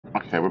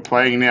Okay, we're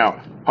playing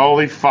now.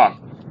 Holy fuck.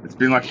 It's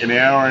been like an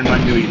hour and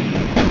like nearly...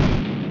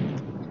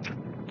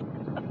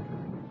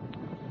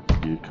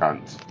 You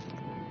cunt.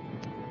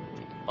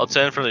 I'll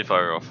turn friendly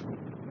fire off.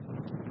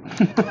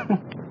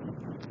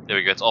 There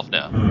we go, it's off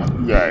now.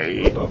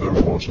 Yay. Another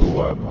mortal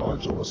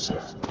module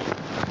assist.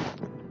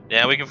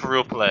 Now we can for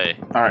real play.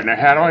 Alright, now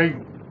how do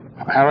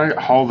I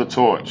hold the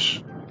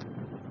torch?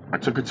 I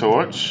took a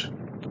torch.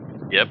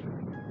 Yep.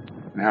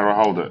 And how do I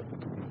hold it?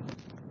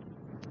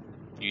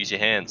 Use your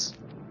hands.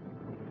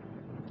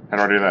 How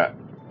do I do that?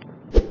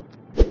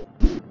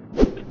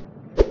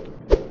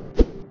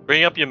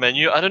 Bring up your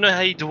menu. I don't know how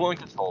you do it on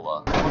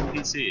controller. I'm on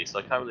PC, so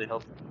I can't really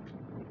help.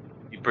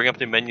 You bring up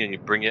the menu and you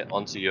bring it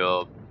onto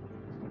your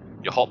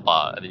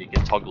hotbar, and then you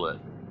can toggle it.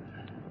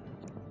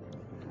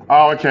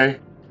 Oh, okay.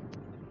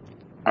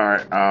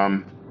 Alright,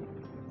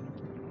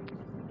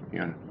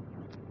 yeah.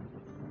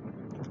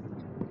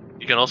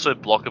 You can also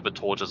block up a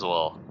torch as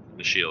well,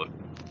 the shield.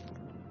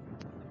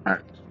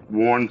 Alright,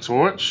 worn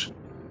torch.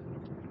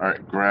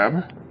 Alright,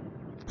 grab.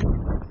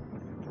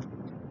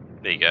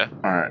 There you go.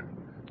 Alright.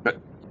 But,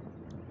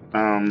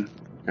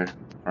 okay,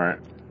 alright.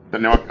 But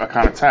now I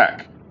can't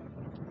attack.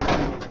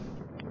 Well,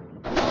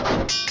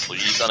 you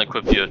just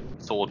unequip your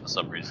sword for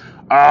some reason.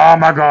 Oh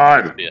my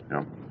god! Yeah.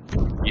 Yeah.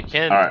 You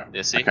can. Alright,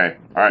 Yeah, see? okay.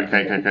 Alright,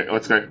 okay.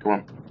 Let's go, come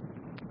on.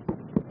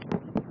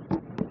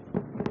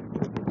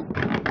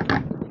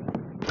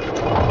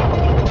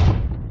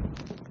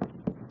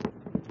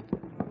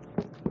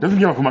 Doesn't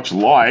give off much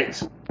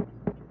light.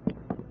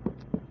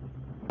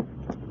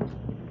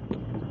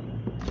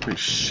 Pretty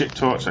shit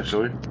torch,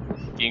 actually.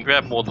 You can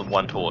grab more than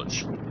one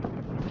torch.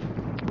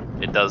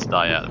 It does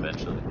die out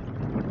eventually.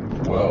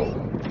 Well,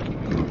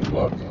 good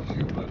luck,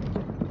 human.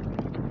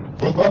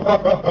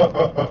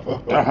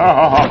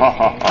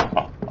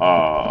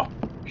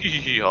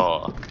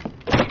 Hee-hee-haw.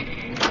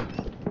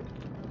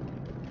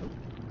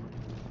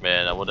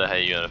 Man, I wonder how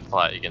you're gonna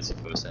fight against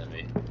the first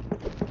enemy.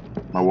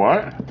 My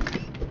what?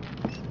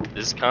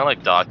 This is kind of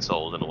like Dark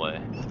Souls in a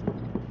way.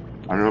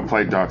 I've never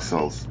played Dark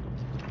Souls.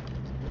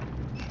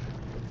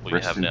 What you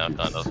have now,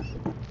 kind of.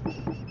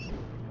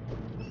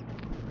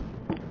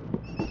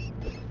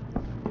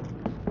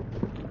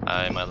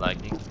 Hi, am I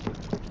lagging?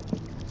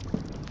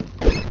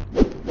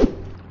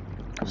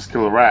 I just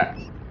killed a rat.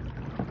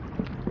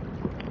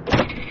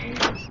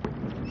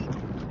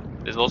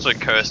 There's also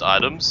cursed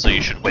items, so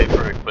you should wait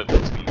for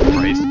equipment to be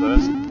praised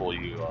first before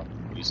you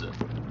use it.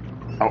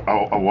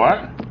 A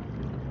what?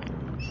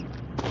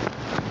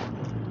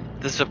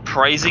 There's a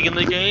praising in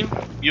the game.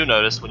 You'll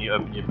notice when you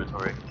open your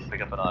inventory, you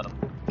pick up an item.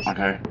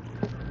 Okay.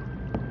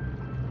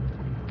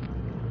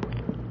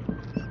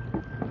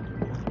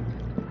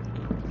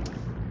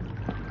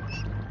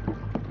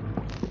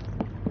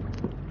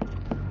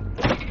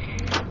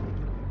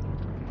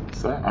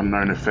 What's that?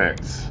 Unknown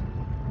effects.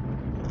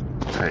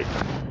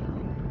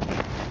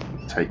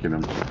 Taking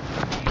them.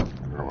 I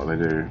don't know what they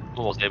do. I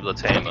was able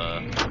to tame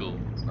a ghoul.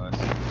 It's nice.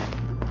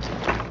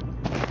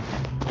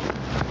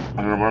 I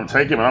don't know what I'm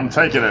taking, but I'm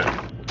taking it.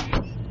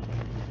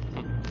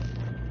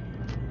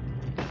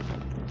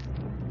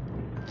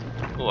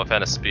 Oh, I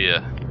found a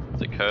spear.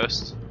 Is it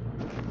cursed?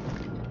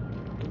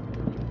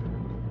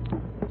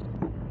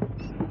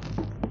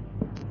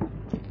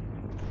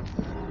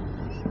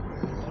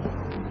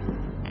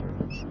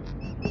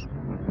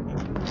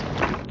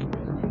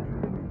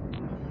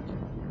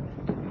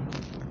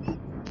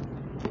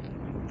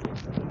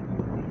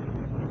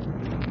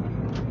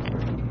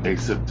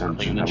 Exit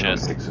dungeon. In the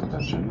chest. Exit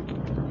dungeon.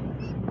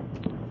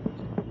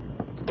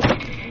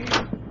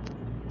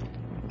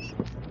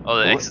 Oh,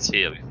 the What? exit's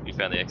here. We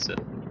found the exit.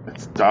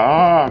 It's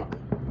dark.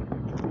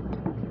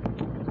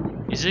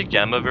 Is your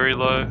gamma very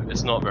low?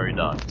 It's not very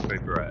dark. It's very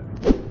bright.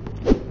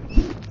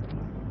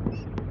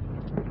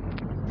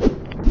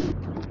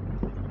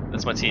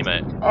 That's my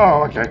teammate.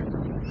 Oh, okay.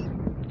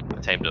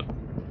 I tamed him.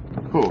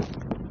 Cool.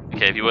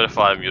 Okay, if you were to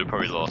fight him, you'd have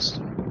probably lost.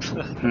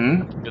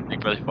 Hmm? Good thing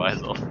really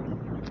fires off.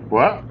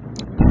 What?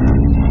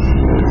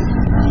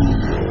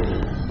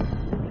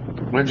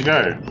 Where'd you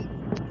go?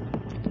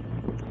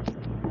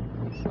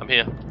 I'm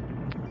here.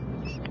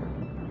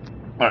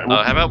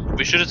 Alright, How about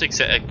we should just go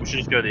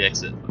to the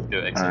exit. Let's go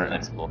exit Alright. and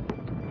explore.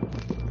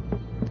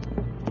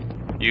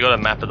 You got a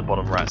map at the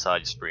bottom right side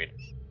of your screen.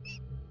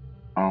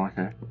 oh,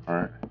 okay.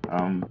 Alright.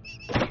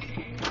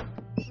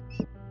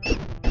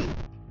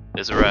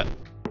 There's a rat.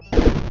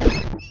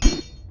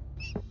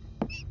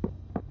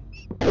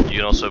 You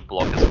can also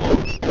block as well.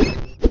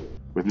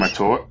 With my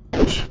torch?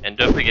 And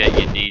don't forget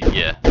you need,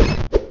 you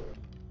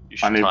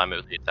should need- time it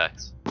with the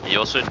attacks. You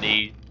also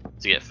need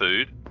to get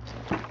food.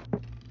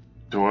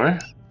 Do I?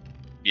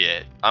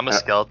 Yeah, I'm a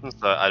skeleton,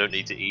 so I don't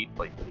need to eat,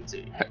 but you need to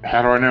eat.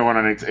 How do I know when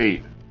I need to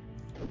eat?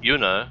 You'll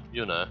know.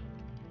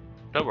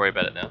 Don't worry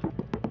about it now.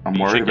 I'm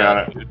You worried should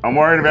about get it. food. I'm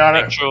worried about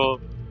Make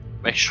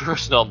it. sure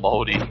it's not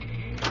moldy.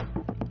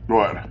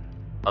 What?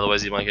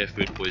 Otherwise you might get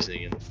food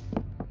poisoning and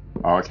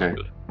Oh, it's not okay.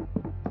 good.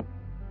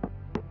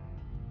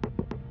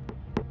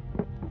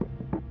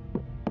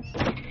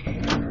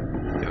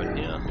 Go in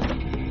here.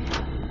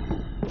 Do you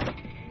know where you're going?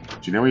 Yeah, I'm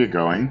going. Do you know where you're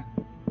going? I'm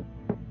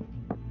going.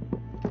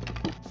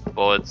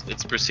 Well, it's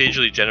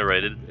procedurally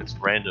generated. It's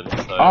random.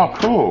 So Oh,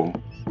 cool.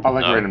 I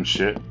like No. random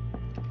shit.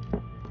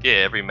 yeah,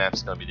 every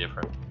map's gonna be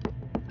different.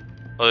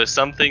 Although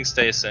some things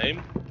stay the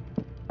same.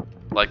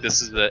 Like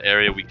this is the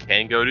area we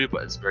can go to,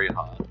 but it's very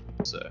hard,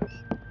 so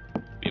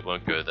we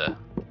won't go there.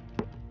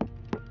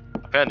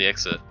 I found the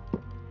exit.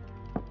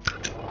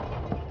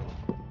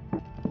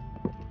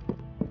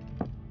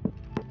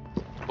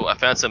 Oh, I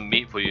found some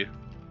meat for you.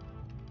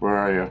 Where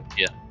are you?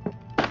 Yeah.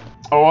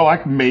 Oh, I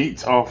like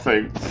meat. Oh,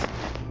 thanks.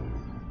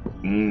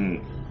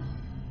 Mmm.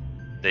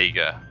 There you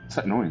go. What's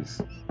that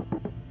noise?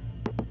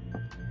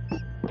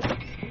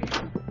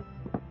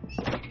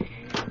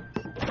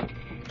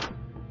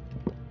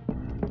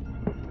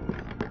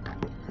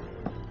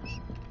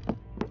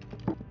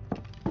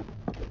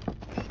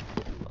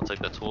 I'll take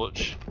that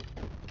torch.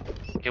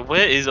 Okay,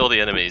 where is all the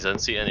enemies? I don't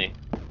see any.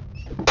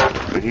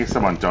 I hear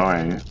someone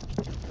dying.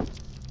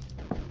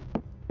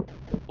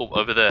 Oh,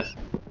 over there.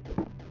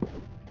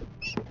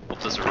 Oh,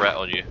 there's a rat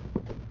on you.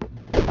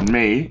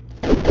 Me?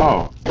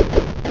 Oh.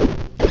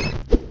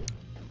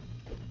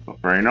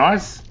 Very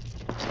nice.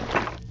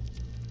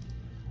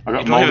 I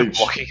got You're not even moldy.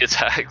 blocking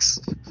attacks.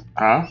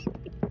 Huh?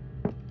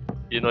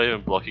 You're not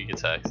even blocking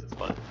attacks, it's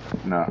fine.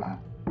 No.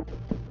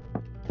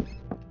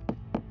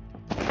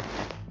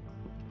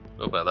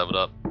 Oh, I leveled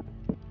up.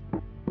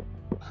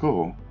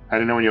 Cool. How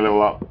do you know when you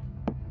level up?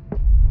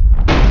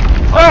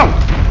 Oh!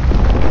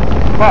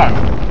 Fuck!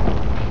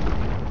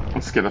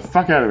 That scared the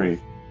fuck out of me.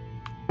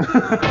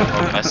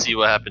 Oh, I see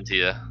what happened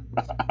here.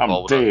 I'm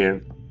Rolled up.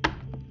 dead.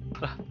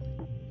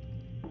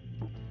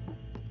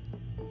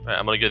 Alright,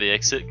 I'm gonna go to the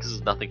exit because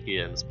there's nothing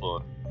here in this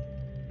floor.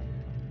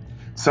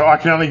 So I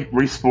can only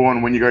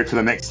respawn when you go to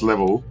the next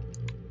level.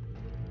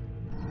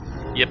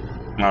 Yep.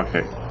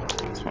 Okay,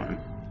 that's fine.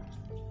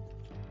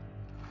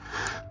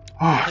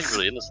 Oh, Nothing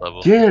really in this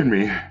level. scared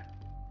me.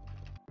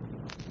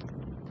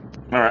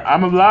 Alright,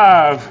 I'm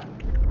alive.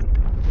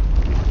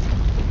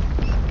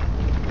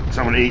 So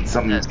I'm gonna eat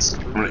something. Yes.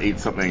 I'm gonna eat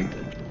something.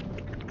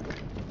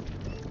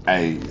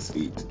 A's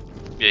eat.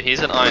 Yeah, here's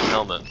an iron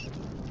helmet.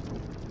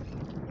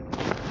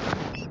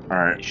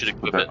 Alright, You should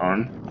put equip that it.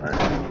 on.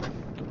 Alright.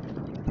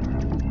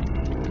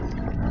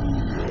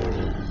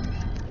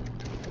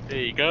 There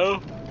you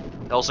go.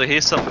 Also,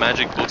 here's some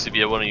magic books if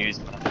you want to use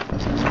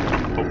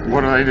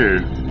What do they do?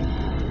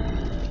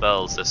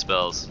 spells. They're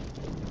spells.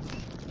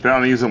 Can I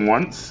only use them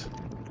once?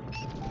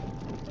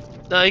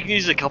 No, you can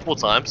use it a couple of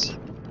times.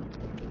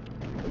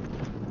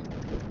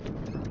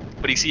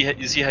 But you see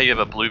how you have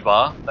a blue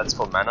bar? That's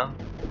for mana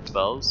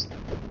spells.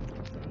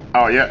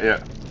 Oh, yeah,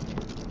 yeah.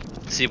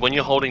 See, when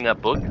you're holding that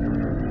book,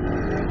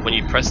 when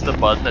you press the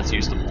button that's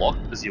used to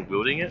block because you're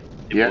wielding it,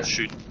 it Yeah. will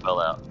shoot the spell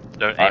out.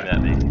 Don't aim Alright.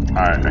 at me.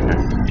 Alright,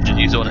 okay. You should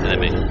use it on an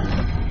enemy.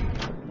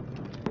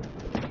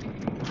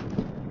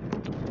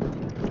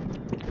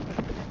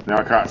 Now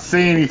I can't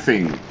see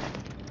anything.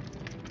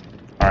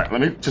 Alright,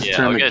 let me just Yeah,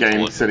 turn I'll the get game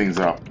towards- settings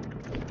up.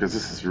 Because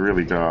this is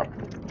really dark.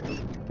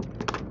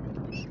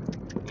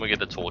 I'm gonna get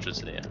the torches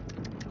in here.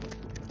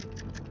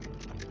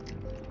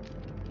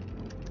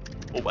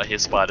 Oh, I hear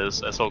spiders.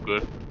 That's all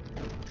good.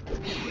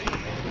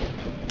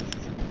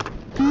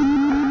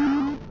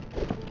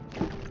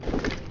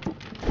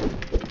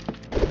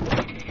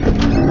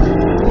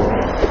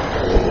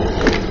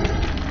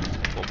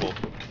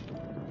 Oh,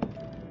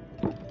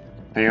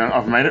 Hang on,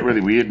 I've made it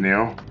really weird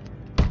now.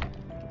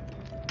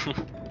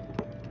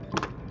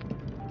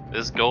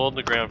 there's gold on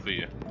the ground for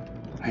you.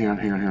 Hang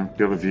on.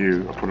 Field of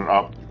view. I'll put it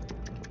up.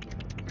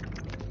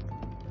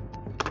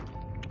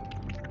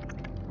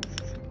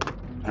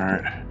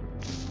 Alright.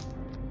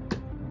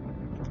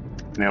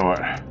 Now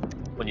what?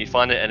 When you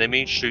find an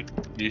enemy,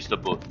 use the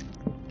book.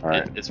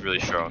 Alright. It's really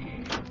strong.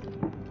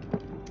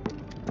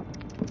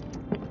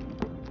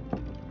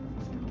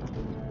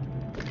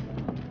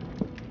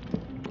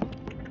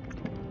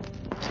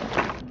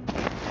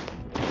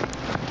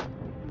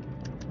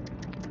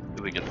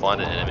 If we can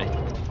find an enemy.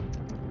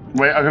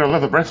 Wait, I got a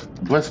leather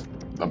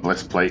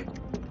breastplate.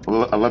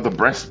 A leather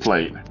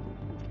breastplate.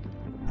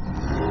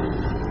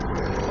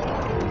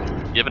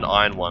 You have an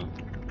iron one.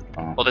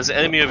 Oh. Oh, there's an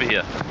enemy over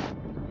here.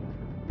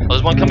 Oh,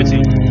 there's one coming to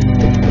you.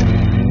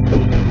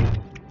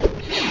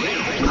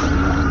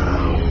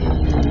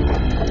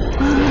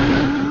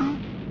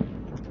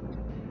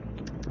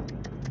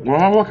 Why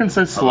am I walking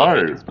so I love slow?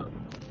 it.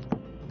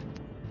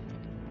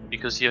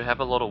 Because you have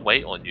a lot of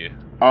weight on you.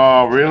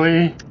 Oh,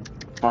 really?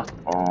 Fuck.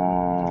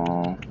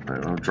 Oh.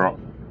 Wait, I'll drop.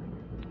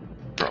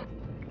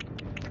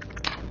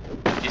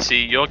 You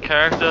see, your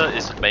character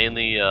is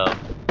mainly,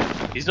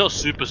 he's not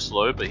super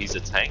slow, but he's a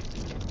tank.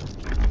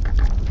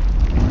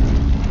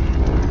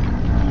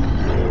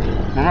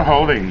 What am I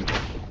holding?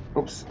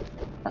 Oops.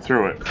 I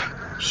threw it.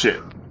 Shit.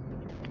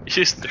 You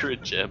just threw a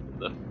gem in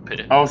the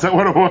pit. Oh, is that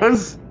what it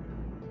was?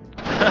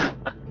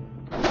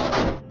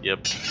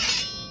 Yep.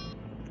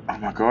 Oh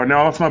my god,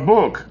 now I lost my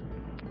book.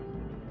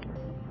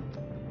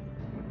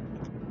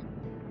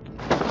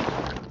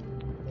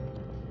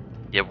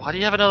 Yeah, why do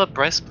you have another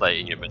breastplate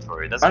in your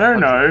inventory? That's I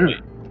don't fucking know.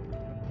 weird.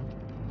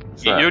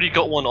 What's You that? already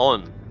got one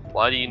on.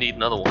 Why do you need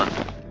another one?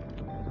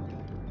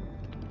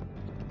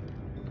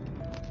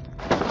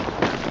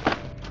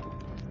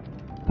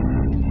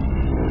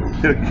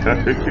 There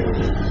we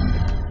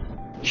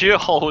go. You're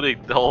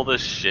holding all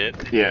this shit.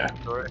 Yeah.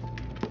 Sorry.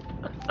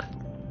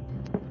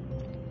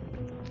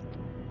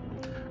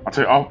 I'll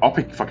tell you, I'll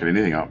pick fucking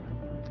anything up.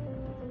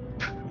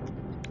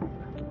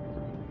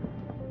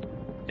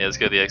 Yeah, let's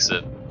go to the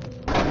exit.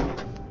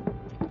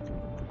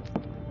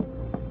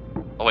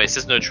 Oh wait, it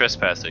says no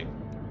trespassing.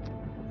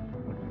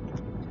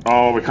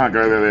 Oh, we can't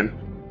go there then.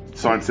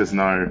 Sign says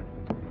no.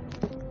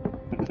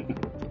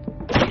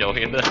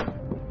 Going in there.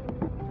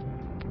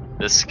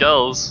 There's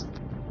skulls.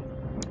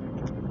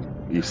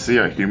 You see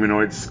a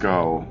humanoid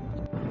skull.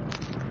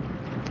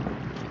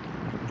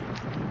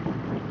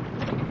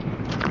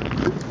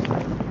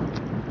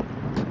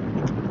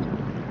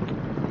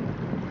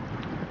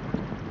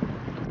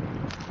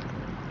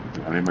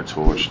 I need my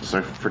torch. It's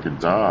so freaking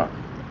dark.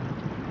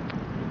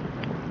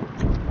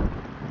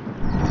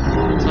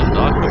 It's not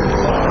dark looking.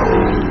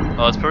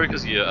 Oh, it's probably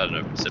because you, I don't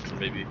know, perception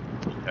maybe.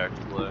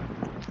 Character below.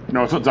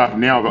 No, it's not dark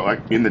now, but like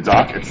in the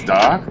dark, it's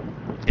dark.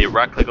 Hey,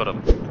 right click on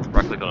him.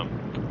 Right click on him.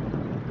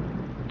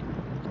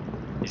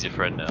 He's your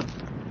friend now.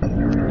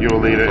 Your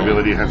leader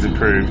ability has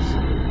improved.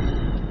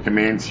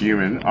 Commands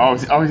human. Oh,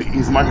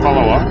 he's my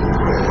follower.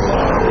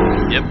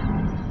 Yep.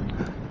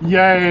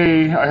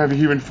 Yay! I have a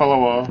human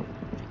follower.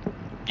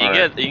 You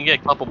can get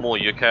a couple more.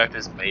 Your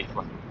character's made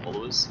for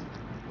followers.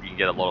 You can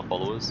get a lot of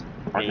followers.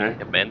 And you Okay.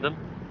 can command them.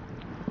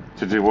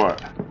 To do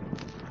what?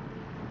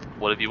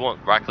 Whatever you want.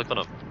 Right click on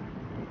them.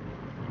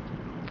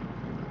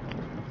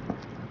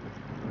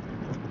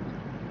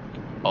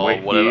 Oh,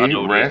 Wait whatever. I here,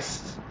 know what it is.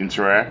 rest,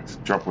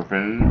 interact, drop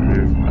weapon,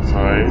 move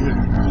aside.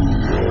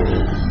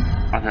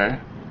 Okay,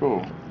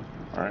 cool.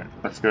 Alright,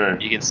 let's go.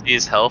 You can see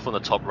his health on the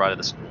top right of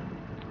the screen.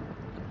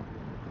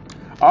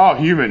 Oh,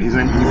 human. His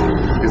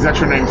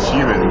actual name's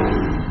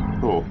human.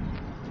 Cool.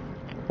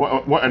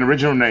 What an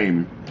original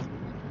name.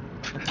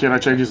 Can I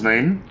change his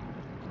name?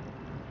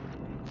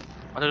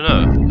 I don't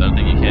know. I don't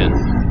think you can.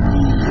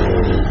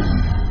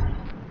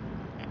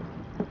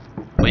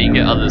 But you can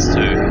get others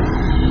too.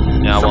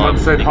 Now, Someone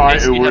said in hi,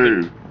 case you Uwu.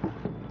 haven't-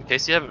 In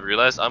case you haven't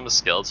realized, I'm a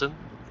skeleton.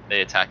 They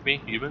attack me,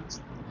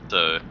 humans.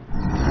 So,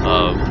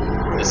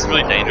 this is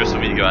really dangerous for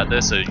me to go out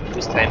there. So you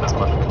just tame as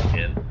much as you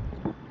can.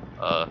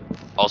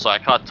 Also, I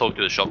can't talk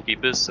to the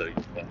shopkeepers. So,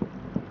 yeah.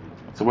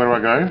 So where do I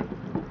go?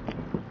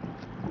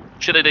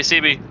 Shit, they see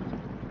me.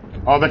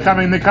 Oh, they're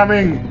coming, they're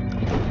coming!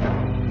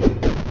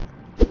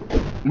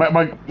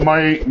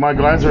 My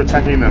guys are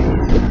attacking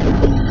them.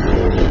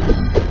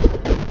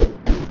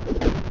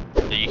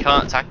 Yeah, you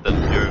can't attack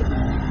them. You're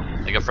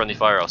like a friendly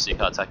fire elf, so you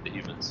can't attack the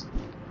humans.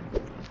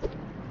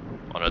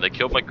 Oh no, they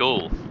killed my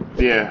ghoul.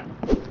 Yeah.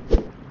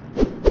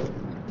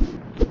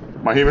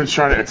 My human's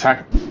trying to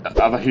attack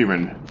the other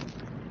human.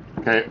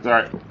 Okay,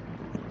 alright.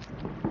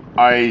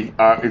 I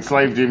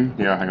enslaved him.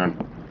 Yeah, hang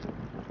on.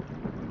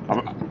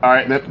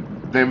 Alright,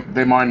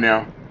 they're mine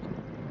now.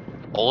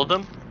 All of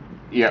them?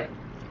 Yep.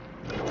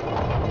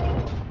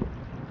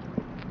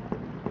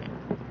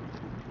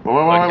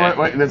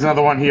 Wait, there's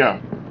another one here.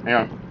 Hang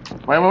on.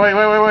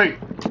 Wait.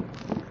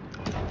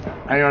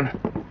 Hang on.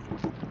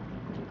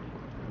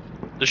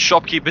 The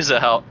shopkeepers are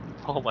out.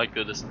 Oh my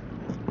goodness.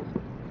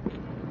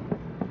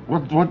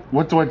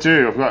 What do I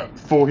do? I've got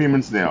 4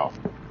 humans now.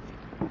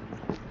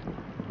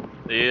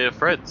 They're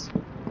friends.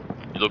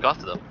 You look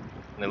after them.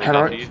 And they look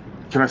after you.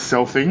 Can I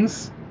sell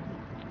things?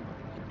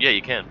 Yeah,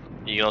 you can.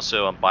 You can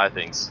also buy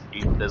things.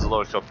 There's a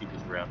lot of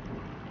shopkeepers around.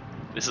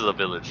 This is a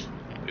village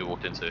we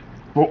walked into.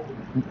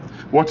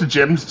 What do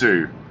gems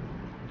do?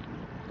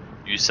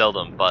 You sell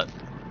them, but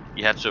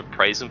you have to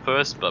appraise them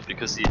first, but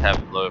because you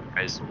have low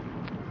appraisal,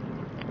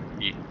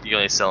 you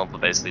only sell them for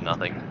basically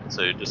nothing.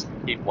 So just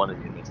keep one in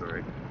your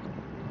inventory.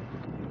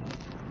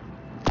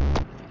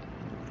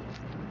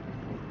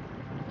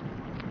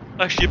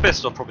 Actually, you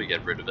best not probably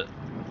get rid of it.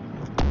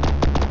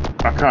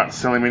 I can't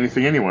sell him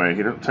anything anyway.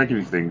 He doesn't take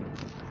anything.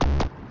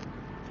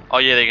 Oh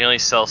yeah, they can only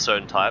sell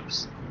certain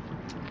types.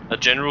 A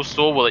general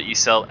store will let you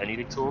sell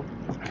anything to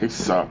them, He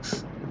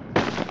sucks.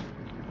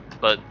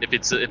 but if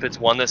it's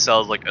one that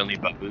sells like only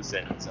buggers,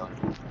 then it's selling.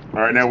 All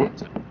right, now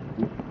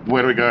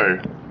where do we go?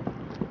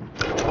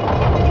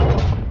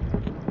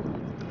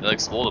 They like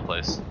explore the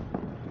place.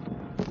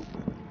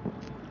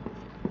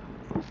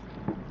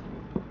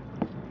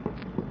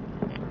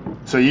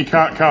 So you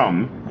can't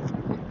come.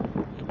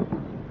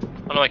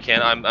 Oh no, I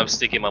can. I'm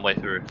sticking my way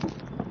through.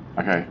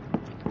 Okay.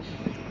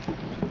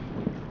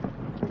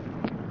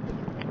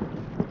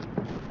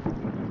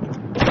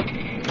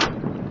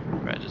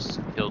 Right, I just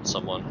killed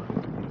someone.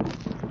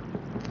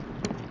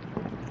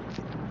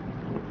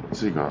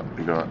 So you got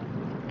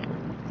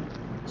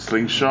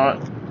slingshot.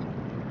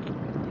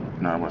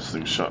 No, I want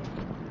slingshot.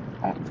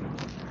 Oh.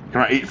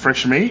 Can I eat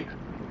fresh meat?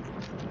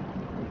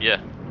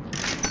 Yeah.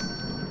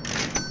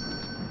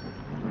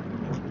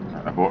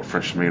 I bought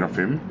fresh meat off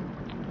him.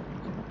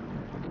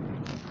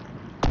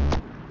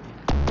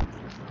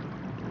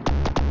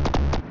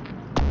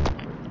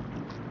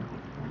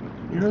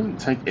 He doesn't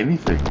take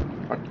anything.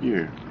 Fuck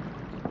you.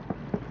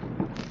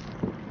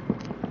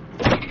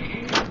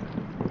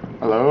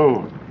 Hello.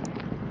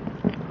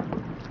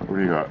 What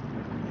do you got?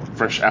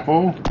 fresh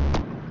apple.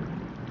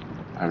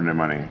 I have no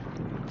money.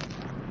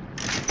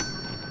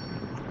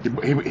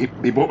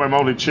 He bought my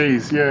molded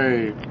cheese.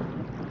 Yay!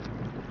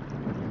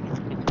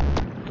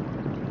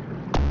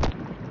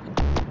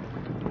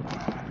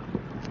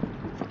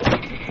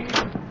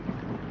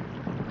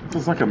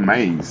 It's like a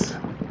maze.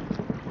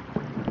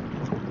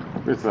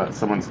 Where's that?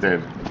 Someone's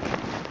dead.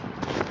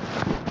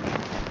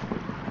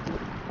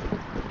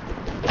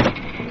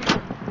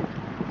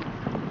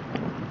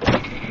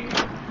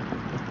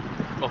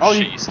 Oh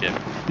shit, you scared me.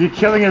 You're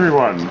killing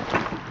everyone!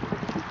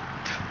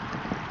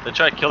 They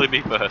tried killing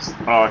me first.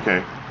 Oh,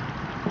 okay.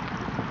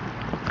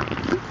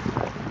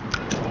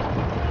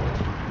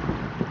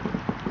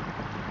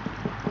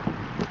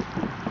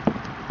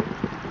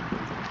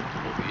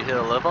 You hit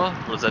a lever?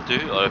 What does that do?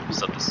 Oh, it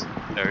opens up this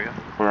area.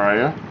 Where are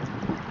you?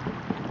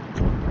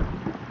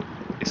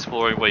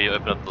 Exploring where you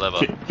open up the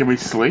lever. Can we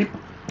sleep?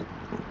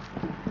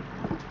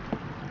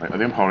 Wait, I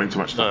think I'm holding too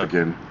much stuff No.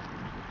 again.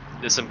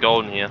 There's some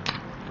gold in here.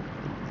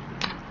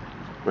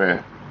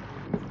 Where?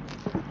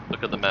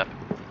 Look at the map.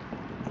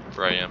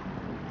 Where I am.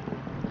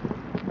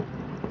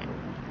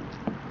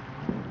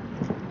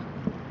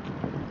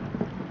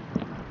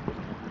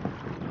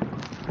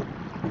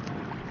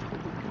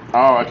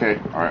 Oh, okay.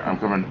 Alright, I'm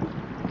coming.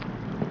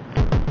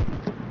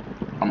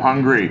 I'm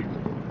hungry.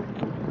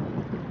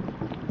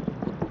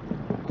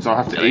 So I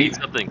have to Gotta eat?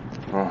 something.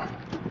 Oh.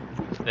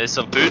 There's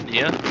some food in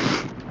here.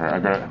 Alright, I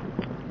got it.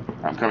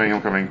 I'm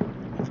coming.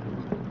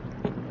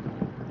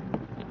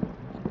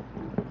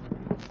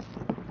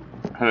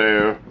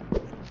 Hello.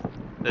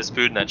 There's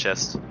food in that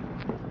chest.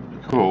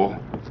 Cool.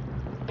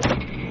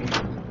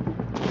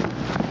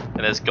 And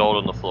there's gold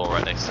on the floor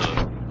right next to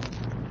it.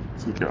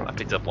 Let's keep going. I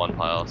picked up one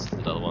pile, so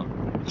another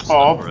one. Just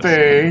Oh, enough for us.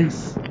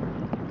 thanks.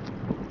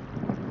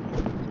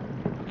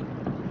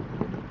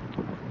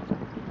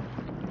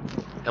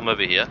 Come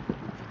over here.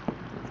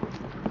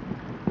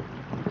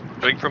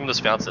 Drink from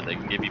this fountain, they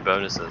can give you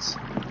bonuses.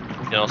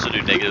 You can also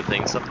do negative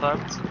things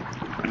sometimes,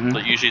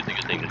 but usually it's a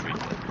good thing to drink.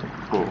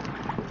 Cool.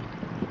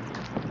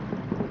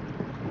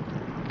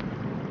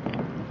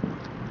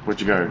 Where'd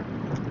you go?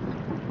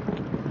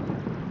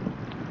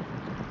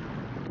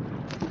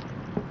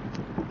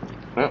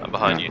 Oh, I'm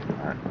behind yeah. you.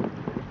 Alright.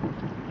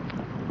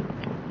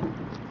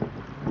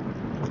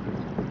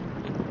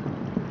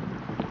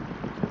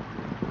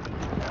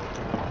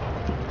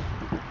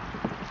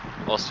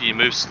 Also, you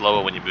move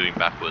slower when you're moving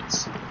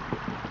backwards.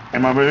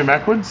 Am I moving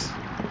backwards?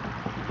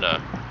 No.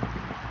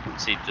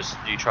 See, just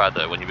you try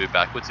though. When you move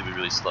backwards, you move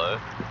really slow.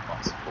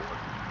 Fast forward.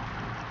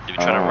 If you're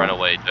trying to run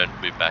away, don't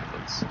move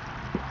backwards.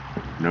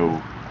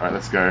 No. Alright,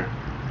 let's go.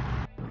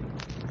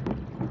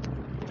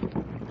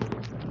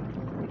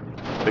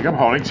 I think I'm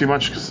holding too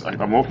much because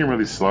I'm walking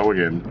really slow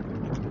again.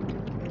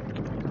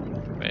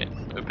 Wait,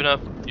 open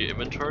up your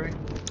inventory.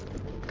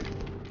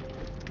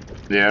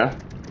 Yeah?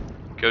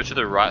 Go to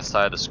the right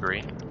side of the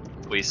screen.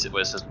 Where it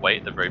says wait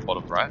at the very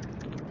bottom right.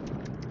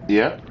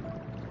 Yeah.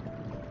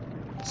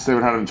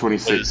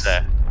 726. What is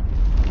that?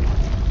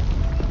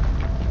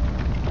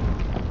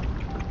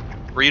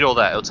 Read all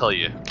that, it'll tell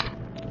you.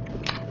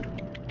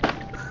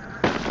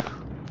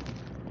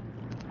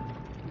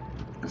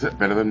 Is it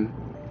better than...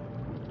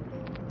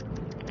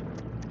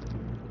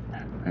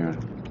 Hang on.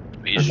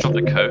 But you just dropped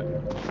the coat.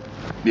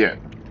 Yeah.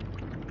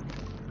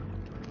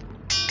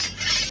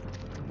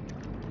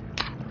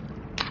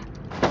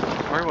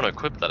 I probably want to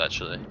equip that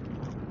actually.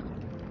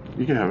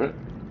 You can have it.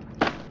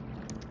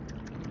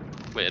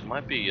 Wait, it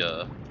might be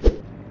a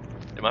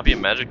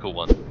magical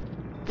one.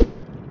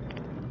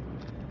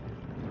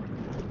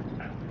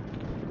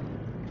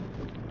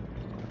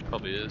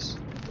 Probably is.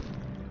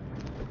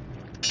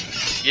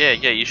 Yeah,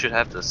 you should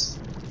have this.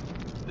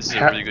 This is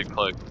a really good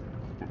cloak.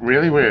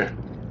 Really? Where?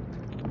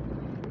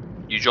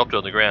 You dropped it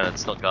on the ground,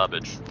 it's not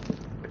garbage.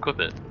 Equip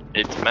it.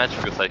 It's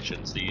magic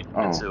reflection, so you need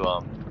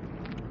to,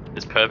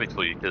 it's perfect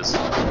for you, because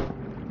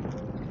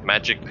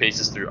magic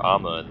pierces through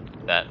armor, and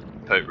that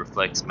coat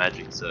reflects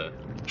magic, so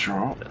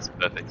Drop. that's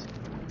perfect.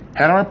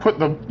 How do I put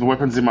the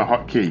weapons in my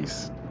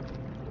hotkeys?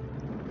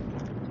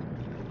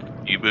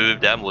 You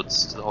move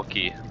downwards to the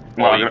hotkey,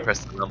 Well, or you press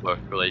the number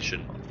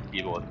relation on the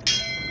keyboard.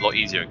 A lot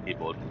easier on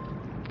keyboard.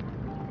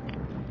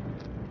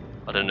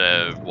 I don't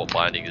know what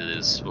binding it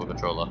is for a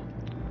controller.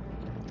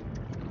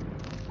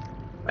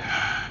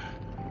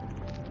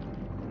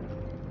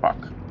 Fuck.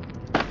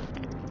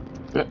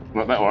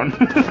 Not that one.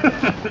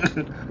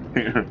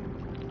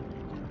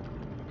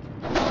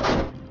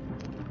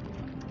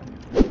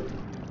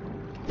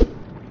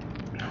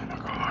 Oh my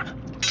god.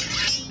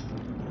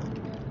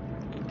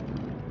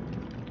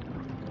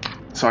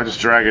 So I just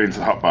drag it into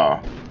the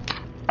hotbar.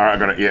 Alright, I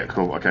got it. Yeah,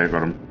 cool. Okay, I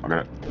got him. I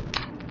got it.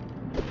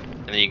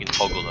 And then you can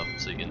toggle them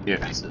so you can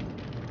use it.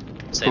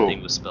 Same Cool.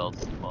 thing with spells.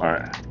 Well,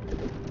 Alright.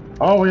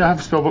 Oh, yeah, I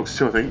have spell books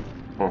too, I think.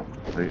 Oh,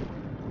 wait.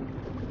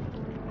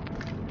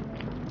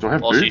 Do I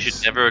have also, boots? you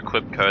should never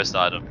equip cursed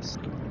items.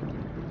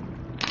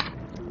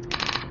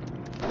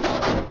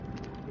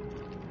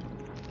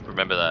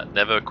 Remember that.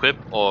 Never equip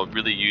or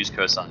really use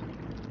cursed items.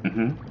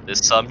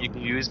 There's some you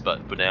can use,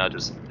 but for now,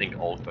 just think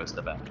all cursed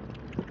about.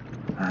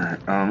 Alright,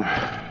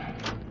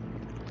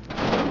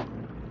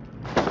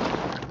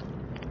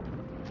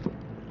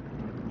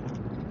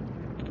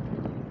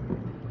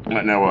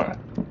 Right, now what?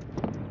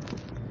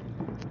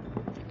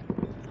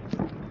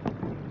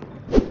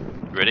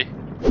 Ready?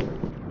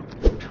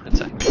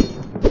 Attack.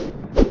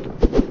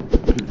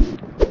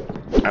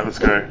 Alright, let's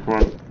go. Come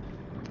on.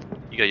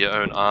 You got your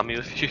own army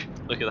with you.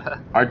 Look at that.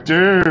 I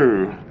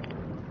do!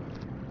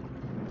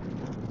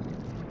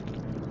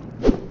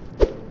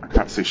 I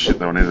can't see shit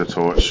though, I need a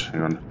torch.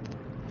 Hang on.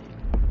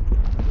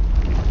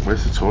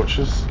 Where's the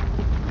torches?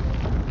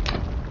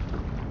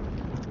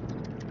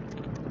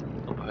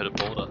 Up behind a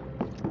boulder.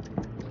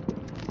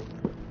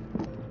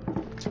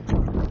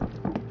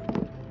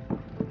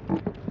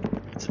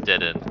 It's a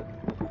dead end.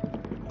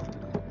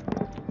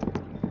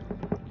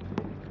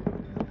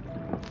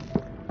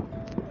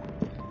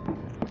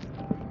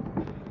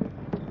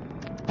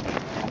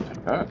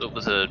 Take that. Look,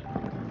 there's a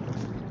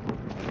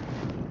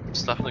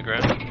stuff on the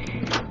ground.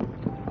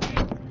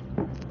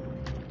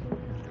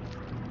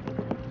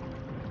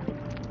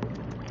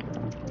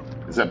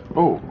 Is that...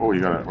 Oh,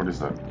 you got it. What is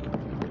that?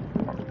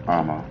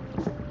 Armor.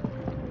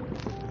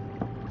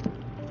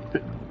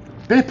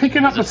 They're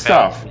picking up the There's a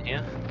fountain stuff! in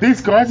here.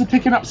 These guys are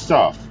picking up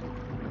stuff!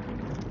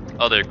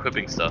 Oh, they're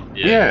equipping stuff.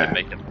 Yeah, Yeah. you can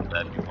make them do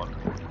that if you want.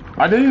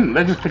 I didn't,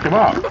 they just pick them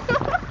up.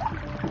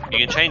 You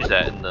can change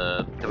that in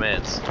the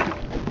commands.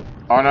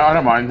 Oh no, I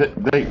don't mind.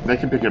 They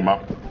can pick them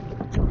up.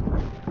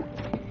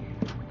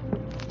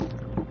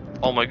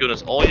 Oh my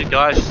goodness, all your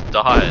guys just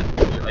died.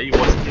 Are you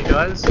watching you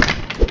guys?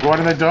 Why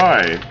did they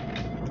die?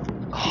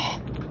 Oh,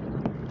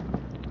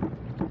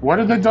 Why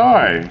did they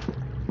die?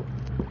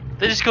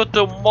 they just got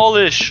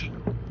demolished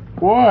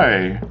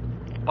Why?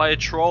 by a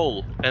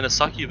troll and a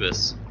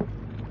succubus.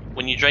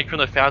 When you drank from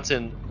the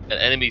fountain, an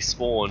enemy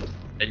spawned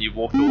and you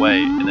walked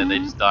away and then they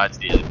just died to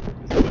the enemy.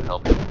 It would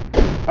help.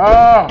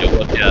 Ah! You'll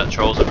watch out,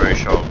 trolls are very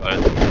strong. I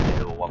don't think you can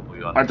kill one for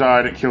you. I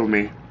died, it killed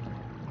me.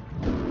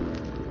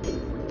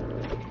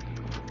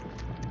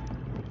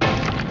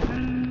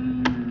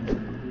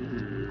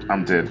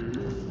 I'm dead.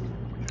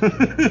 Look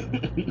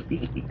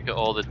at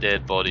all the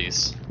dead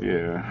bodies.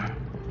 Yeah.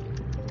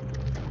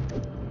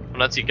 Well,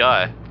 that's your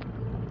guy.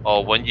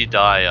 Oh, when you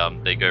die,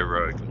 they go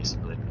rogue,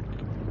 basically.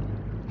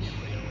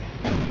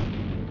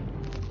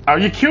 Oh,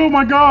 you killed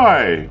my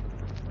guy!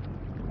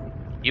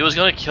 He was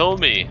gonna kill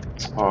me.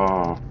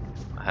 Oh.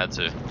 I had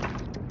to.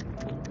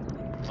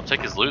 I'll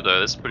take his loot though,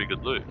 this is pretty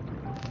good loot.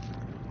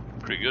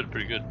 Pretty good,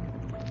 pretty good.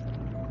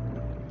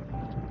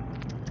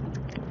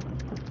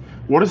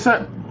 What is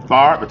that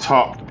bar at the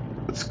top?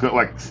 It's got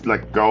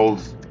like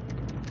gold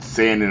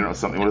sand in it or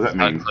something. What does that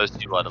How mean? close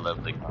you are to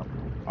leveling up.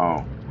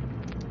 Oh.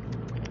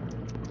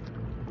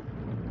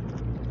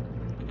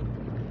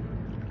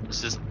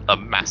 This is a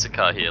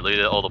massacre here, look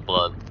at all the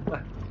blood.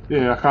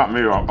 Yeah, I can't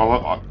move.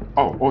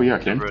 Oh, yeah, I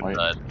can. Everyone Wait.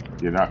 died.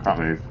 Yeah, no, I can't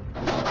move.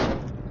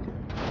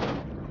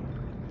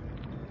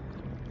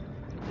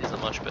 These are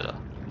much better.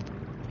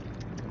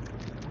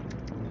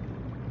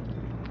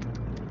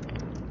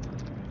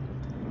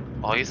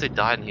 Oh, I guess they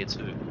died in here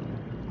too.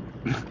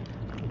 Like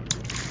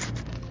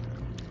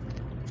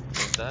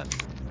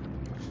that.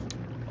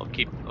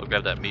 I'll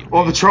grab that meat.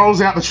 Oh, the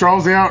troll's out, the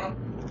troll's out!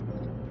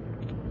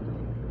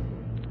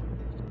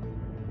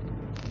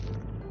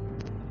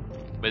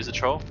 Where's the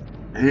troll?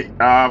 He,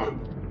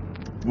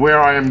 where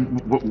I am,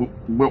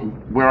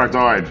 where I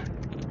died.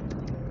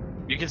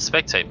 You can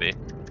spectate me.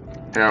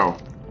 How?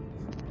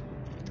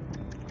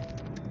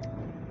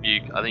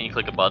 I think you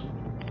click a button.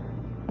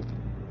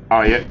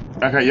 Oh, yeah.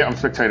 Okay, yeah, I'm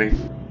spectating.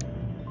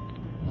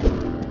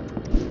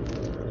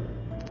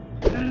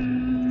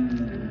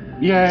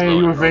 Yay,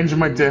 you avenged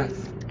my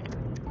death.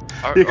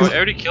 I Yeah, 'cause-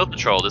 already killed the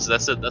troll.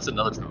 That's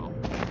another troll.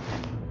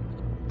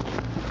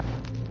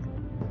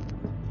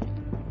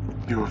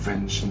 You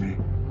avenged me.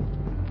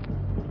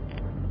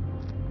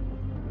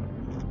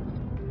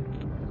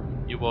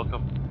 You're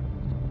welcome.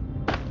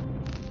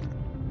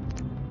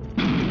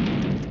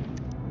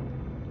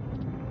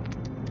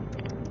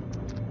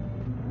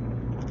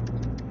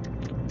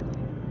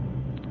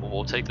 Well,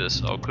 we'll take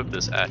this. I'll equip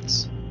this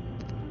axe.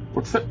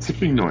 What's that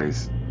ticking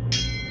noise?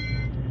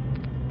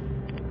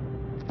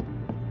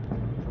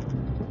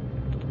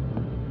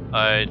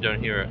 I don't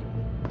hear it.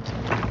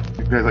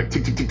 It goes like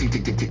tick, tick, tick, tick,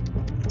 tick, tick, tick,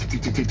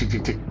 tick, tick, tick, tick,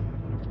 tick, tick.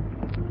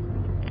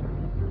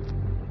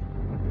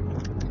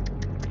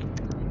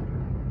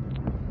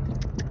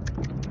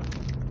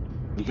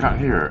 You can't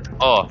hear it.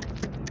 Oh,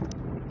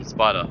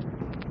 spider.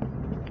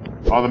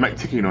 Oh, they make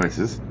ticking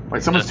noises.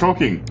 Wait, someone's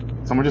talking.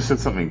 Someone just said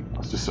something. I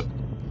was just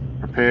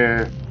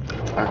prepare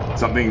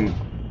something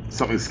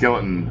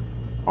skeleton.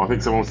 Oh, I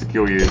think someone wants to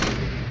kill you.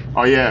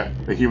 Oh yeah,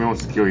 a human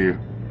wants to kill you.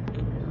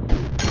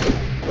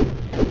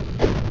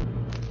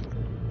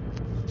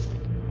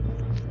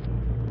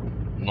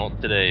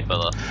 Not today,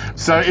 fella.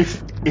 So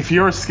if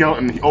you're a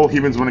skeleton, all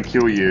humans want to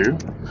kill you.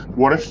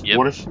 What if Yep.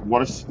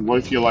 what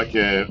if you're like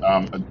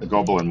a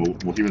goblin?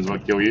 Will humans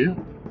want to kill you?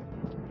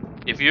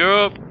 If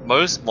you're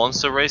most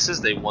monster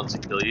races, they want to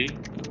kill you.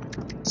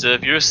 So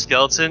if you're a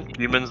skeleton,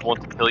 humans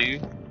want to kill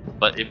you.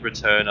 but in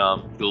return,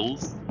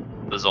 ghouls,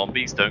 the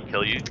zombies, don't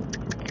kill you.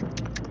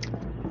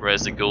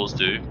 Whereas the ghouls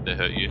do, they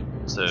hurt you.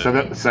 So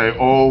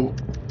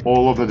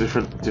all of the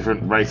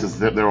different races,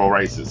 they're all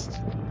racist.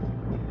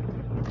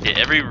 Yeah,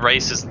 every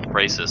race is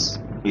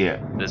racist. Yeah.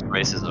 There's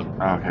racism.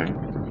 Oh, okay.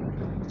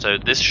 So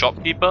this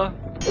shopkeeper,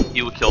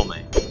 he will kill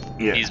me.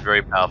 Yeah. He's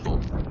very powerful.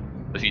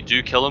 If you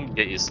do kill him,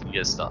 you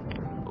get stuff.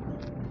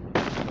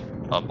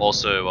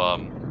 Also,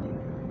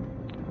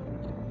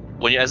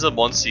 when you as a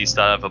monster, you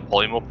start out with a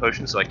polymorph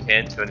potion, so I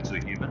can turn into a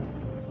human.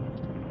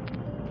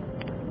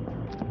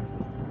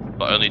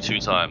 But only 2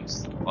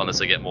 times,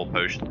 unless I get more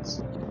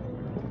potions.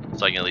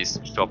 So I can at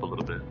least shop a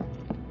little bit.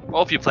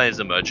 Or if you play as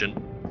a merchant.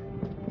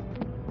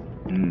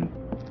 Mm.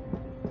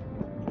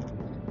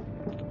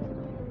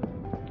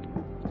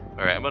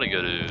 Alright, I'm gonna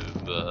go to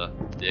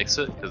the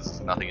exit, because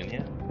there's nothing in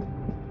here.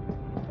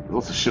 There's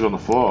lots of shit on the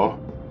floor.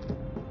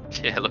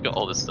 Yeah, look at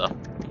all this stuff.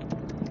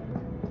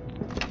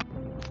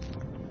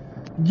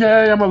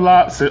 Yay, I'm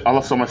alive. So I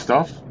lost all my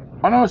stuff.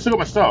 Oh no, I still got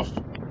my stuff.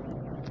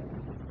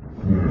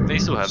 They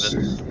still have it.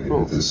 Saved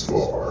me this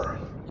far.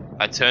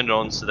 I turned it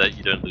on so that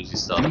you don't lose your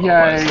stuff. Yay!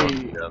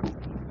 Otherwise,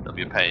 that'll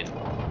be a pain.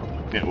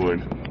 It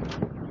would.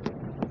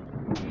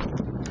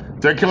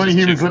 Don't kill any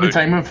humans, let me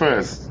tame them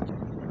first.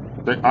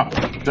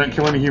 Don't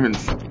kill any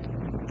humans.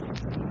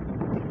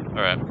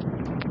 Alright.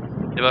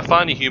 If I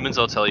find any humans,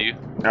 I'll tell you.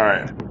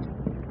 Alright.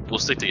 We'll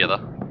stick together.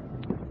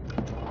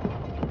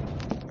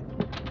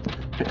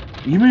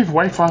 You move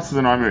way faster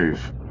than I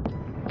move.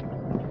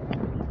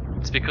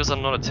 It's because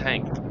I'm not a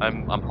tank.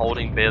 I'm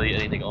holding barely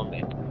anything on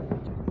me.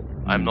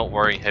 I'm not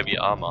wearing heavy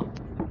armor.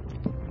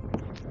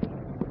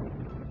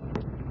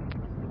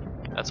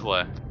 That's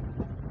why.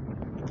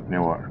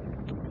 Now what?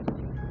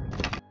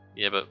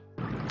 Yeah, but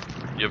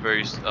you're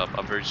very.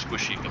 I'm very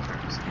squishy in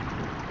comparison.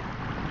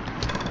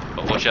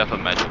 But watch out for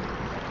magic.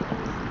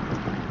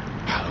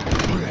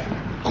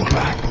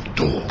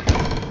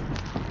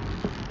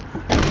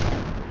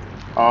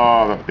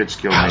 Oh, the bitch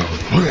killed me.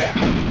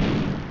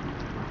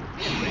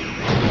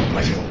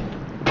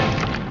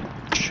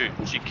 Shoot,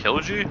 she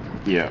killed you?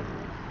 Yeah.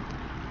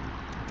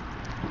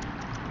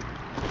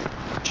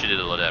 She did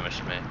a lot of damage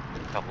to me.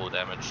 A couple of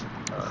damage.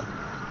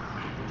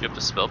 You have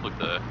the spellbook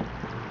though.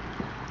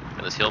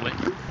 Can this heal me?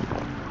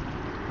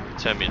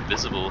 Turn me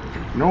invisible.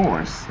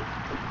 Nice.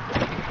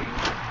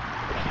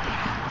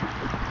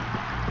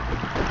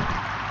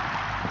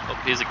 Oh,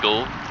 here's a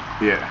ghoul.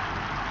 Yeah.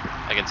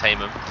 I can tame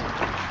him.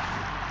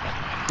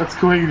 That's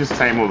cool, you just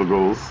tame all the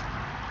ghouls.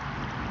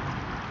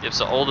 Yep,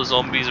 so all the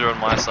zombies are on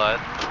my side.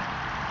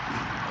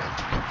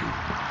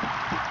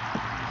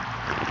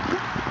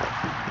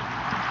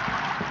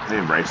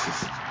 They're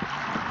racist.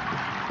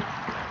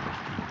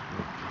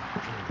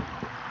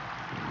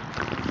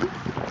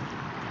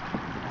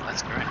 Oh,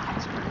 that's great.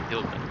 That's great.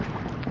 Healed me.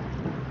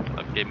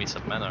 That gave me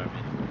some mana, I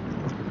mean.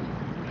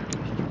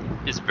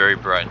 It's very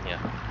bright in here.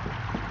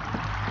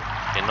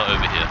 Okay, not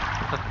over here.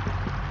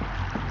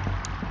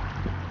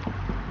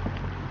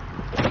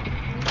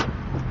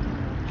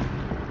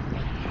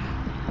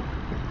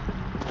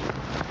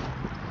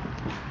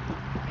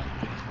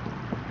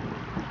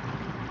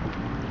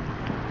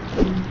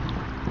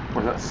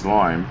 What's that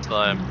slime?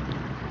 Slime.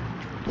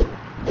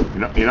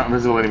 You're not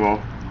invisible anymore.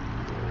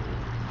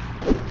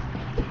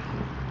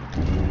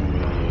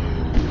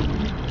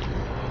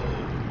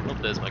 Oh,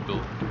 there's my ghoul.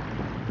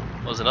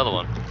 Oh, there's another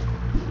one.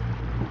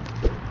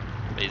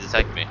 He's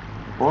attacking me.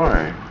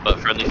 Why? But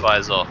friendly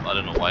fire's off. I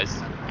don't know why. I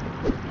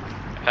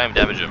can't even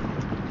damage him.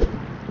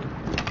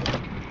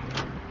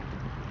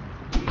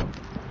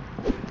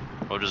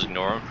 Or just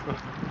ignore him.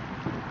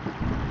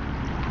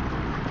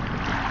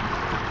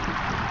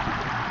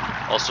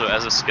 Also,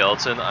 as a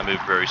skeleton, I move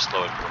very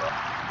slow in water.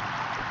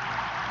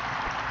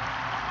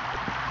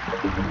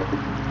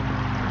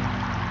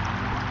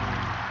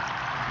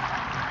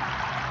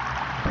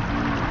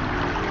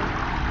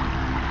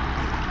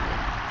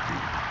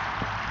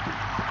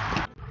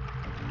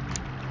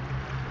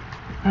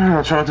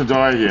 I tried to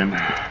die again.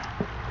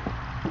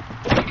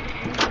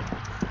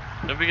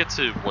 Don't forget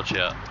to watch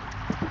out.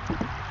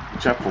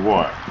 Chat for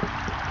what?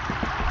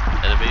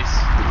 Enemies.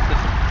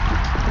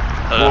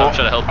 I don't know, I'm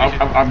trying to help you.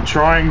 I'm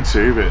trying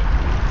to, but...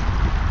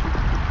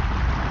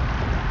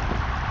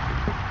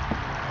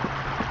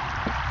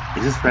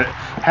 Is this better?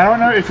 How do I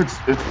know if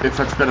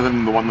that's better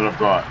than the one that I've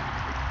got?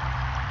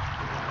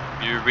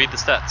 You read the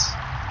stats.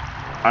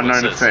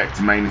 Unknown effect,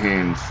 main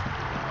hands.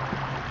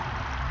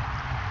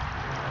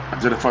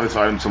 Identify this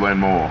item to learn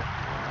more.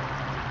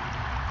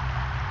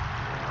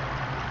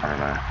 I don't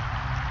know.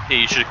 Here,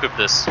 you should equip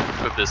this.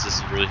 Equip this.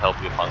 This will really help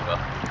you with hunger.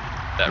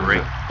 That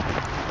ring.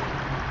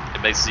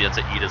 It makes you have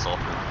to eat as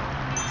often.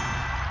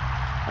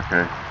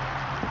 Okay.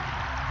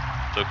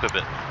 So equip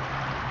it.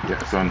 Yeah,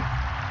 it's on.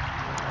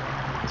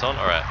 It's on?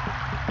 Alright.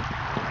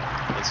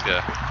 Let's go.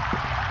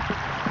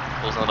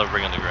 There's another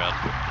ring on the ground.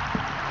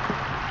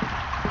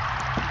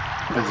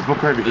 There's a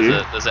book over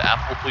here. There's an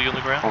apple for you on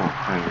the ground. Oh,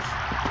 thanks.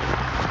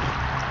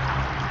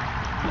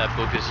 That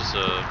book is just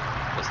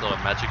that's not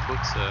a magic book,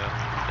 so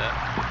that.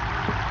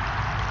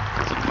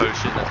 It's a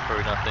potion, that's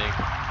probably nothing.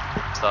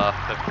 Staff,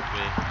 pepper with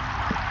me.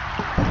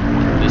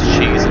 There's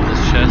cheese in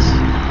this chest.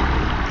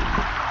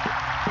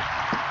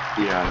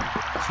 Yeah,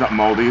 it's not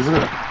moldy, is it?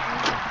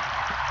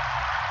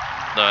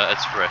 No,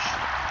 it's fresh.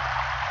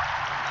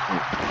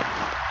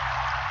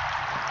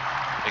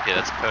 Okay,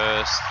 that's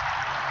cursed.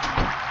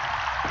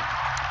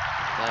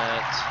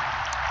 That.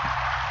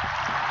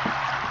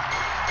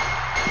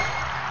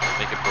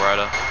 Make it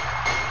brighter.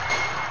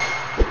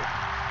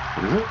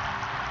 What is it?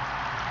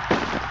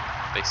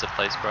 Makes the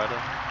place brighter.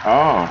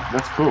 Oh,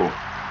 that's cool.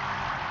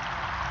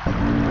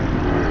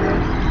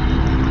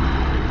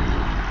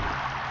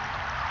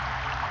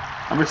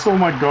 I missed all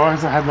my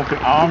guys. I had like an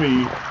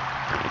army.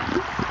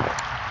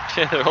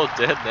 Yeah, they're all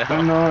dead now.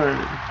 Oh no.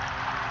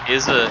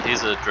 Here's a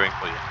drink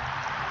for you.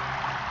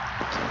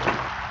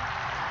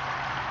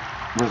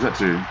 What does that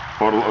do?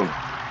 Bottle of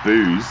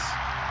booze.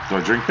 Do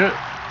I drink it?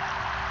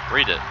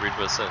 Read it. Read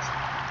what it says.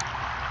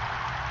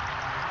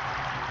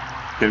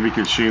 Can be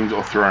consumed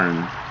or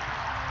thrown.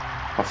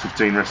 Plus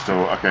 15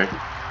 restore. Okay.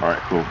 Alright,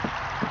 cool.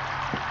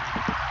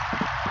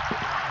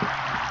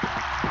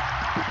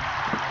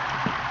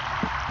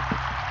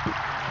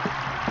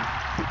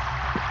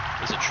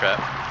 There's a trap.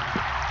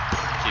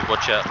 Gee,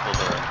 watch out for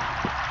the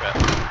trap.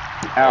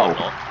 Ow. Or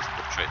not. Just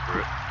walk straight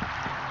through it.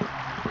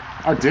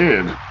 I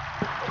did.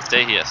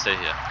 Stay here. Stay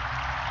here.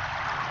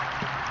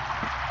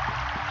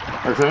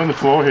 Is it on the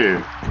floor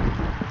here?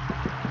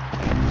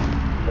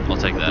 I'll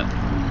take that.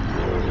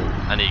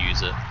 I need to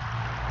use it.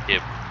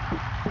 Here.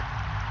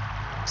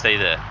 Stay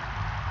there.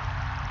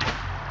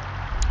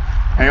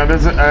 Hang on,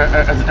 there's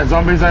a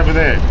zombie's over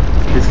there.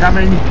 He's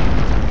coming.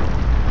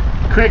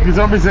 Quick, the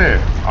zombie's there.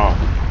 Oh.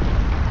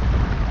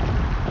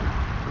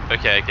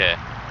 Okay.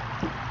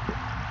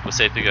 We're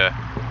safe to go.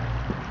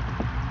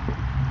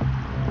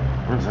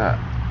 What is that?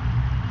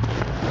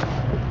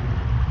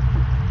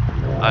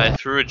 I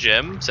threw a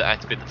gem to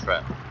activate the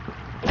trap.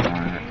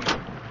 Alright.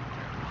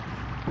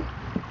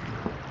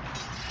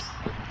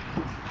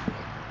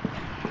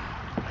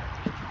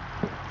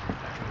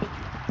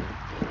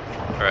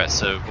 Alright,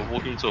 so we're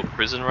walking into a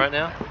prison right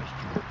now.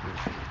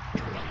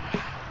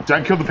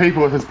 Don't kill the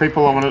people. If there's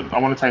people, I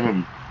want to tame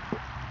them.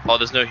 Oh,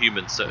 there's no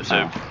humans, so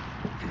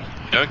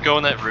don't go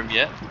in that room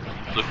yet.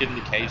 Look in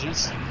the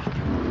cages.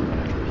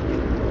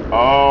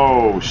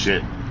 Oh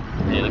shit.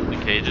 Yeah, look in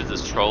the cages.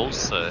 There's trolls,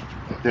 so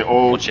They're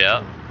all. watch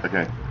out.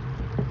 Okay.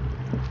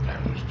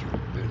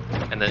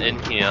 And then in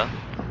here,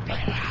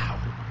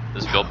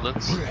 there's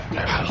goblins.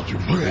 They're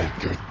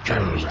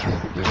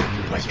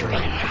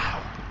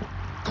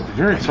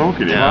very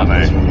talkative, Yeah. aren't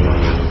they?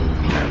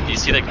 Do you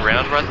see that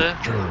ground right there?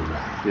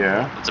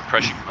 Yeah. It's a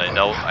pressure plate.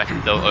 They'll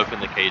open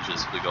the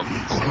cages for the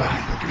goblins.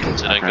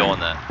 So don't go on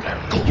that.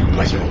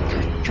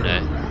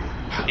 Okay.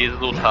 Here's a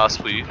little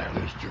task for you.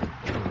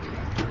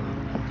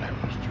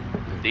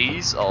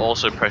 These are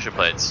also pressure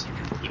plates.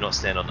 Do not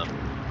stand on them.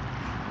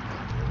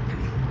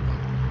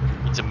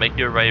 You need to make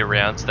your way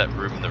around to that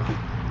room in the room.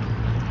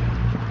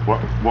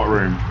 What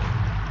room?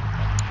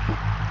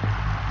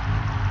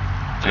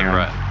 To the Hang on.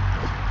 right.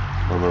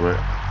 Wait.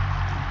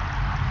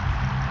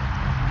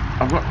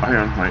 Hang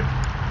on, wait.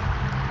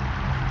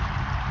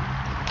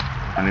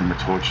 I need my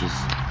torches.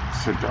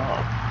 It's so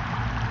dark.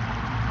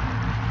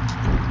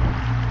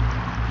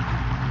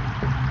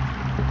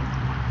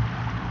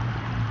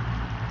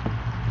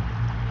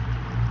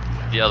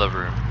 The other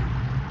room.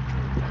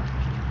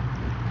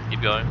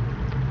 Keep going.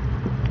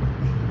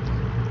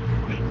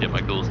 Get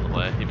my ghouls in the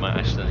way. He might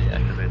accidentally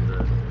activate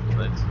the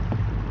plates.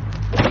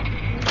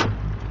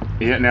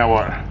 Yeah, now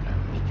what?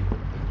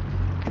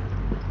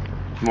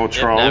 More Yeah,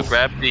 trolls? now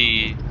grab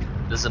the...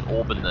 There's an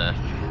orb in there.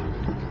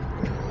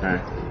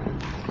 Okay.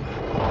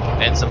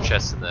 And some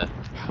chests in there.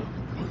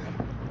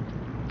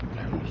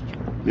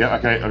 Yeah,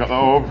 okay, I got the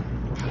orb.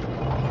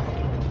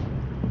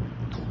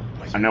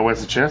 I know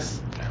where's the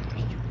chest.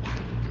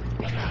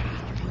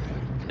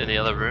 In the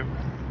other room.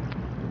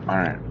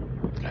 Alright.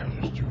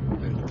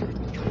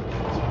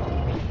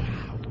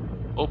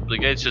 Oh, the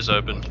gate's just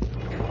opened.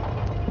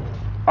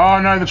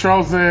 Oh no, the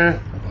troll's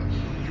there.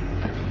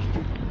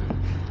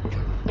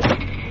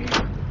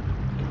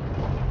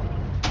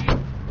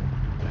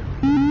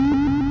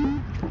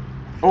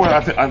 Oh,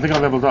 I think I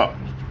leveled up.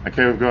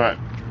 Okay, we've got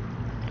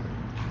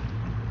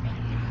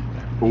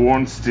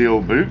worn steel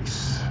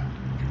boots.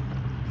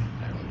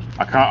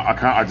 I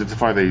can't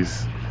identify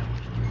these.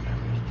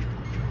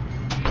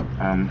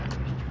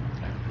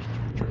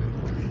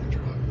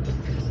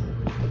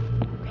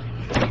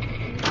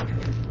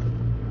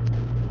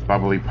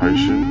 Bubbly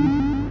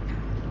potion.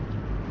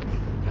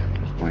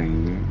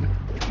 Wing.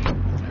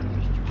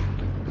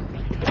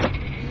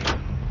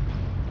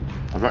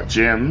 I've got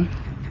gem.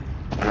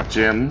 I've got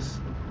gems.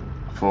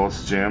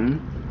 Force gem.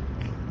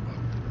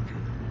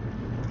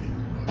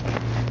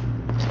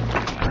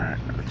 Alright,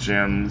 I've got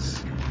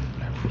gems.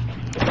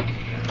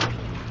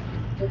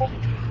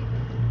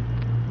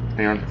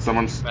 Hang on,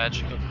 someone's...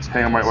 Magic.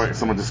 Hang on, wait,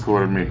 someone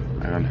discorded me.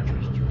 Hang on.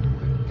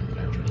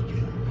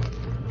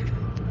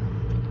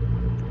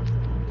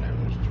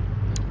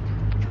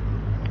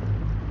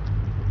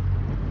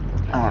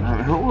 Oh, I don't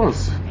know who it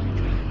was.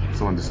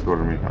 Someone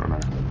discorded me, I don't know.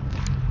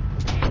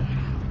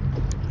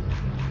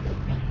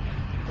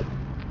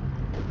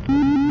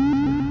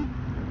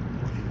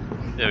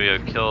 There we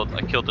go,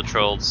 I killed the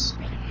trolls.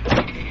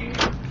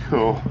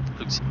 Cool.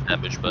 Took some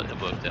damage, but it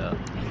worked out.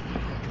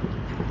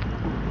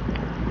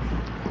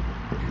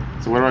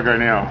 So where do I go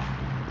now?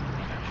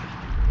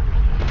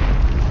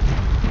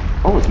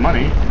 Oh, it's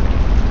money.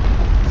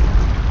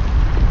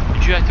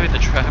 Did you activate the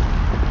trap?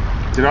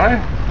 Did I?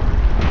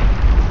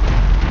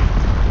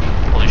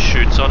 Holy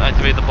shoot, someone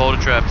activate the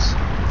boulder traps.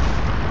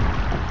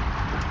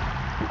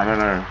 I don't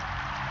know.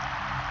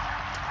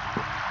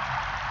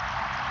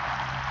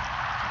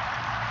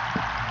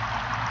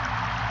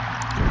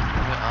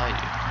 Where are you?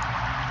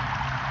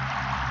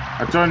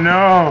 I don't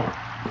know.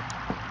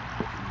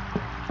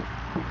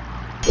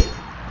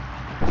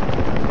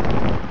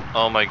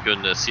 Oh my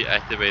goodness, he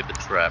activated the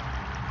trap.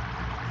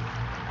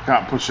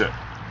 Can't push it.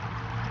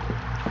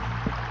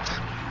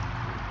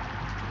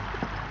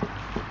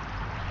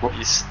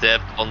 You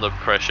stepped on the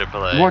pressure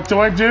plate. What do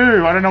I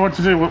do? I don't know what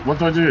to do. What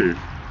do I do?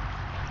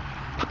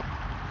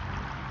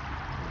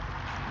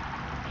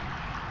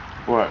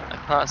 What? I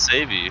can't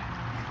save you.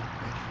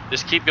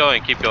 Just keep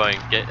going, keep going.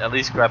 At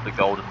least grab the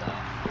golden now.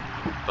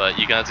 But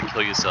you're going to have to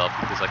kill yourself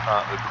because I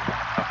can't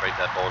break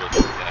that boulder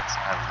with a pickaxe. I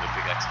have no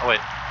pickaxe. Oh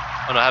wait.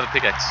 Oh no, I have a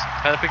pickaxe. I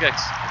found a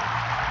pickaxe.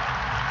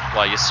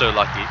 Wow, you're so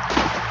lucky.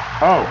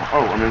 Oh,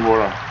 I'm in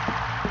water.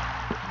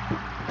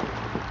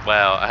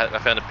 Wow, I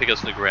found a pickaxe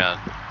on the ground.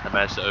 I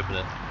managed to open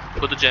it.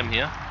 Put the gem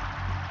here.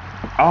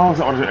 Oh, is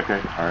that what I did? Okay,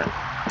 alright.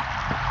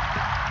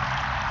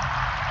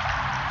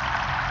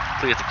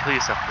 So you have to kill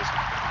yourself for this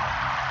one.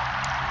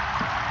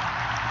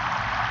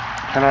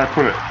 How do I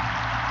put it?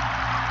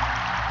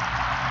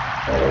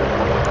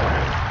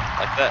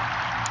 Like that.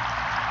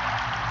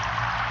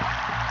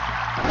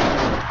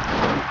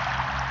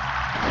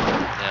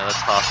 Now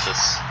let's half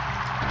this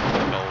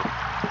gold.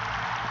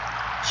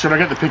 Should I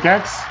get the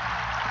pickaxe?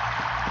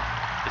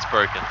 It's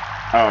broken.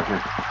 Oh,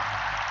 okay.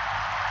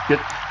 You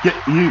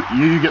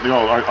get the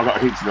gold. I got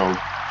heaps of gold.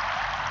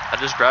 I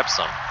just grabbed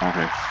some.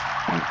 Okay.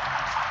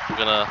 I'm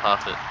gonna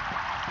half it.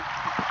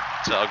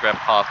 So I'll grab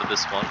half of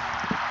this one.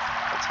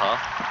 That's half.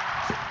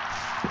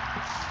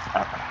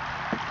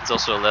 There's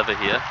also a lever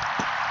here.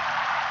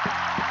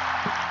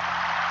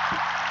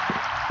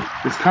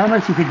 This kind of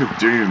makes me think of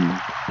Doom,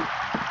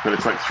 but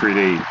it's like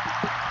 3D.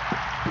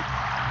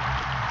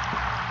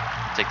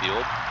 Take the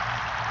orb.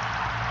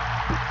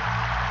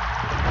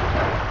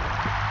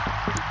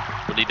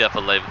 We'll need that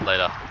for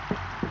later.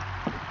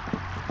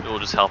 It will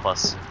just help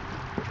us.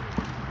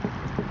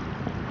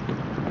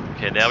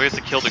 Okay, now we have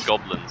to kill the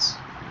goblins.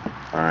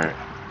 Alright.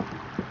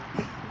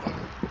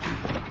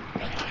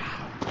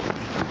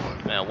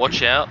 Now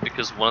watch out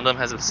because one of them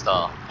has a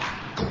star.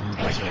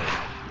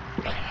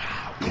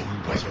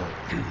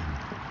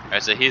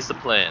 Alright, so here's the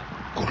plan.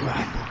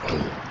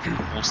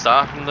 We'll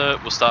start from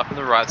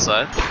the right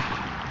side.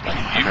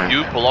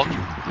 You block.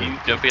 You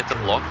don't forget to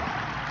block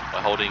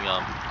by holding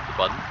the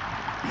button.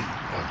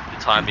 You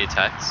time the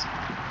attacks.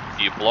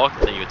 If you block,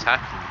 then you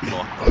attack and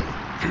block.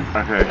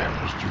 Okay.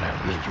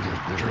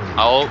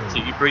 So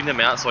you bring them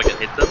out so I can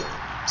hit them,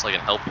 so I can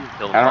help you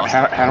kill them How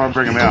faster. do I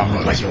bring them out?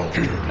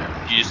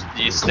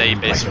 You stay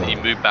basically, you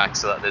move back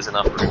so that there's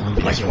enough room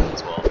as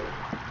well.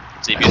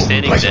 So if you're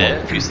standing there,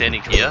 if you're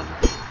standing here,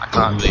 I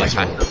can't really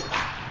attack them.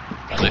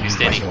 But if you're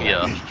standing here,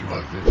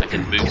 I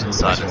can move to the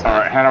side.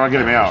 Alright, how do I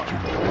get him out?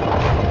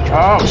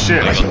 Oh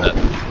shit! I got that.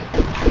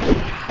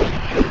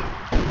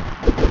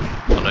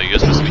 Oh no, you're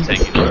supposed to be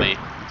taking on me,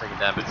 taking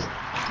damage.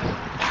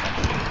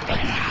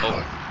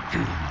 Oh,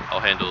 I'll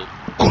handle.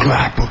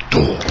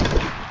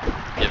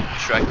 Yep,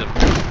 distract him.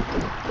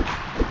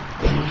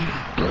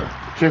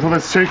 Careful,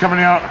 there's two coming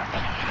out.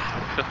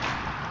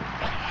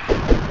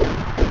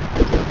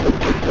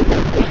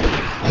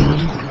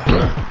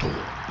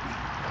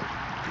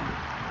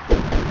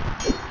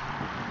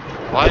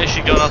 Why is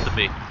she going after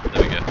me?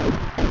 There we go.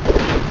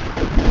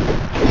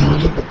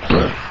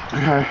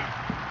 Okay.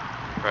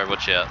 Right,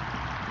 watch out.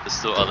 There's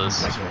still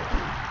others.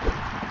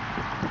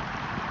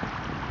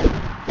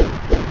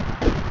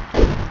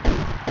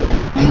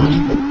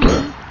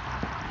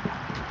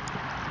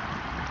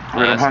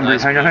 Wait, I'm hungry.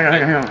 Nice. Hang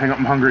on,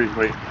 I'm hungry.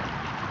 Wait.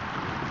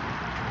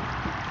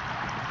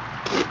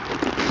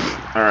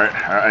 Alright,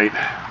 I ate.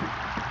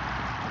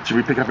 Should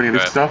we pick up any of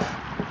this stuff?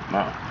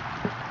 No.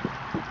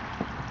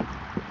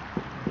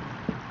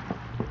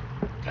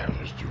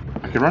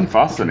 I can run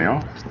faster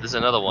now. There's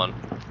another one.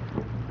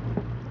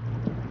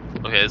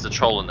 Okay, there's a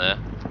troll in there.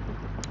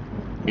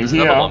 There's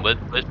here. another one.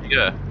 Where'd you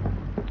go?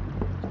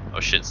 Oh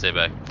shit, stay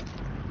back.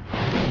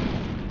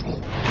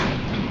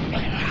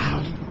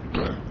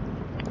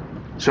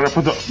 Should I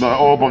put the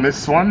orb on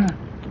this one?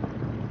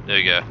 There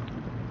you go.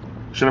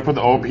 Should I put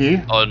the orb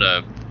here? Oh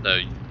no, no,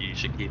 you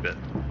should keep it.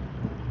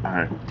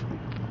 Alright.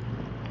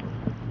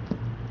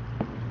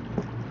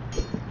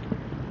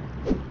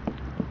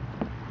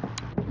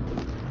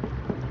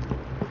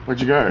 Where'd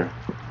you go?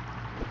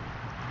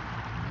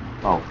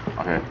 Oh,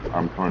 okay,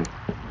 I'm coming.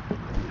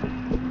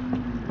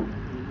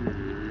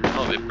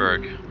 Oh, it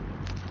broke.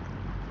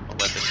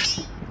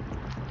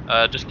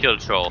 Just killed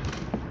a troll.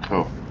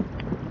 Cool.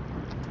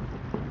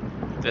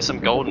 There's some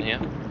gold in here.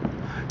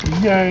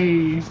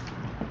 Yay!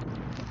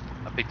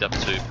 I picked up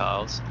 2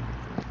 piles.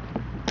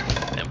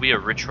 And we are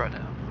rich right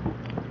now.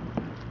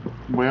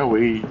 Where are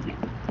we?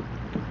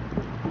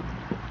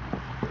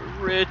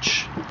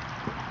 Rich.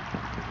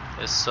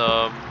 There's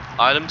some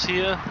items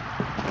here.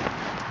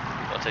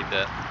 I'll take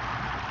that.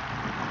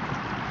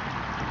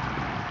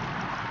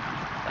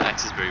 The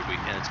axe is very weak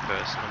and it's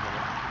cursed.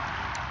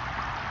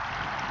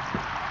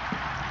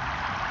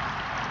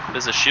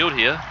 There's a shield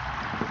here.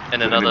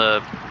 And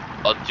another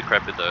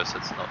decrepit though, so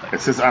it's not that. It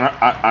says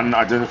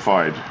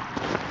unidentified.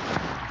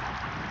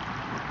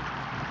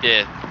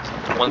 Yeah.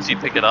 Once you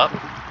pick it up,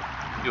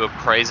 you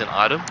appraise an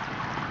item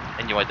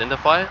and you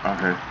identify it.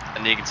 Okay.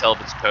 And then you can tell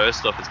if it's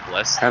cursed or if it's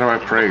blessed. How do I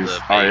praise?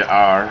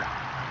 IR.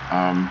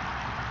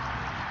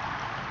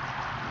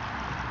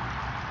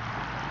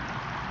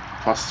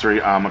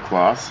 +3 armor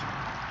class.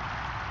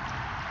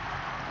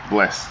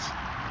 Blessed.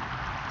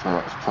 So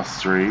that's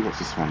 +3. What's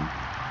this one?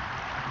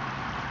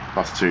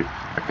 +2.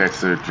 Okay,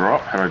 so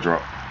drop. How do I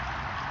drop?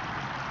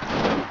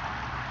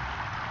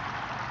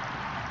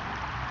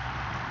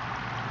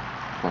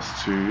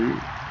 +2.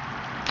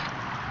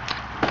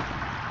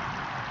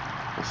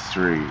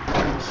 +3.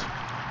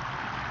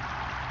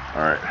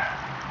 Alright.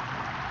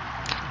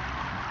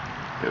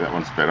 Yeah, that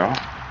one's better.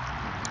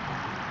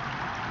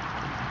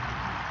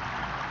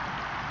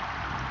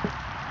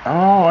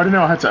 Oh, I didn't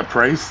know I had to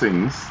appraise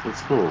things.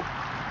 That's cool.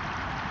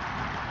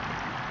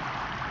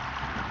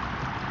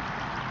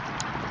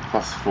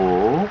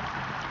 +4.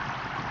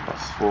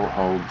 +4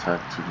 hold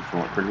attack to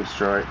perform a critical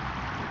strike.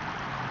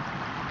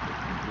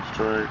 Critical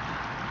strike.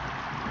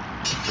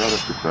 Oh,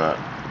 let's get that.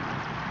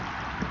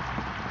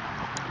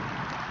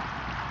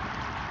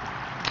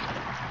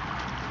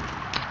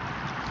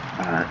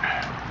 Alright.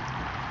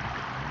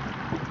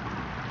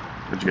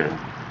 Where'd you go?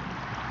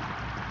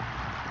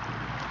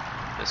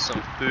 There's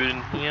some food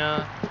in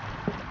here.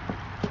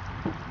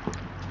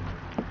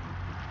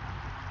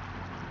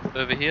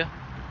 Over here.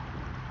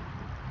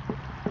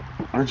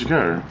 Where'd you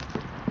go?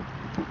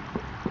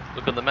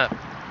 Look on the map.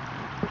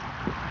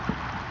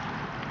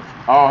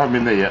 Oh, I haven't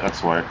been there yet,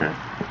 that's why, okay.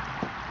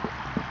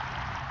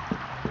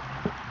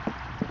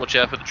 Watch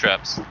out for the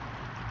traps.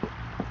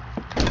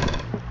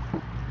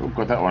 Oh,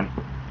 got that one.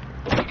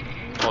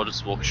 I'll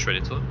just walk straight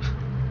into it.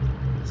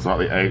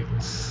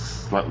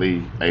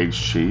 Slightly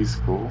aged cheese,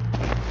 cool.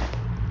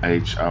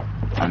 Age up,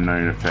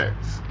 unknown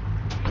effects.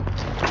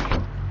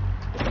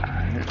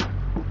 Alright.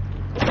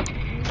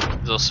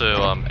 There's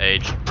also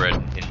aged bread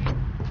in here.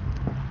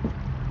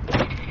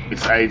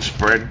 It's aged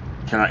bread.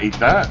 Can I eat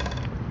that?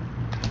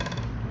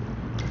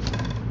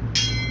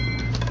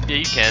 Yeah,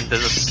 you can.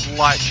 There's a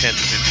slight chance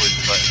of it would,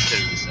 but it's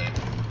better to say.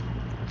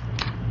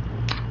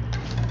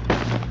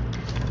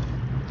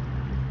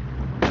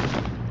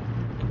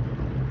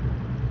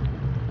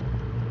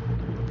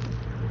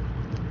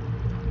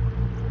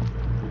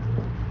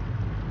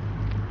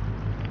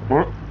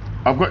 What?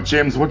 I've got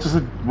gems. What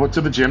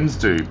do the gems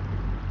do?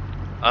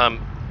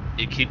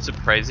 It keeps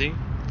appraising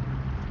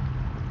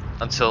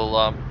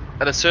until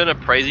at a certain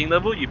appraising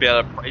level, you'll be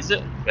able to appraise it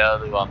and you'll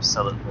be able to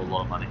sell it for a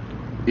lot of money.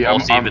 Yeah, Or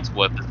see if it's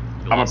worth it.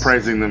 I'm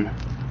appraising them.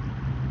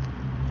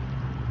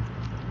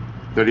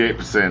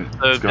 38%.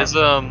 So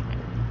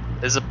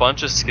there's a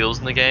bunch of skills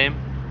in the game.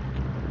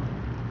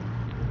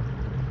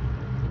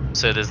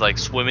 So there's like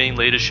swimming,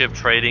 leadership,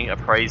 trading,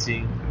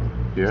 appraising,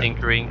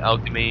 tinkering,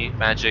 alchemy,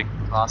 magic,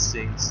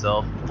 casting,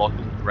 stealth,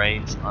 blocking,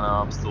 range,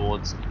 unarmed,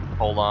 swords,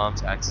 pole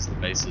arms, axes,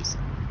 and bases.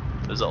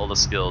 Those are all the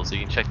skills. You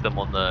can check them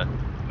on the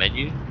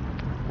menu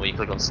when you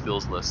click on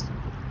skills list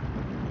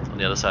on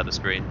the other side of the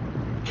screen.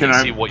 Can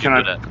see what you're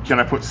good at. Can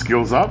I put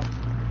skills up,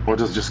 or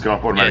does it just go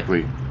up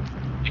automatically?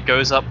 Yeah. It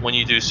goes up when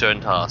you do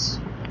certain tasks.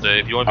 So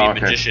if you want to be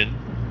a magician,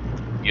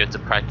 you have to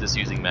practice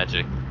using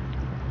magic.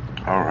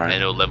 Alright.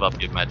 And it'll level up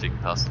your magic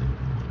casting.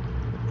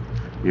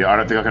 Yeah, I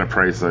don't think I can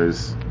appraise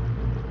those.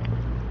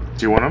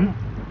 Do you want them?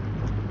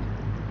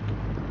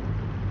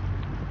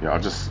 Yeah,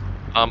 I'll just...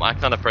 I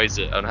can't appraise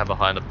it. I don't have a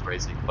high enough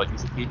appraising. But you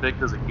should keep it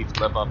because it keeps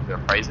level up your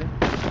appraising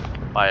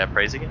by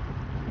appraising it.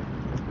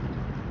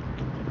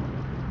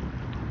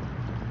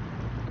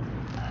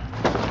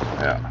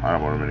 Yeah, I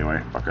don't want them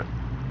anyway. Fuck it.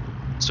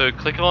 So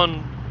click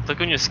on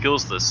your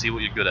skills list. See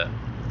what you're good at.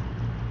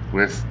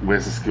 Where's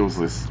the skills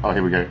list? Oh,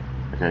 here we go.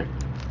 Okay.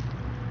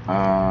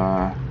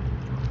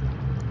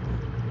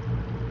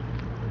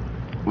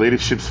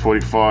 Leadership's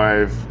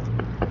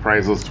 45.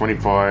 Appraisal's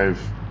 25.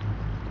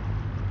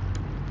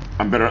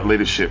 I'm better at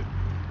leadership.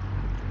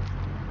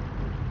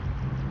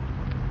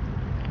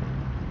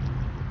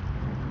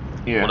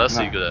 Yeah. What else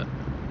are you good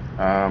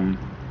at?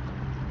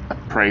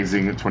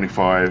 Appraising at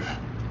 25.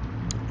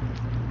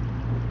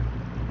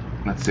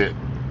 That's it.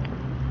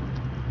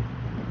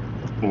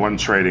 One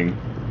trading.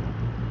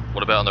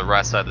 What about on the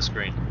right side of the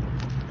screen?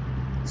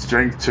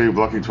 Strength 2,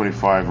 blocking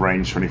 25,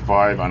 range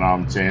 25,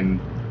 unarmed 10,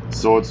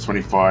 swords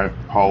 25,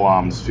 pole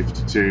arms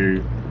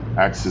 52,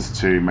 axes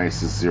 2,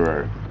 maces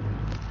 0.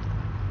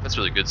 That's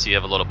really good. So you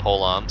have a lot of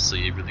pole arms, so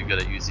you're really good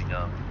at using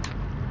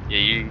Yeah,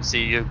 you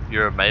see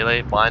you're a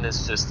melee. Mine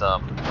is just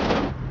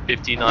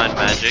 59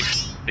 magic,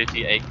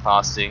 58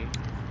 casting,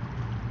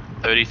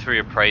 33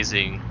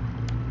 appraising,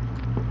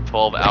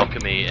 12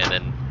 alchemy, and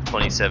then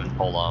 27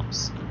 pole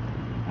arms.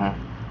 Huh.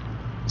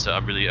 So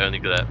I'm really only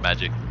good at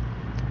magic.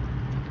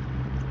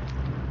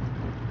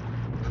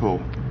 Cool.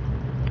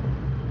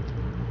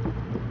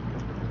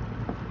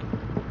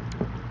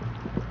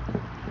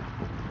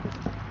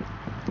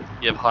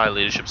 You have high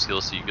leadership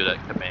skills, so you're good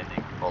at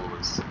commanding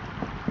followers,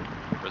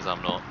 whereas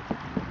I'm not.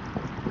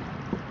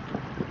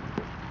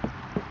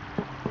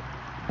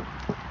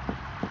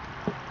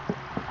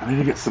 I need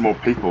to get some more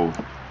people.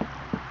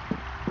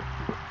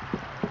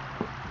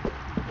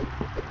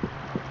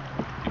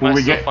 You Will might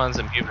we still get- find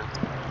some humans.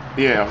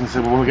 Yeah, I was gonna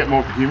say, will we get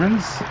more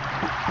humans?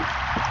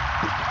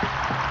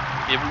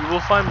 Yeah, we will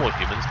find more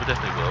humans. We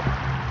definitely will.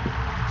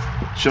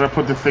 Should I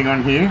put the thing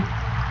on here?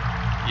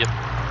 Yep.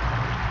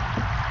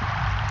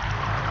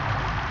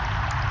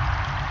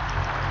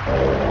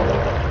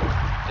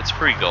 It's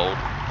free gold.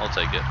 I'll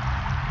take it.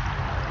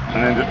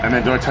 And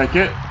then do I take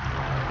it?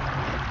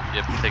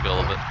 Yep, take all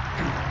of it.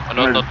 Oh,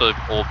 No. not the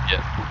orb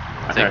yet.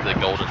 Take Okay. the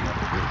golden.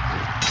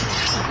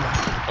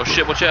 Oh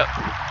shit, watch out!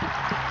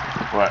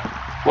 What?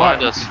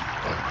 Behind us.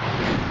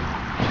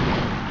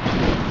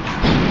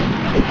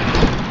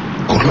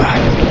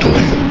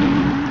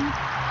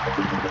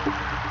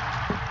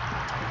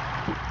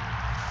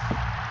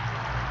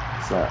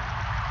 What's that?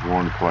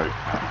 Worn cloak.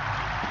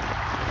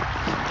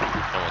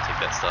 I don't want to take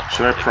that stuff.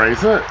 Should I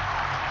praise it?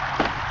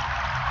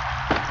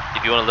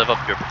 If you want to live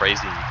up your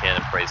praising, you can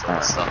appraise all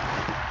Alright. that stuff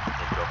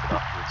and drop it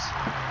afterwards.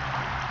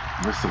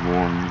 Where's the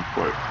worn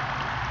cloak?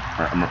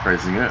 Alright, I'm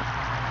appraising it.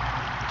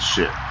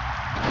 Shit.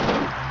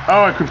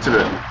 Oh, I equipped it.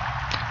 Alright,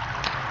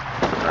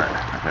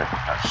 okay.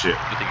 Ah, shit.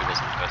 Good thing it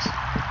wasn't first.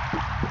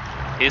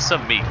 Here's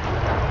some meat.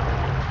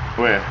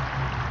 Where?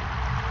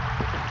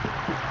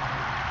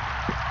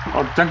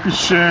 Oh,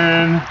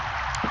 dankeschön.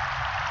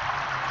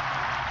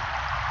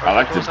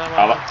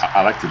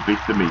 I like to beat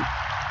the meat.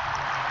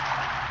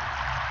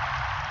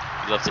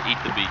 You love to eat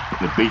the meat.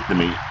 To beat the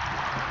meat.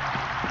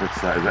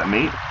 What's that? Is that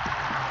meat?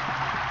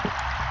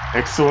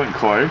 Excellent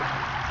cloak.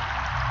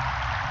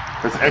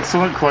 There's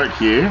excellent cloak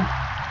here.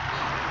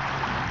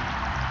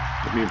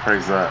 Let me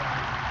appraise that.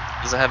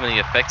 Does it have any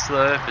effects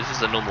though? If it's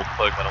just a normal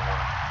cloak, I don't want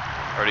it.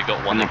 I already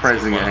got one. I'm that gives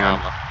appraising me it, one hang on.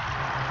 armor.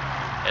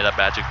 And a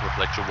magic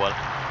reflection one.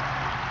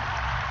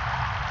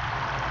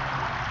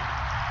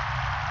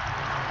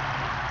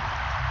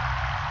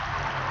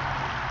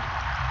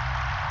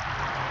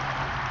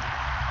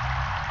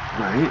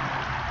 Wait.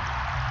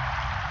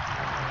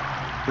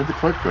 Where'd the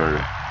cloak go?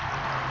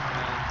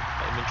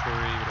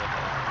 Inventory, what do I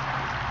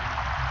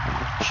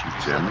have?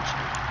 Shoes, Gem.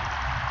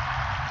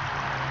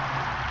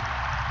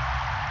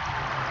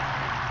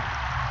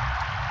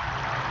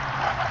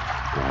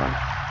 God.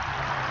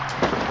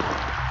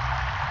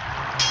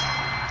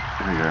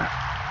 There we go.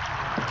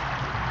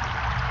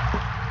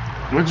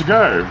 Where'd you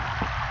go?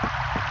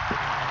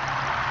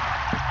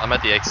 I'm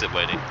at the exit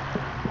waiting.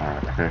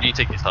 Alright, okay. You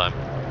take your time.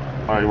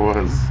 I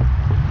was.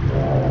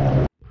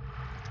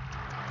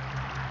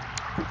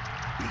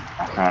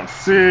 I can't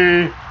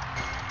see.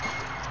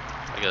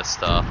 I got a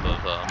staff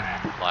of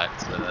light,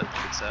 so that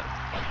fix that.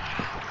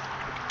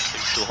 I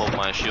can still hold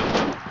my shield.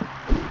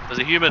 There's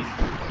a human!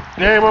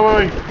 Yeah,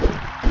 wait.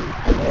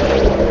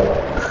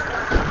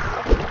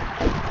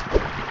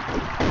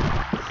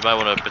 You might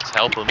want to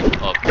help him.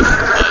 Oh,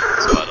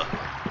 spider.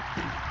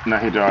 No,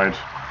 he died.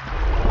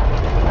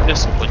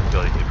 Just when you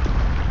got him.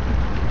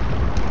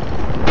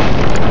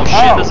 Oh shit,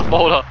 Oh! there's a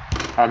boulder!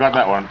 I got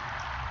that one.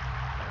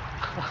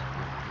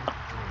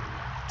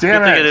 Good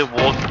Damn thing I it! didn't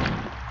walk.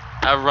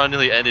 Our run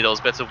nearly ended. I was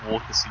about to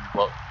walk to see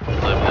what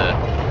was over there.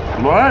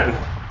 What?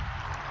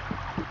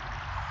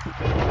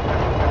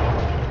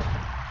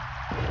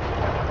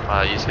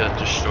 Ah, you just got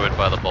destroyed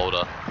by the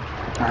boulder.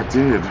 I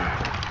did.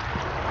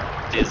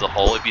 There's a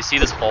hole. If you see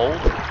this hole,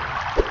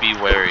 be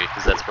wary,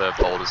 because that's where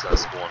boulders gonna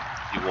spawn.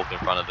 If you walk in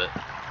front of it,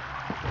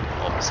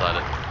 or beside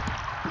it.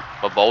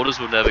 But boulders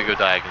will never go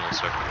diagonal,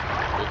 so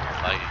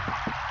lagging.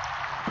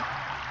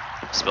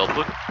 Spell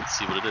book. Let's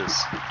see what it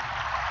is.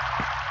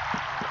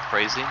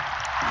 Praising.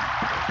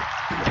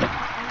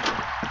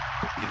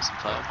 Give it some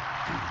time.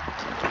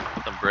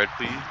 Some bread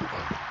for you.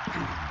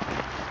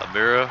 A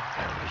mirror.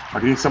 I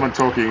can hear someone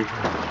talking.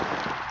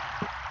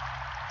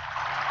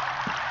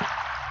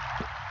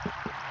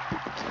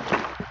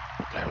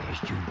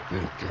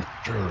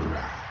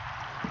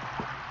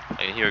 I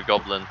can hear a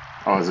goblin.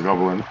 Oh, there's a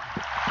goblin.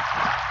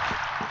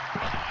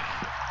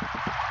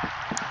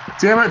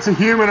 Damn it, it's a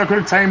human. I could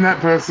have tamed that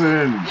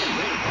person.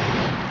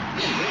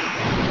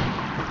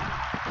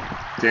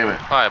 Damn it.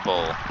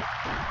 Fireball.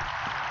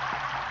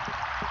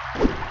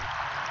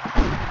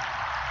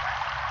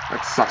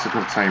 That sucks. I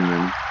could have tamed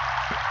them.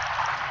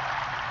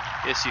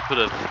 Yes, you could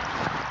have.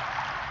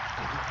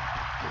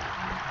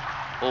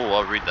 Oh,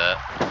 I'll read that.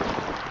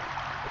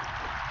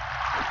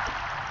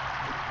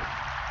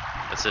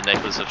 It's a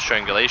necklace of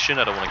strangulation.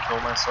 I don't want to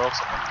kill myself,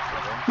 so I'm not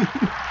going to.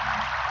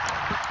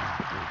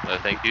 No,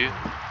 thank you.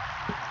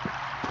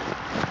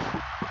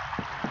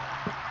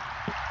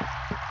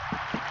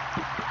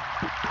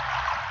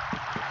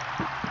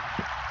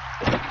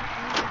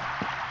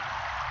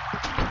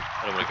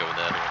 I don't want to go in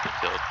there, I don't want to get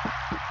killed.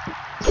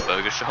 It's a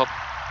burger shop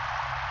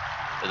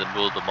in the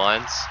middle of the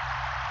mines.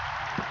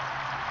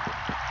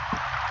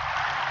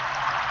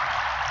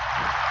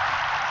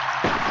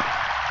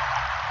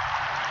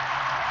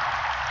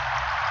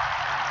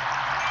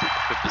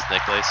 Equip this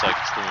necklace so I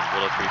can swim in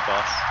water pretty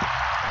fast.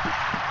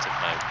 It's like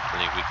my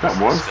really weakness.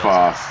 That was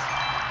fast.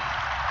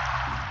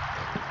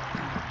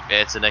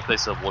 Yeah, it's a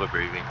necklace of water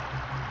breathing.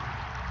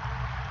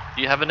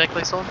 Do you have a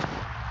necklace on?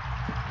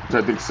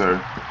 Don't think so.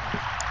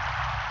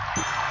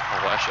 Oh,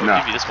 well, actually, I'll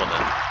give you this one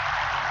then.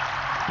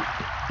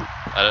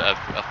 I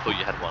thought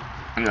you had one.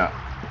 Yeah.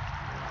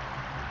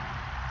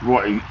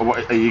 What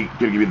are you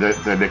gonna give me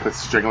the necklace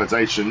of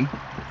strangulation?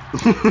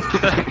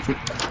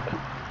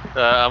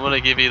 I'm gonna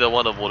give you the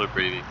one of water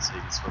breathing so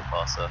you can swim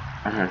faster.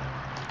 Okay.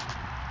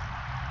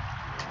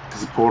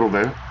 There's a portal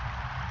there.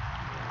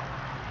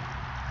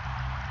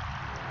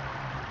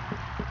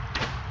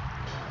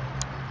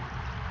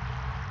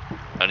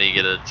 I need to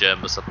get a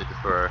gem or something to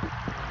throw.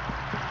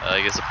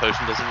 I guess a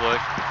potion doesn't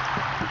work.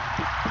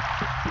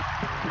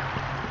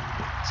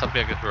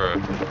 Something I can throw.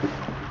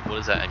 What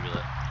is that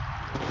amulet?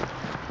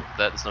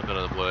 That's not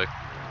gonna work.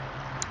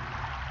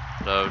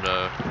 No,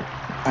 no.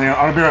 Hang on,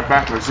 I'll be right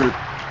back. Let's go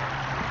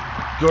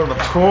to the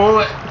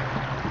toilet.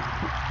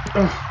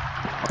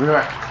 I'll be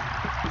right back.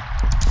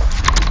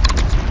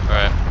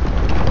 Alright.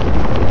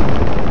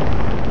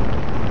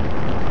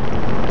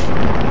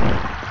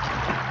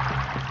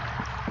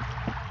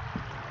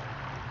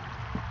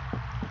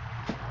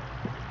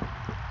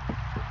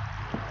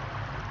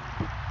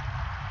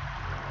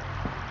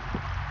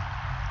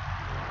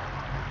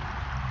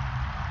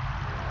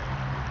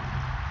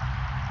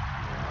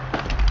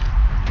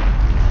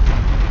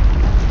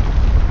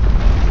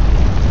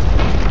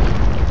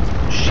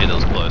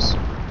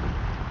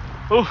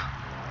 Oh!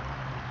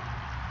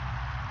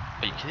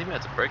 Are you kidding me? I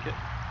had to break it.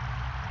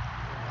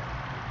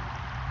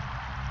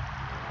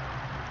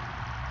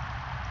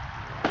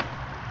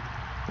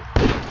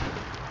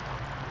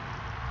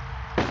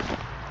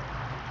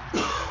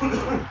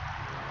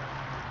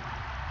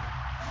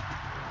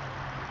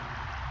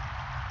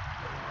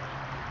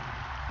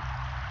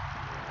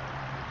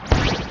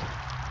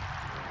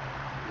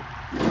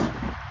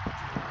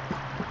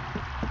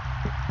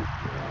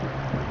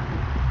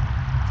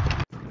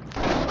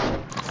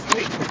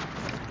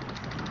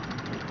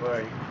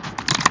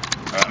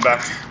 I'm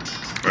back.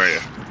 Where are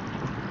you?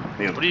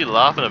 What are you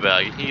laughing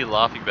about? I can hear you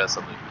laughing about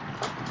something.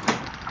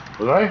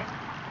 Was I?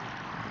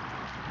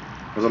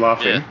 Was I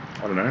laughing? Yeah.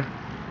 I don't know.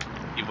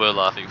 You were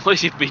laughing. What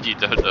do you mean you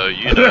don't know?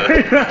 You know.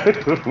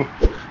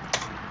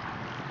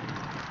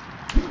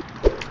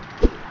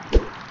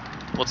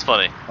 What's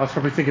funny? I was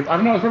probably thinking. I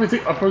don't know. I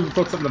probably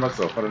thought something to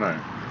myself. I don't know.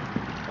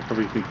 I was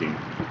probably thinking.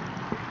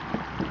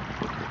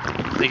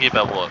 Thinking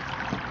about what?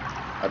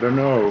 I don't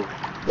know.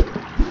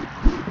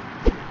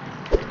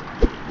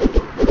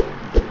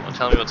 Well,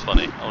 tell me what's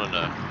funny. I want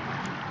to know.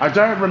 I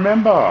don't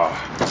remember.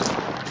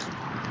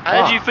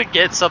 How did you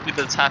forget something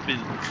that's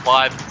happened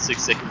 5 to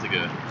 6 seconds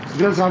ago?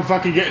 Because I'm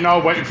fucking getting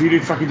old waiting for you to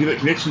fucking do that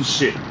connection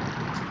shit.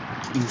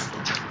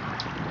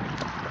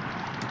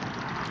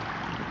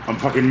 I'm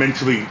fucking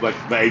mentally like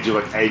the age of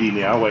like 80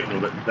 now, waiting all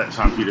that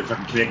time for you to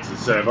fucking connect to the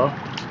server.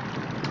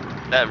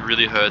 That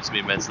really hurts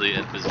me mentally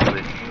and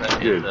physically.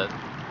 Good. That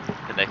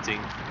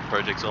connecting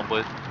projects on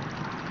board.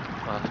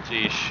 Oh,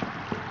 jeez.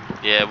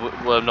 Yeah,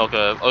 we're not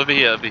gonna. Over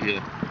here.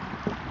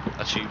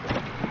 Actually,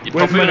 you're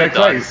Where's probably my gonna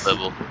die at necklace? this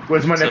level.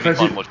 Where's my It's gonna be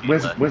necklace? fun watching you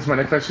die. Where's my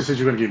necklace you said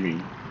you were gonna give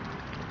me?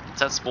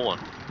 It's at spawn.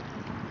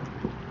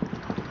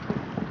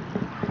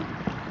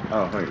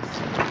 Oh, thanks.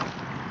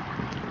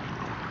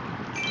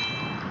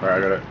 Alright, I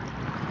got it.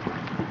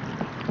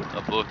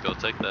 A book, I'll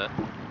take that.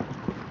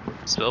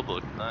 Spell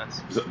book,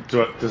 nice.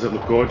 Does it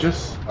look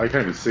gorgeous? I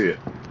can't even see it.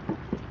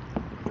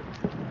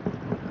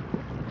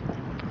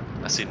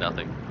 I see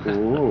nothing.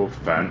 Ooh,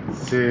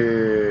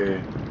 fancy.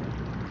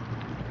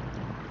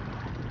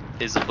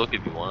 Here's a book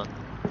if you want.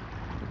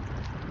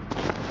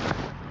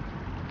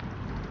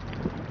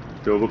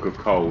 Do a look of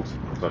cold,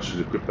 so I should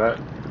equip that.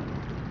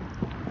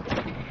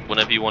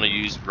 Whenever you want to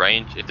use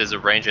range, if there's a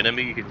range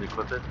enemy, you can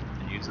equip it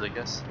and use it, I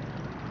guess.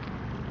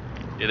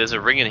 Yeah, there's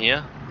a ring in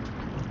here.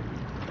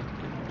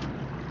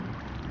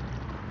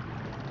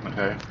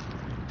 Okay.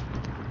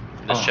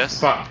 In this chest.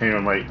 Fuck, hang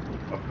on, wait.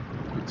 I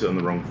put it on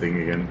the wrong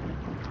thing again.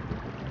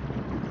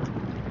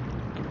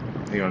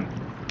 Hang on.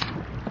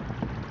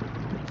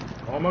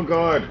 Oh my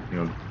god! Hang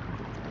on.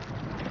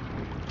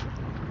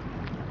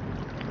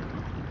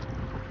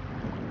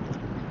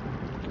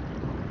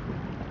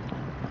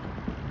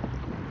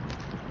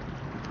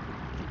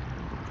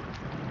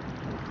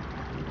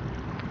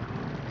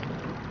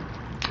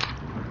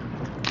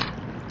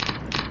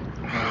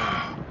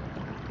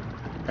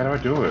 How do I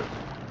do it?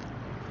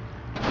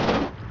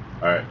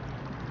 Alright.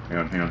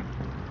 Hang on.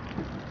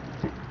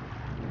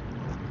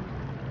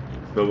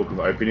 Spellbook of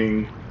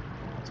opening.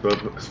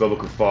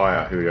 Spellbook of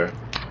fire. Here we go.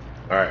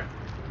 Alright.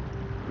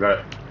 Got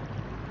it.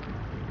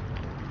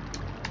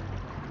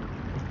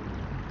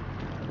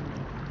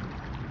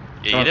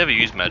 Yeah, you never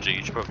use magic,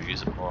 you should probably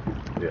use it more.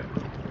 Yeah.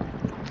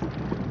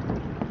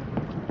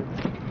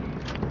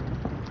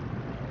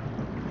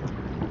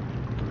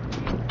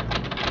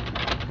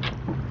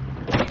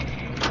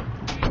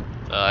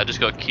 I just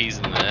got keys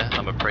in there.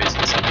 I'm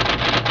appraising something.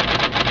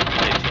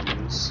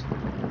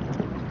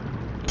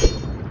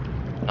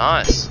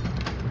 Nice.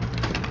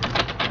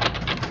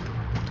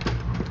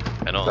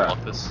 Can I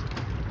unlock this?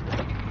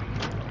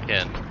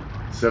 Can.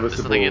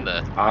 Serviceable in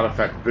there.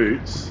 artifact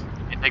boots.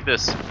 You take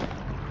this.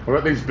 What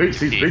about these boots?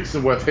 These boots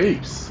are worth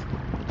heaps.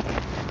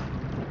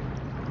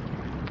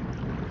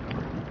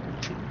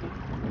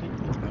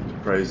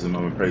 Praise them,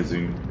 I'm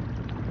appraising.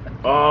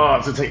 Oh,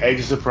 it's gonna take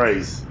ages to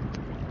praise.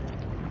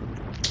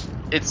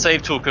 It's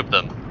safe to equip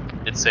them.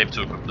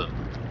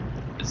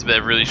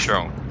 They're really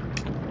strong.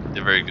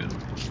 They're very good.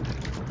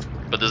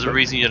 But there's a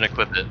reason you didn't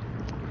equip it.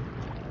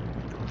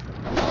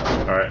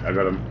 Alright, I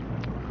got him.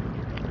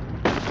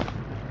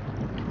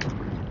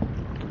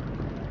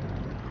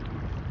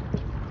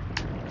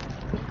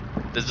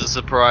 There's a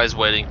surprise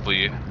waiting for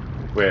you.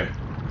 Where?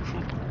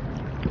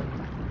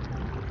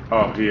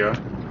 Oh, here.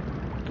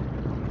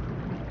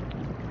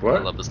 What?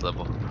 I love this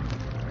level.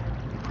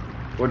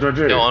 What do I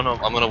do? Go on, I'm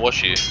gonna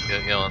watch you.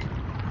 Go on.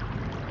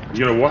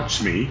 You're gonna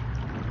watch me?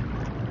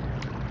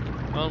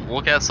 Well,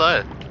 walk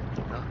outside.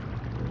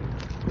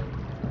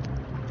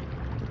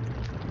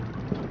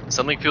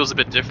 Something feels a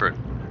bit different.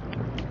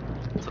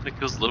 Something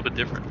feels a little bit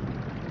different.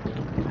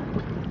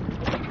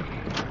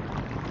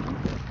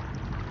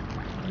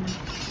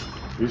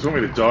 You just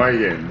want me to die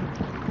again?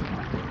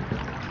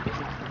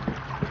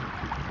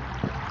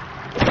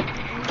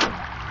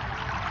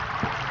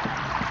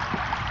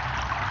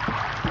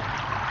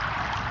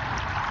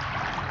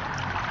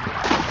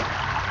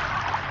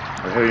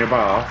 I'm having a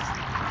bath.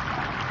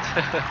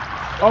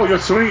 Oh, your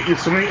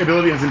swimming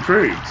ability has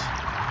improved.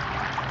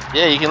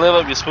 Yeah, you can level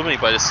up your swimming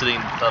by just sitting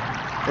up.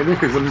 Hey,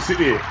 Lucas, let me sit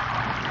here.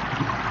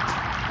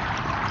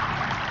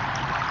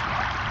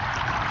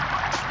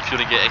 If you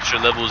want to get extra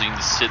levels, you can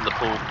just sit in the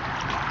pool.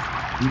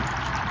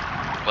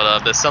 But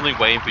there's something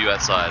waiting for you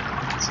outside.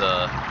 It's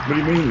What do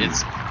you mean?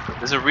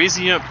 There's a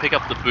reason you don't pick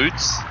up the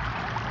boots,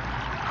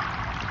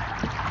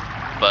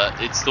 but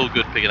it's still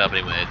good picking up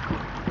anyway.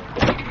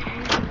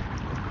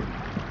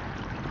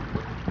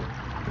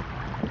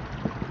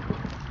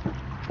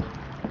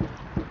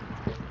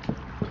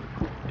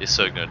 You're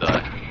so gonna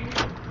die.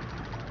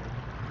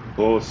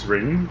 Boss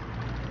ring.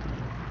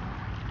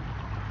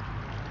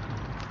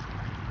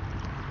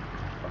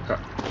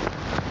 Okay.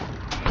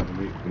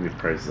 Let me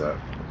praise that.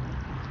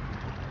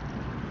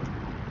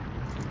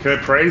 Can I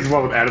praise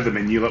while I'm out of the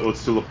menu? Like, will it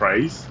still a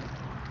praise?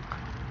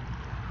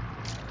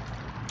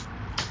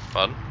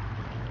 Fun.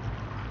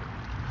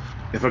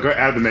 If I go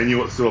out of the menu,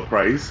 will it still a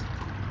praise?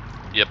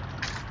 Yep.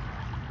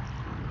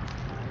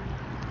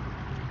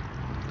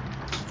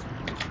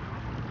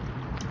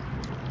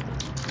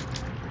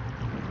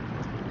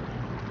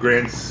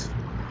 Grants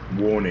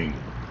warning.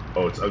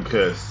 Oh, it's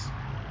uncursed.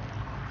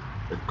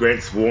 It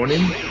grants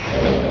warning?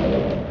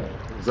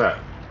 What was that?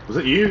 Was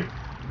it you?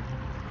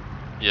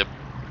 Yep.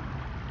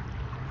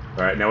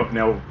 Alright, now,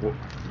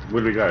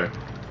 where do we go?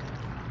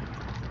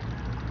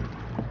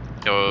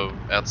 Go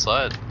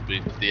outside.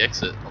 The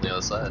exit on the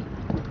other side.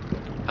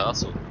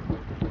 Castle.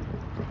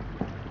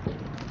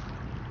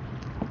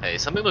 Hey,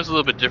 something looks a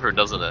little bit different,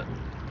 doesn't it?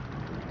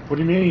 What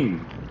do you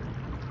mean?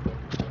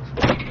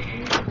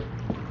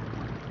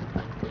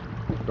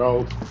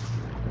 Gold.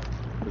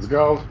 There's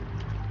gold.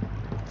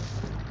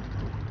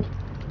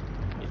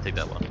 You take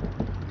that one.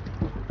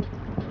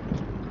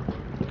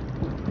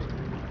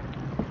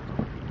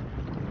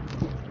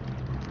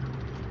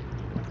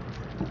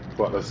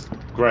 What, there's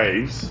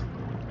graves?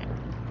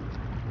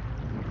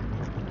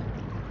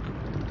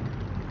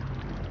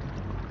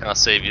 Can't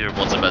save you from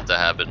what's about to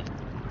happen.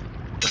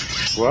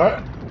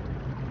 What?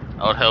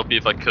 I would help you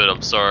if I could,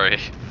 I'm sorry.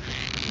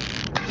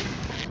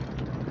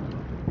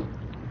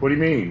 What do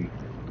you mean?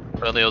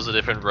 If only it was a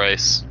different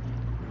race.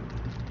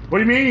 What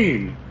do you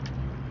mean?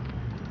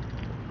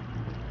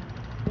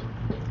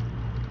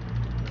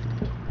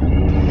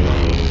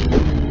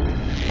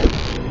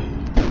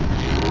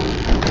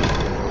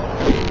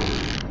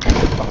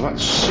 Oh, that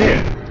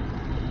shit.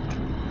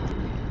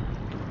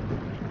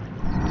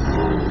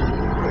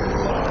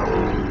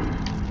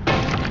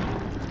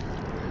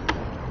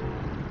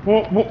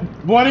 Well,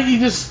 why didn't you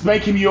just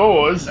make him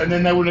yours and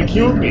then they wouldn't have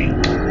killed me?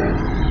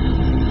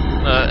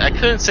 I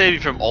couldn't save you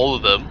from all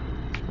of them.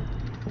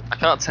 I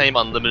can't tame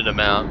unlimited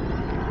amount.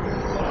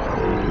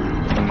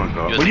 Oh my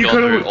god. You have to go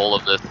through all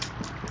of this.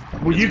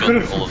 Well, you could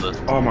have. All of this.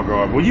 Oh my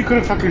god. Well, you could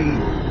have fucking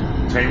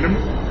tamed him.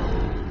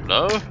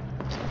 No?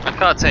 I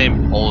can't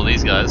tame all of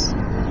these guys.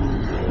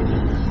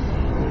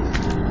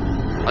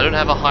 I don't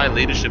have a high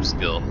leadership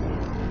skill.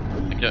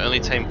 I can only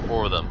tame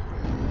 4 of them.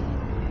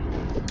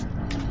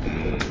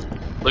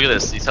 Look at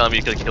this, he's telling me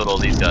you could have killed all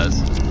these guys.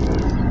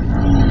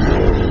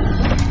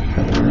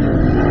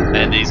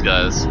 And these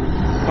guys.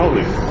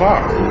 Holy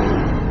fuck.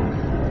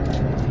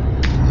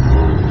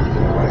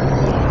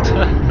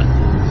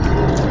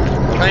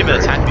 I can't even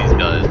attack these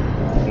guys.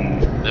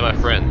 They're my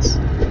friends. I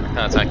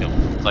can't attack them,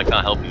 so I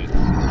can't help you.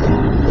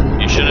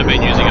 You shouldn't have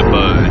been using a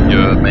bow.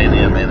 You're mainly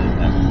a melee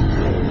attack.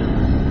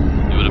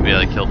 You would have been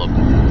able to kill them.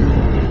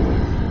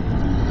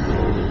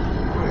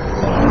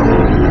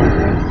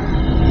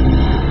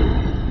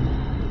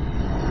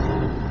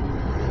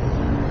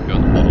 Go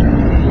in the portal.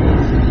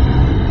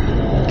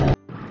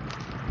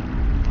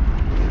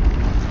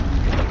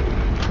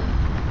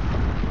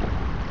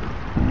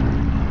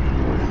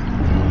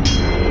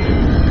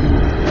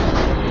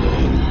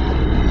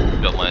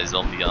 Got my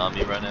zombie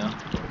army right now.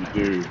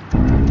 You do.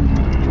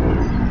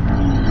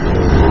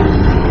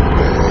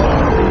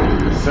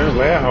 It's so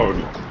loud.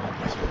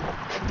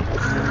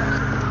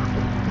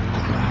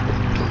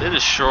 They're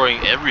destroying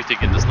everything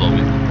in this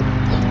lobby.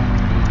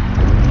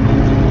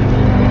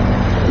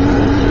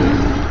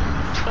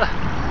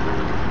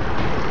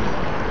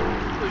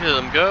 Look at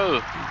them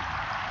go.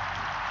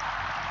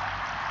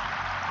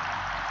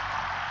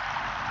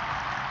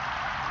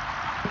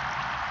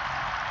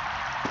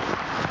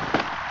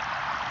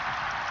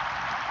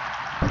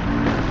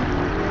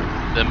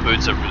 Them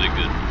boots are really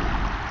good.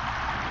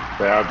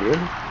 They are good.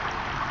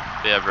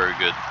 They are very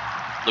good.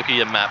 Look at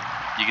your map.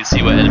 You can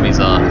see where enemies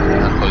are,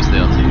 how close they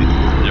are to you,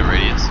 in a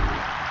radius.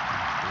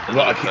 The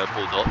Well, little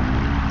purple dot.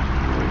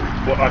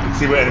 Well, I can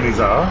see where enemies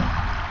are.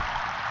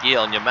 Yeah,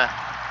 on your map.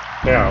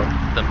 How?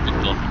 Them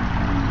boots on.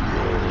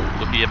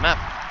 Look at your map.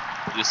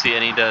 You'll see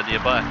any that are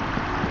nearby.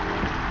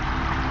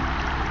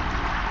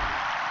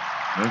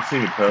 I don't see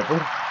any purple.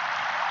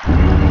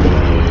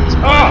 It's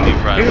Ah! big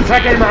right. He's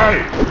attacking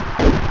me!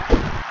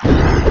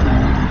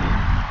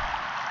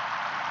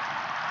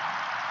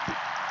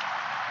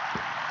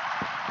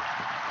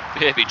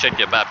 Yeah, if you check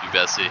your map, you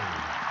better see.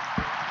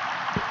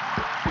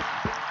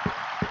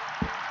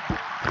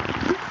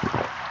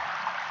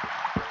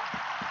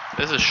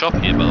 There's a shop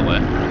here, by the way.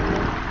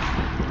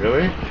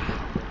 Really?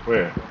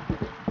 Where?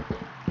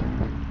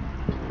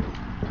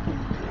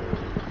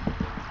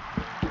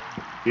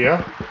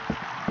 Here?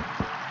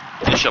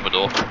 Just shut the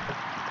door.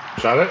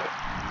 Shut it?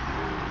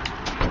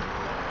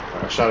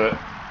 Shut it.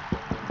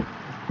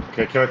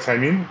 Okay, can I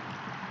tame in?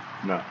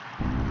 No.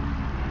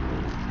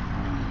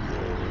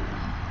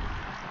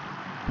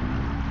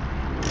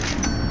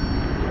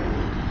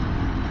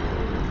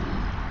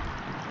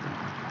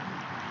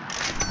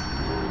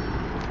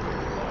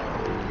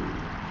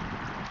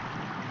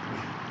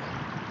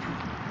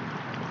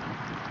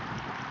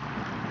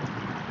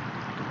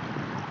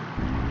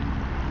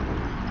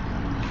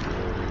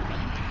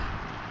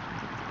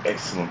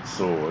 Excellent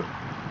sword.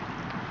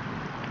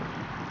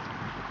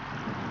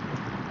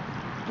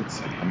 Let's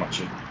see how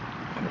much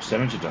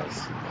damage it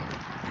does.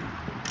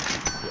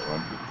 That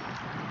one.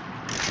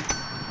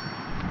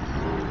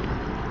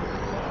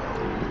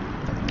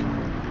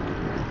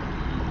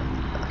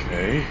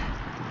 Okay.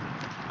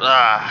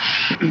 Ah,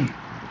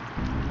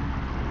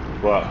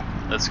 What?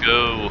 let's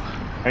go.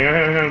 Hang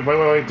on,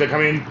 wait, don't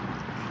come in.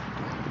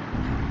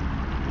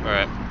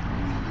 Alright.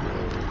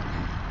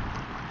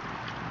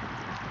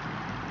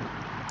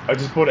 I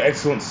just bought an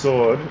excellent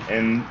sword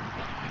and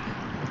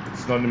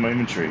it's not in my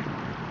inventory.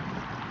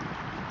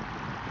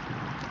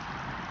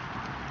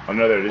 Oh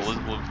no, there it is. What,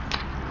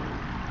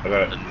 I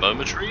got a it.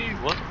 momentary?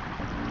 What?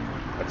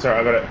 That's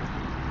alright, I got it.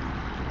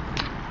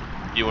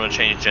 You want to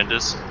change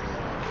genders?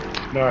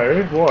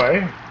 No,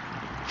 why?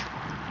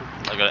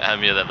 I got an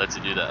ammo that lets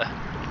you do that.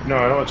 No,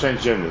 I don't want to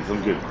change genders,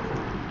 I'm good.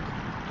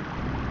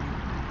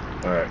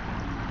 Alright.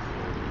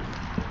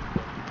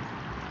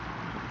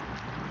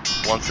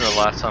 Once in a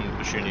lifetime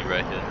opportunity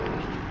right here.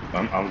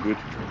 I'm good.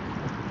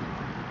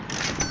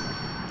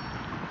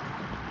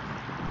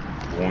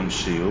 Worn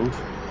shield.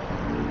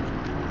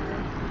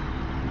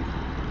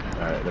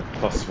 Alright, the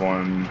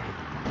 +1.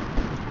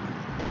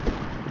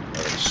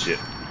 Oh shit.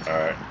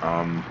 Alright,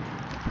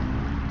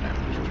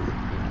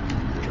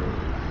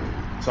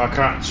 so I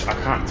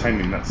can't tame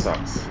him, that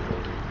sucks.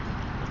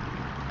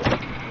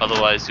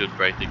 Otherwise, you would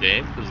break the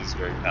game because he's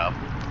very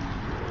powerful.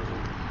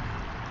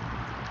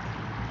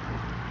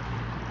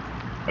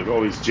 I got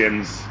all these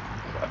gems.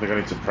 I think I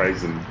need to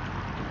praise them.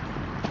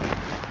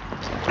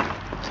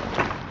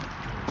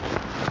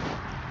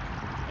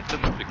 I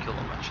couldn't have to kill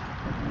him actually.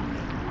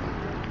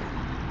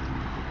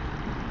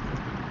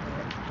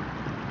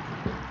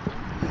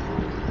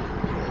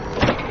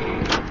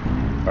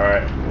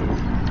 Alright.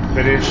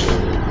 Finished.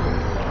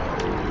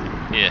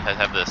 Here,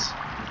 have this.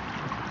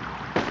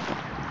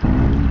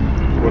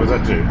 What does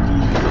that do?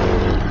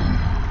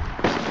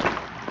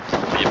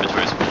 The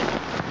inventory's full.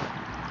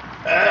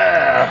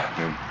 Ah!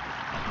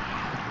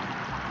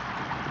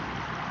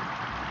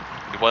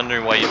 You're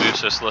wondering why you move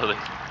so slowly.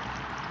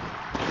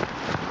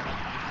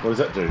 What does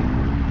that do?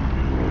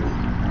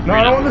 No,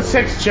 I don't want the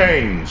sex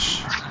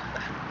change!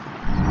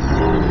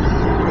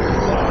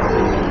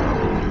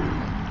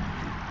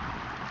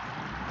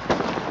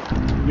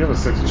 You have a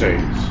sex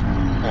change.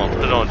 Come on,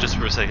 put it on just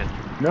for a second.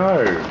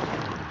 No!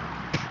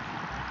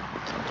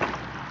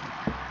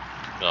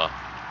 Oh.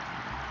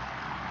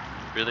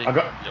 Really? I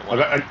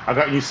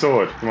got a new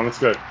sword. Come on, let's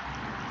go.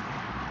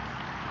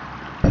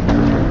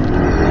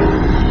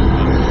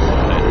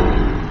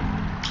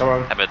 Come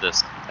on. How about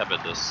this? How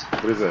about this?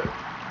 What is it?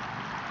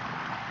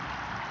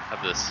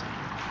 have this.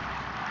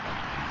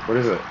 What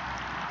is it?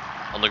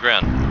 On the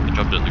ground. I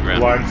dropped it on the ground.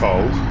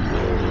 Blindfold.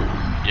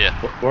 Yeah.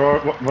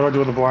 What do I do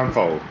with the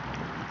blindfold?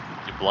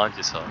 You blind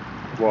yourself.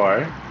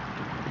 Why?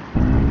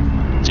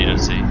 So you don't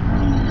see.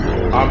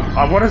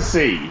 I want to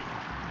see.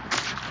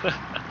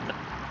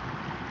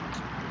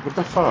 What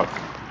the fuck?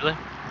 Really?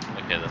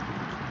 Okay then.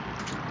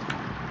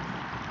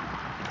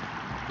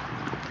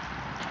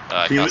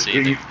 I can't see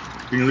anything.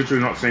 Can you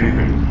literally not see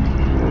anything?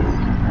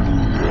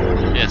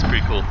 Yeah, it's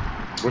pretty cool.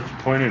 What's the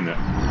point in it?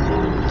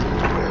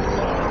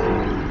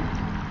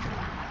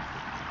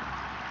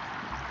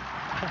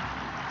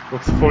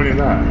 What's the point in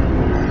that?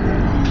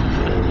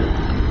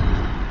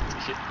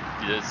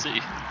 You don't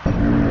see.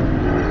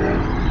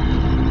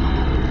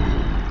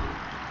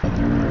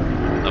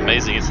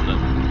 Amazing, isn't it?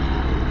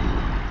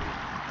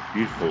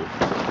 Beautiful.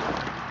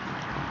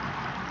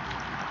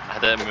 I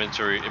had that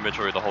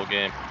inventory the whole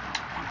game.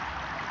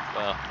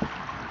 Wow.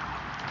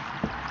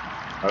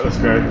 Alright, let's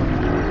go.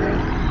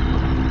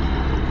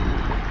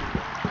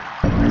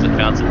 There's a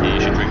fountain here,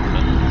 you should drink from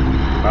it.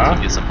 Huh?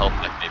 To get some health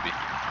back, maybe.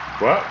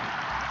 What?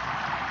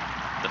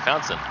 The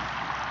fountain.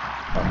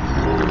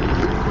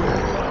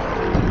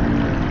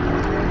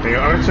 Hang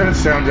on, I'm gonna turn the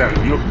sound down.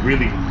 You look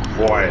really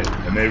quiet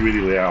and they're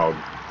really loud.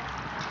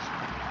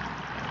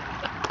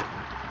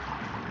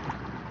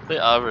 They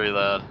are very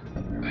loud.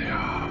 They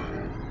are.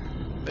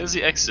 There's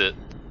the exit.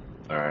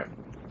 Alright.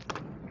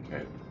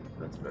 Okay,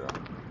 that's better.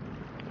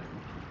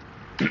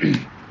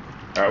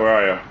 Alright, where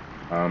are you?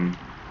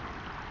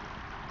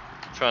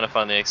 Trying to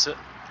find the exit.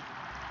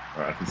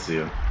 Alright, I can see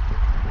you.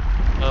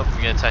 Oh,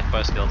 we're getting attacked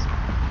by a skeleton.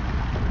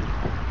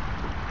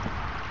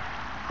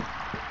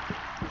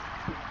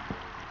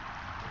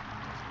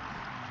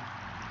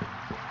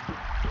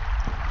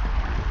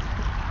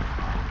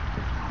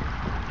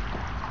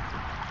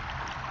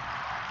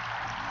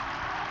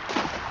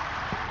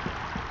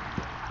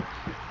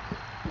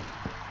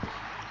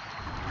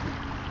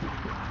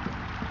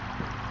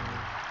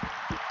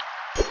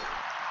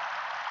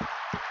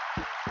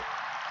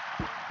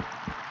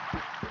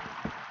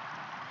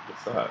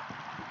 What's that?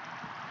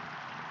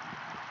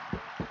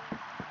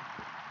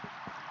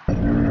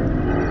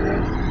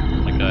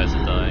 My guys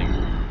are dying.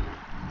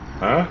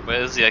 Huh?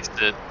 Where's the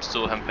exit?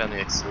 Still haven't found the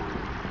exit.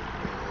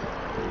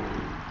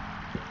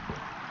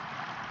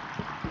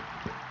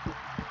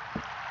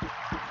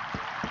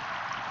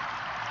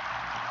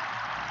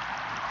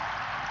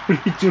 What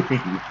are you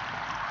doing?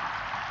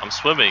 I'm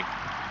swimming.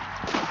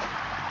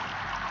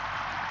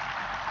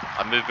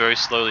 I move very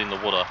slowly in the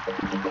water.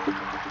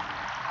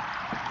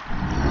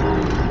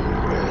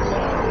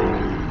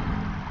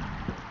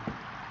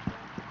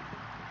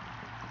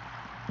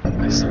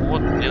 I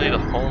explored nearly the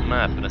whole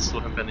map and I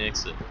still haven't found the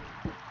exit.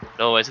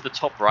 No, it's at the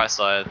top right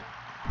side.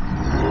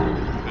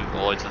 Move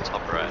all the way to the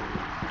top right.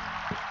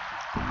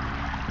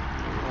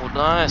 Oh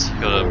nice,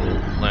 gotta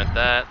learn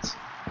that.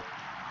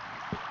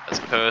 That's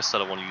cursed, I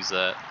don't want to use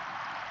that.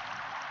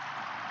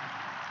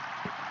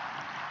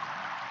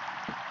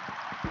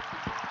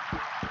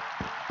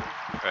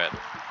 Alright.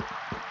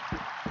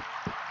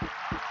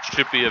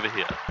 Should be over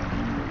here.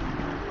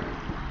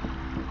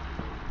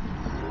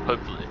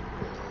 Hopefully.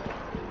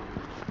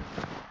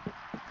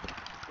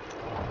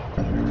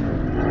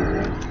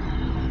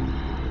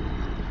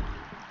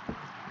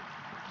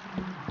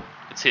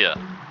 It's here.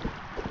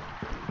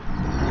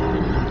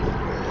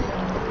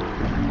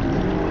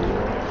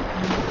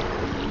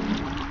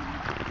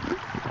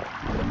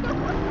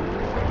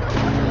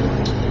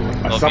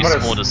 Someone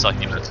has... spawned a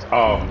succubus.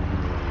 Oh.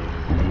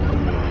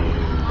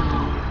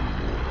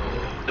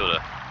 Killed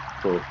her.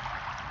 Cool.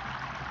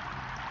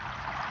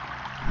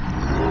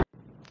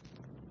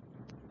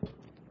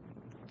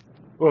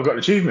 Oh, I got an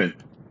achievement.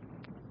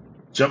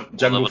 Jungle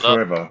leveled up.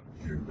 forever.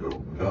 You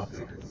know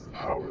nothing of the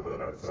power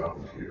that I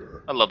found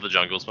here. I love the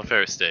jungle, it's my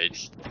favorite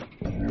stage.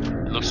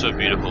 It looks so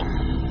beautiful.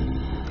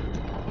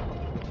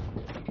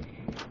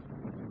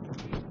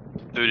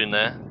 Food in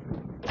there.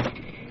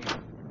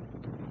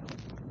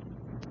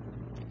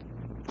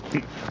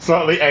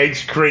 Slightly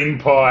aged cream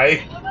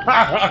pie.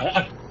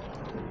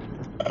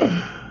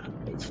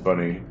 It's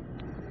funny.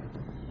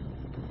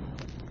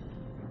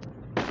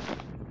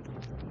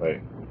 Wait.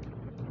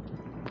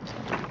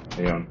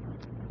 Hang on.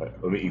 Wait,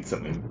 let me eat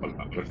something.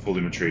 I'm gonna full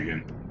inventory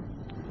again.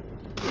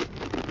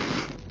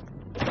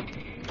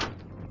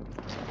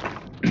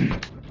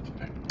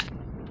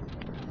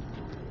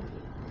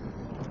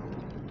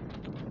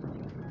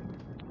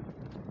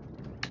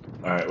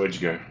 Alright, where'd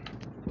you go?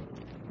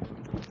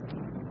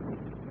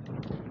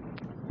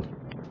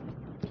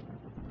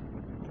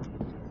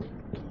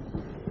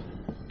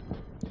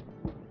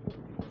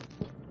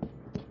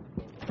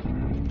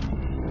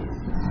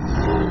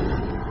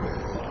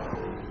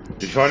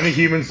 Did you find any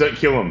humans that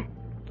kill them?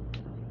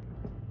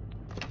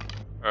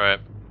 Alright.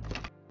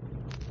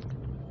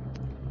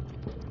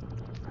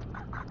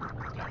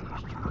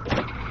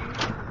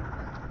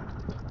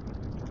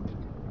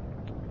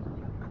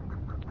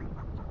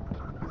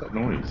 What's that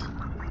noise?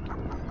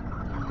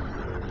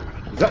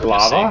 Is that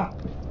lava?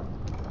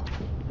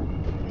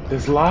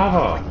 There's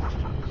lava!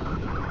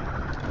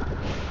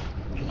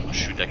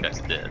 that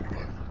guy's dead.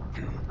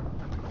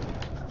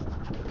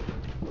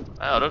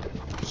 Wow, don't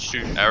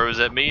shoot arrows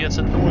at me, it's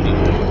annoying.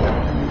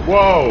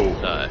 Whoa!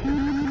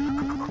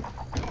 Die.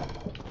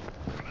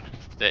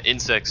 They're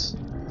insects.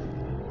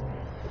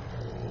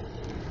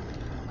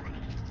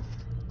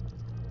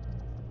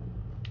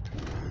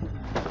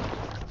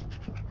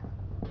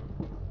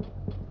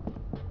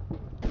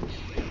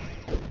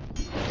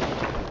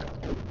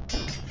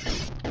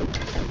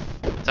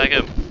 Attack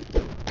him.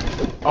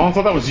 Oh, I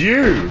thought that was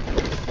you!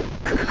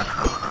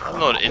 I'm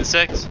not an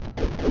insect.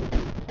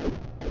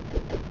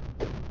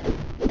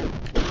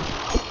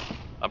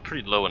 I'm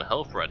pretty low in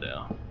health right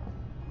now.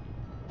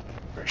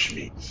 Fresh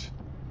meat.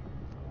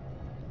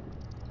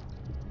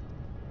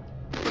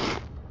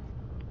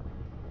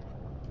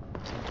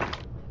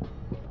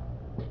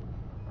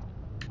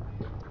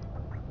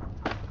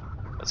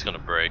 That's gonna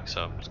break,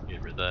 so I'm just gonna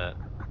get rid of that.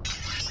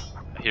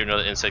 I hear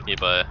another insect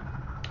nearby.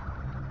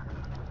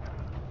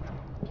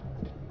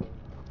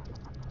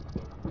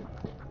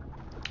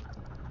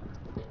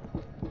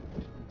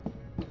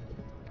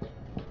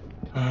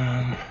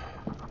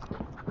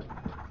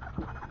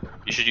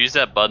 You should use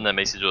that button that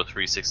makes you do a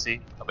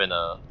 360. I mean,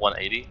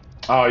 180.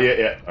 Oh, yeah,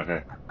 yeah,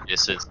 okay.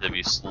 Yes, instead of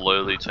you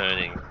slowly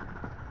turning.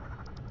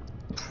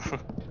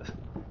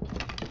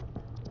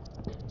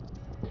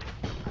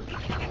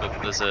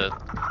 Look, there's a.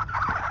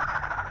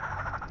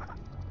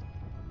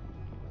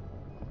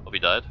 Oh, he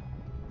died?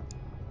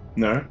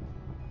 No?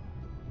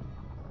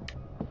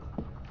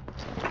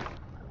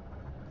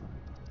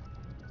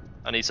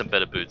 I need some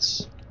better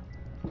boots.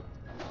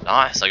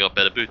 Nice, I got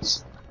better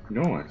boots.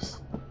 Nice.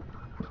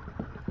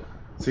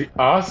 See,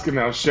 ask and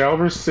thou shalt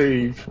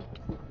receive.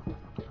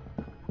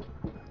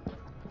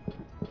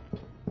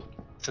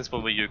 Since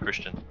when were you a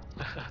Christian?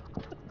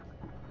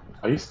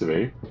 I used to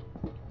be.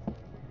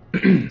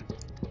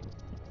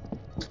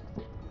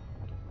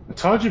 I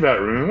told you about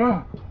it,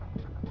 remember?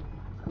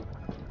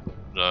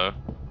 No.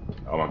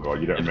 Oh my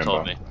god, you don't Never remember.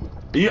 told me.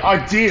 Yeah,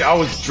 I did. I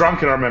was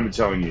drunk and I remember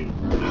telling you.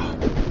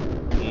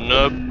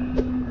 Nope.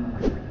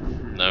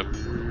 Nope.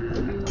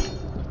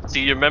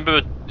 See, you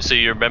remember. So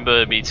you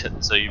remember me.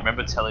 So you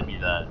remember telling me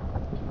that,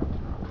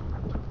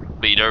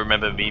 but you don't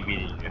remember me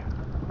meeting you.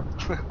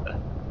 Do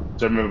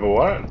you remember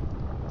what?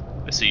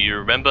 So you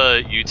remember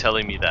you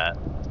telling me that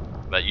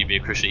you be a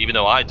Christian, even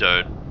though I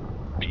don't,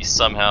 but you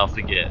somehow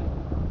forget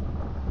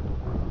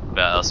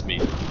about us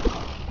meeting.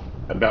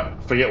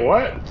 About forget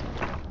what?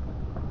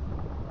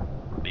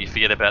 But you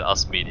forget about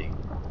us meeting,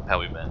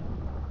 how we met.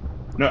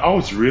 No, I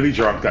was really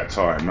drunk that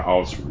time. I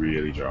was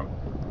really drunk.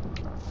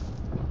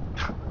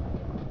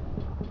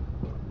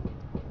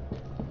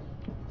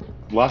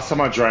 Last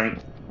time I drank,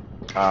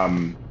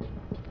 I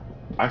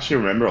actually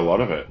remember a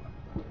lot of it.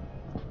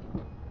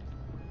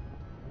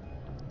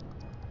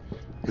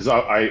 Because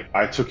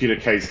I took you to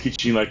Kay's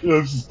kitchen like,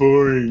 oh, this is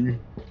boring.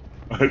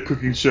 I had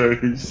cooking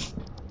shows.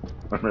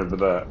 I remember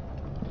that.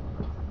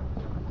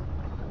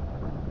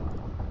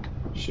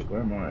 Shit,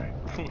 where am I?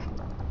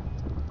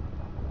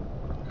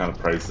 Kind of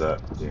praise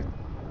that. Yeah.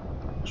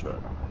 Try.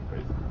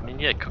 Praise I mean,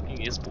 yeah,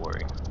 cooking is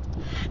boring.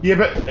 yeah,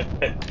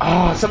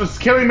 but someone's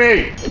killing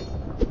me.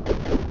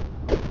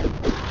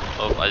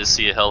 Oh, I just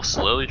see your health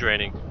slowly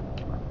draining.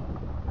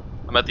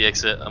 I'm at the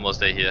exit. I'm gonna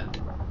stay here.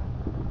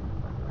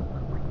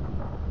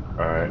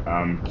 All right.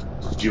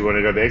 Do you want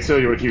to go to the exit or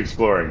you want to keep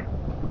exploring?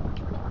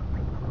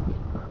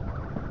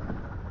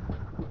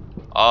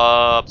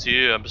 Up to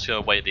you. I'm just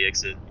gonna wait at the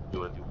exit. Do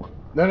whatever you want.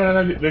 No,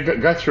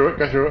 go through it.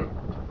 Go through it.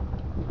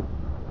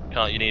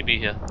 Can't. You need to be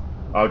here.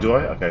 Oh, do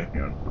I? Okay,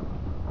 hang on.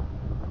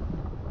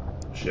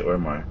 Shit, where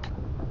am I?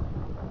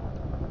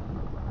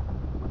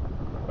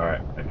 All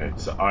right. Okay,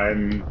 so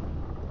I'm.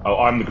 Oh,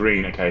 I'm the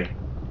green. Okay.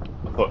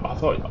 I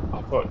thought.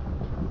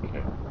 Okay.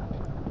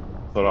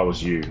 I thought I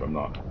was you. I'm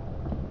not.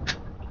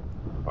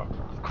 Fuck.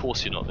 Of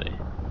course you're not me.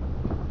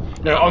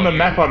 No, on the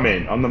map I'm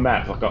in. On the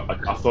map, like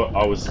I thought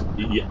I was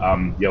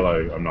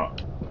yellow. I'm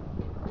not.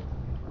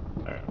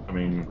 Alright, I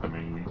mean.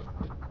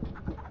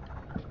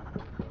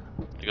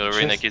 You got a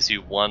ring that gives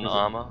you one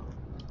armor.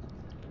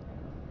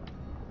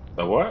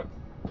 The what?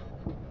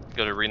 You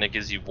got a ring that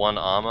gives you one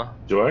armor.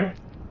 Do I?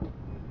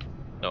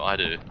 No, I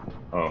do.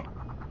 Oh.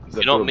 Is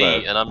that You're not good or me,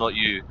 bad? and I'm not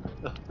you.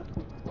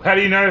 How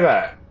do you know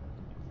that?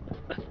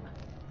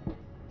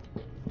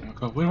 Oh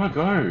god, where do I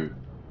go?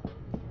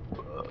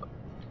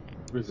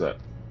 What is that?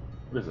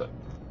 What is that?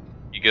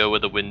 You go where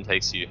the wind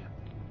takes you.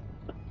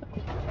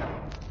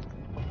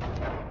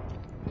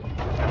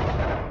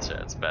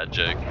 It's a bad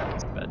joke.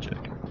 It's a bad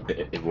joke.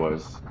 It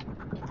was.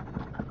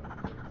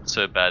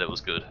 So bad it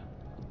was good.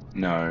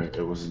 No,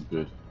 it wasn't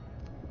good.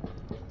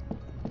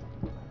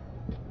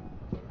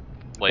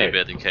 Way Okay.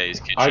 better than Kay's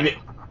kitchen.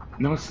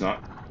 No, it's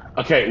not.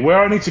 Okay, where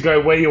I need to go,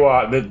 where you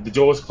are, the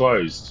door's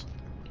closed.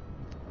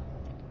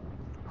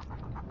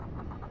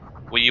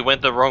 Well, you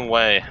went the wrong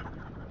way.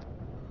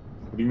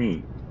 What do you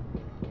mean?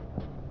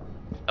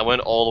 I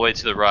went all the way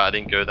to the right. I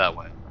didn't go that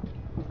way.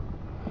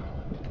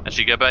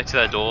 Actually, go back to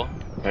that door.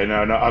 Okay,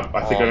 no,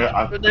 I think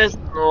Oh, goodness,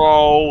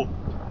 bro.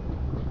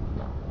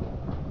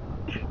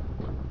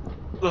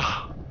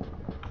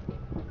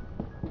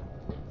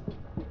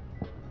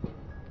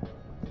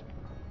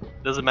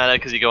 Doesn't matter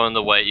because you're going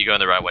the way. You're going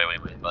the right way.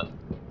 Wait. But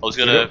I was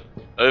gonna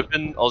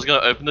open. I was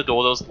gonna open the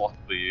door that was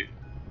locked for you,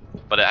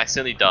 but it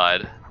accidentally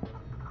died.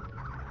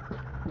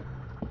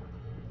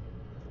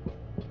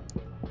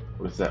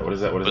 What is that? What is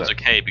that? What is But that?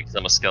 it's okay because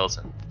I'm a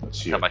skeleton.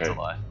 Come back to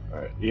life.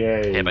 Alright,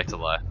 yay. Came back to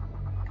life.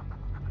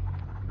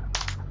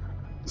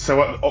 So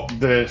what? Oh,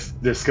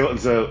 the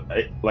skeletons are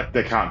like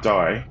they can't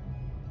die.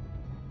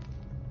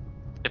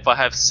 If I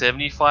have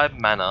 75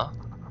 mana,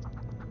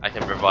 I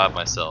can revive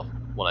myself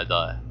when I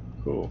die.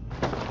 Cool.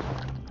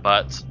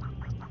 But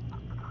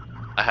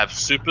I have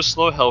super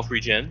slow health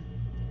regen,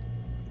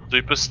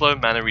 super slow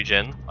mana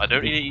regen. I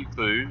don't need to eat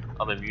food.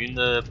 I'm immune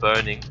to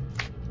burning,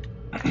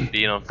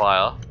 being on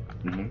fire,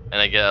 and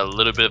I get a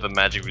little bit of a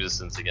magic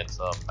resistance against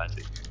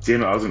magic.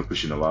 Damn it! I was gonna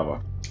push you in the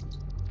lava.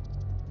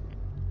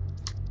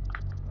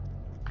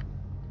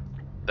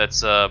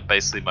 That's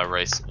basically my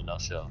race in a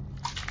nutshell.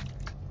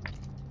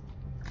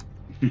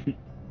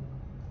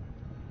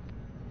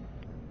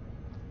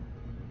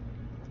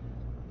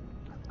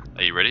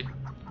 Are you ready?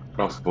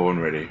 I was born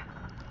ready.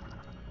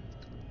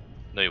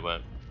 No, you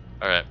weren't.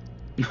 Alright.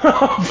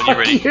 When you're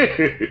ready.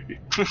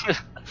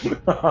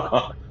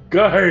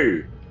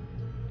 Go!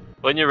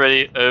 When you're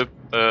ready, go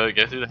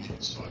through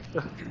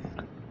the...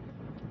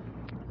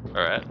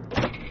 Alright.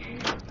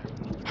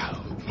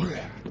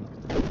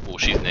 Oh,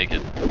 she's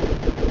naked.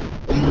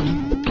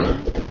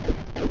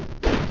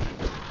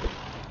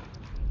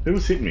 Who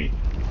was hitting me?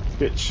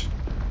 Bitch.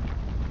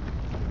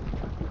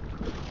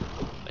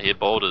 I hear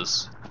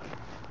boulders.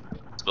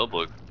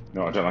 Spellbook.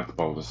 No, I don't like the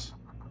boulders.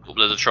 Oh,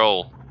 there's a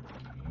troll.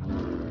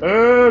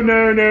 Oh,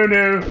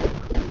 no.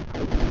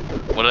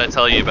 What did I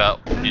tell you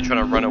about when you're trying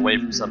to run away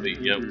from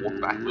something, you don't walk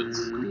backwards?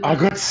 I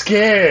got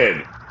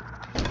scared!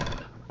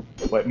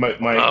 Wait,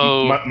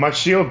 my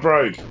shield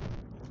broke.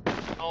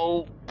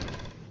 Oh.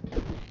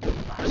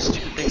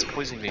 Stupid thing's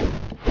poisoning me.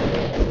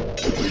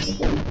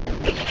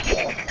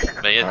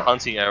 Man, you get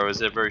hunting arrows,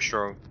 they're very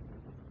strong.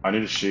 I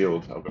need a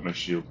shield. I've got no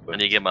shield. I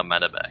need to get my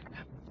mana back.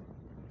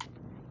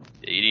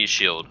 Yeah, you need a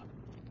shield.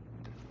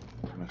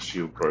 My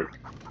shield broke.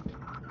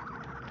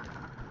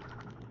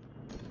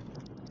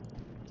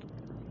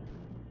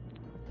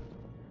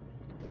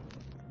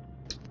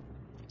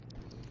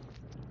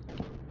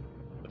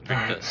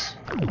 Drink this.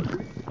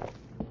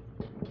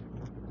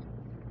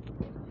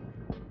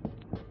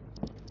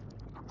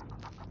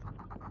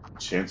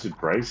 Enchanted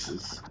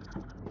braces.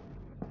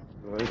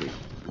 Lady.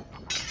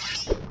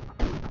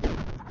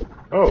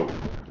 Oh,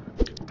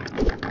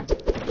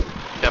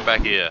 Come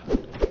back here.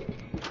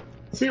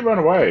 see it run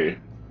away.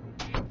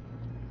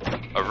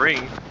 A ring?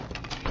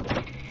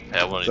 Hey,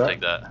 I want to that?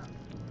 take that.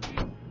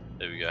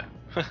 There we go.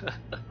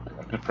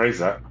 I can praise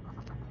that.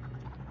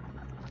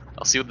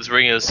 I'll see what this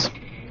ring is.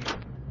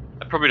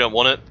 I probably don't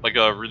want it. I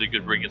got a really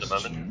good ring at the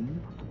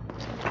moment.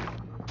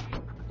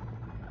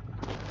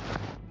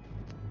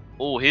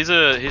 Oh, here's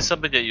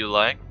something that you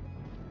like.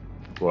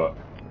 What?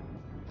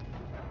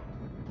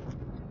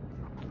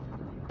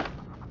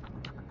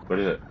 What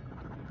is it?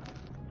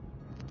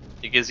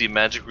 It gives you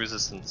magic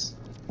resistance.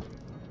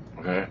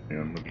 Okay, yeah,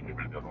 I'm looking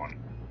at the other one.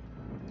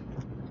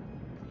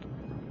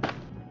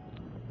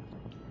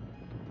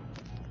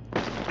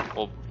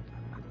 Well,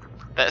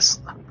 that's.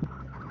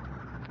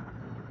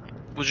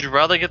 Would you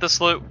rather get the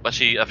slow?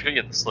 Actually, I forgot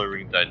you get the slow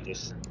ring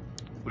digestion.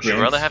 Would you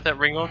Yes. rather have that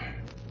ring on?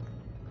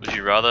 Would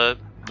you rather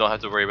not have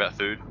to worry about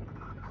food?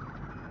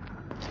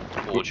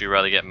 Or would you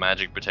rather get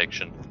magic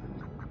protection?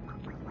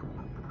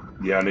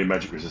 Yeah, I need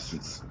magic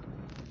resistance.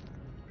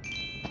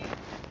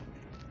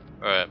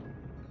 Alright.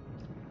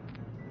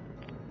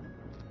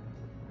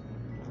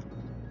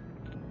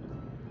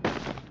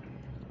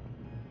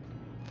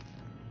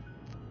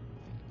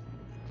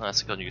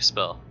 Nice, I got a new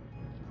spell.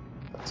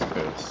 That's a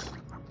curse.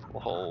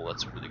 Whoa,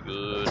 that's really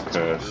good. That's That's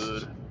cursed. really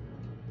good.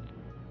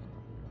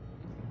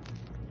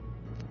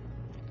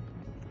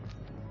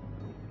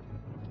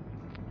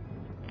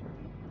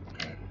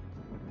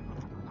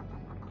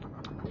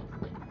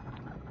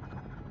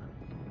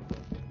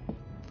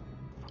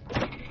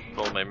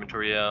 Pull my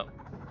inventory out.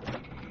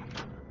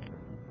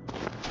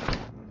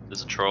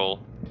 There's a troll.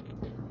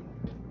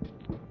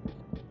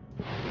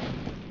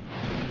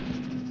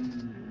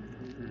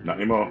 Not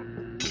anymore.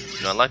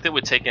 You know, I like that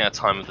we're taking our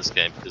time with this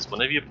game because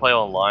whenever you play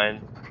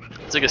online,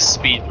 it's like a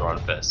speed run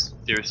fest.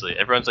 Seriously,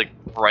 everyone's like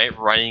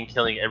running,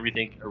 killing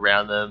everything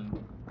around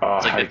them. Oh,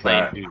 It's like I they're hate playing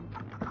that. Doom.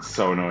 It's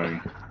so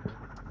annoying.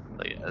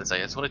 Like, it's like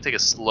I just want to take a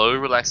slow,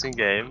 relaxing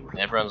game. And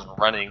everyone's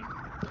running,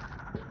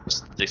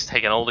 just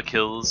taking all the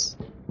kills.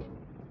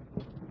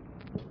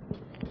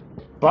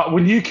 But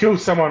when you kill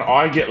someone,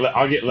 I get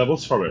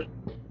levels from it.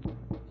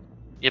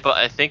 Yeah, but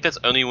I think that's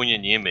only when you're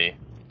near me.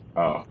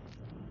 Oh.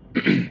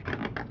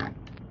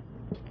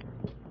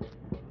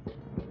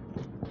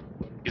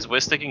 Because we're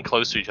sticking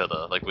close to each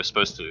other, like we're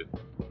supposed to.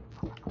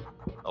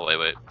 Oh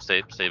wait,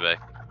 stay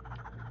back.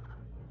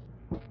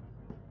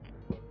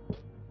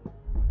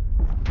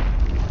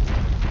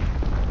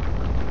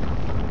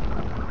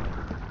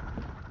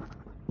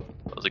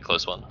 That was a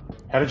close one.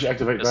 How did you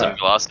activate There's some that?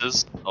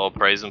 glasses. I'll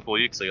praise them for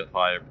you because I got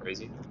fire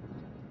praising.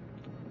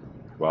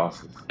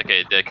 Glasses.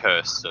 Okay, they're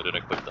cursed, so don't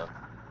equip them.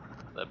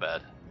 They're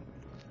bad.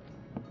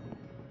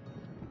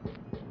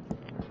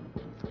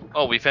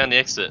 Oh, we found the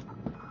exit.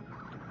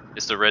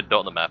 It's the red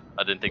dot on the map.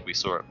 I didn't think we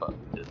saw it, but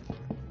we did.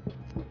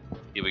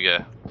 Here we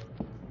go.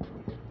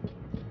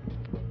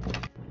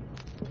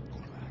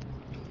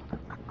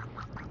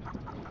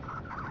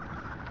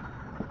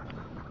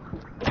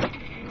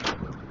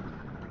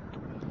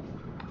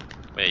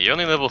 Wait, you're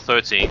only level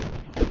 13.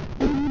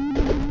 I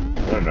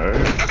don't know.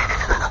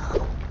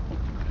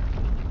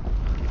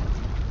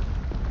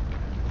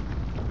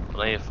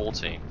 I'm only at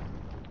 14.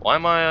 Why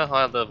am I a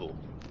higher level?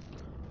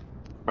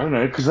 I don't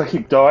know, because I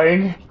keep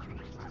dying.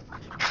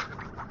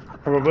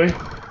 Probably.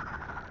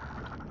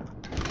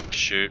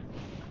 Shoot.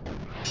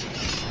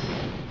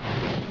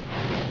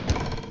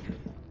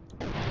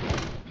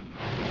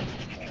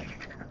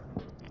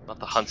 Not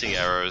the hunting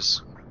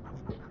arrows.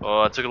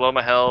 Oh, I took a lot of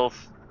my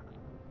health.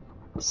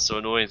 That's so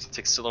annoying. It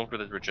takes so long for it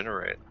to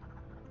regenerate.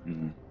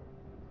 Mm.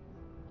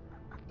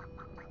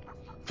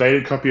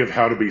 Faded copy of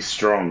How to Be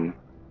Strong.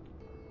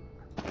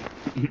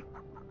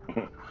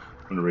 I'm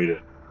gonna read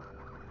it.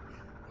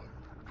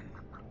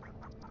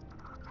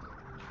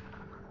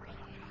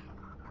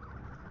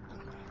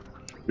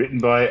 Written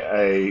by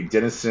a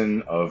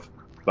denizen of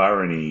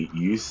Barony,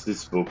 use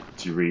this book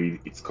to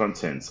read its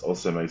contents.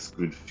 Also makes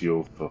good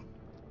fuel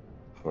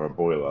for a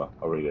boiler.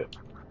 I'll read it.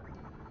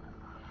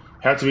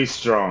 How to be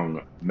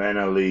strong,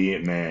 manly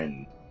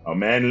man. Oh,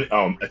 manly.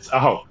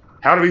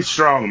 How to be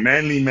strong,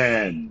 manly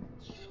man.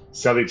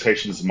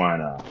 Salutations,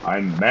 minor.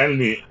 I'm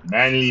manly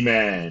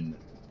man,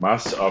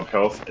 master of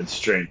health and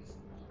strength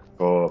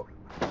for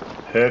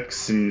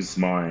Herxim's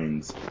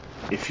minds.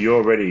 If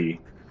you're reading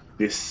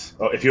this,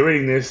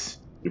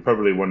 you're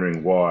probably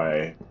wondering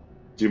why.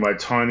 Do my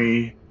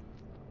tiny,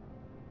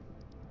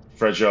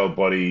 fragile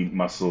body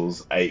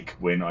muscles ache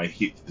when I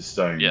hit the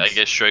stones? Yeah, I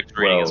get strokes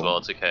reading as well.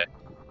 It's okay.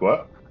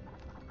 What?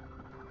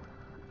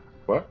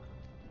 What?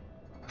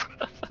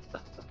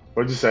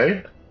 What'd you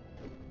say?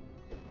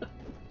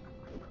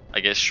 I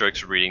get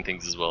strokes reading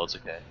things as well. It's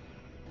okay.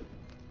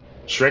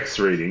 Shrek's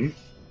reading.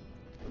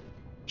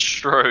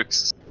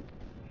 Strokes.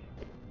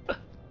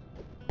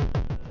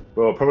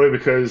 Well, probably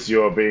because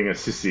you're being a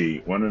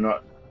sissy. Want to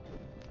not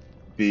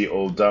be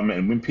all dumb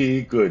and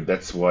wimpy? Good,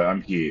 that's why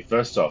I'm here.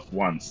 First off,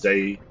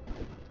 stay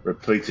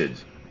repleted.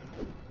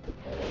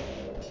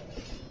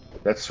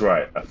 That's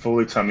right, a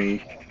fully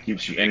tummy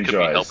keeps you It could be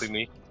energized. helping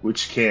me.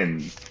 Which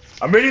can.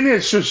 I'm reading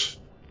this, shush!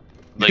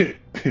 Like,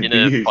 in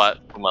a fight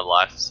for my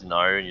life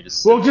scenario, and you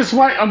just. Well, just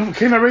wait,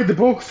 can I read the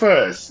book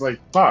first? Like,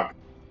 fuck.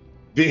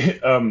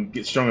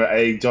 Get stronger.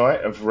 A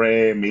diet of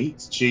rare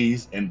meat,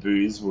 cheese, and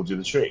booze will do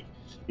the trick.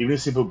 Even a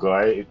simple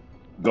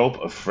gulp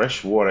of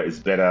fresh water is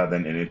better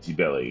than an empty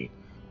belly.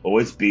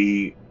 Always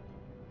be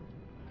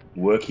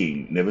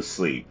working, never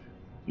sleep.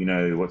 You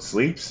know what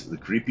sleeps? The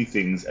creepy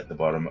things at the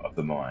bottom of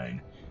the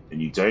mind.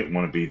 And you don't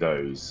want to be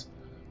those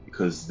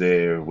because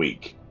they're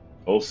weak.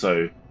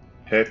 Also,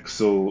 Hex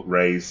will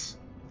raise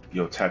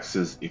your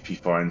taxes if he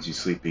finds you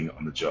sleeping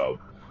on the job.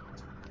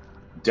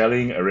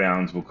 Dallying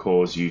around will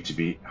cause you to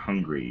be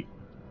hungry.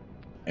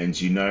 And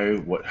you know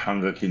what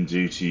hunger can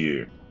do to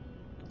you,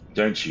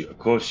 don't you? Of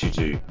course you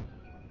do.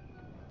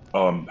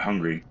 Oh, I'm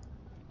hungry.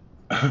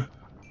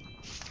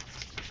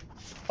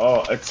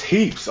 Oh, it's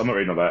heaps. I'm not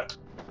reading all that.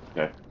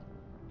 Okay.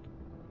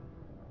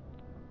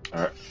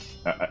 Alright.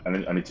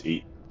 I need to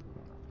eat.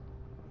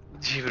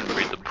 Do you even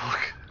read the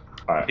book?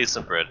 Alright. Here's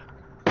some bread.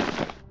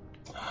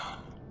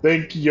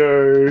 Thank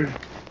you.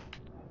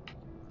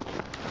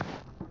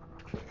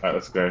 Alright,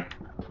 let's go.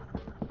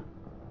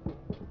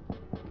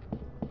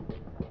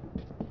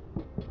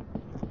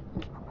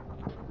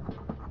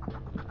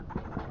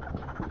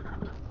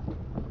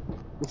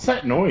 What's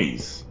that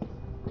noise?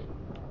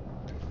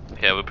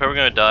 Okay, we're probably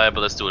gonna die, but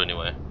let's do it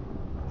anyway.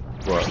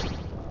 What?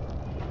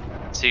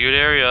 Secret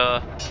area.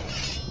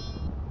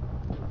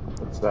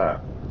 What's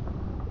that?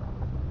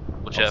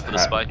 Watch out for the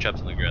spike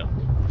traps on the ground.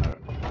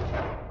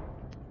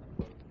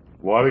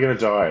 Why are we gonna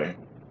die?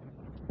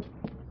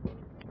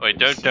 Wait,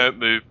 don't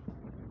move.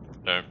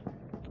 No.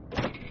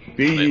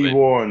 Be Wait, ye wait.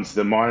 warned,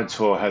 the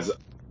Minotaur has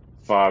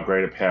far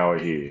greater power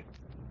here.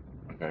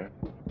 Okay.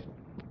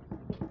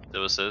 That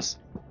what it says.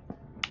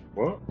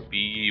 What?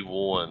 Be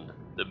warned,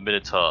 the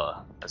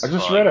Minotaur has I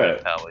just far read greater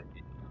it. power.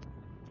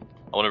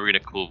 I want to read a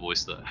cool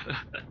voice though.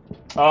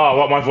 Oh,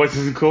 what? My voice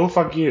isn't cool?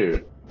 Fuck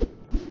you.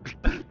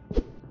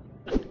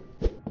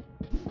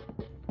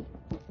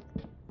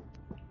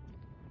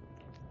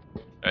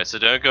 Alright, so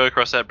don't go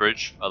across that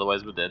bridge,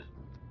 otherwise we're dead.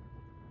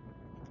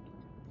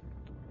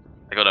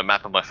 I got a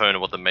map on my phone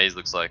of what the maze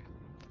looks like.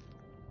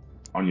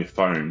 On your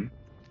phone?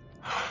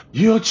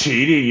 You're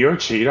cheating. You're a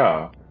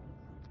cheater.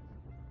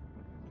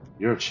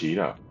 You're a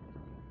cheater.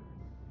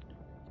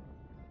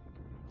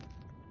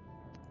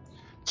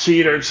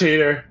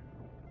 Cheater.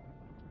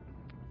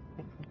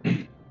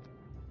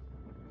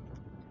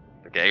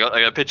 Okay, I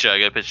got a picture.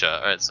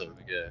 Alright, so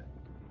we go.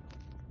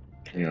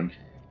 Hang on.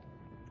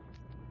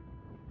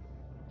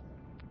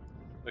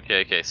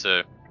 Okay,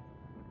 so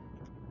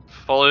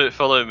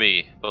follow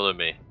me.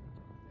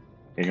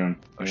 Hang on.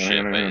 Oh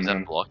shit, wait, is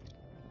that blocked?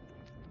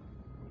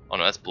 Oh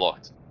no, that's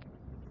blocked.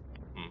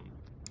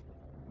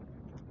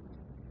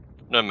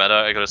 No matter,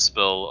 I got a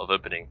spell of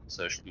opening,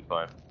 so it should be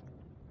fine.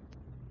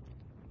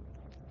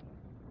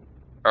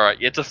 Alright,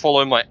 you have to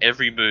follow my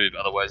every move,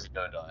 otherwise you're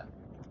gonna die.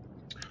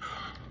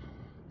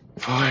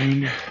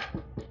 Fine.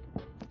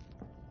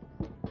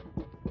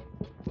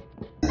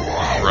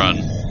 Run.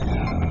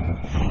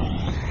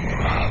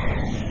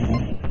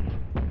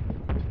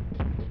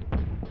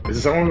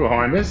 Is there someone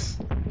behind us?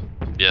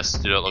 Yes,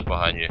 do not look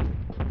behind you.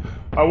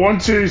 I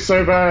want to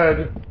so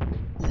bad.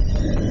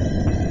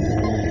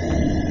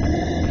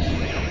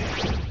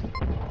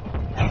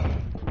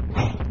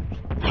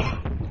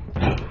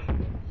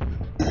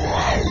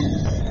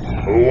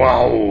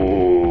 Wow.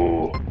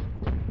 Oh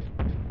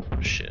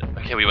shit.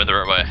 Okay, we went the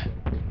right way.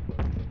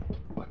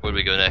 Where do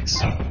we go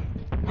next?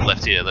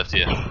 Left here, left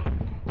here.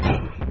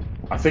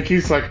 I think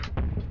he's like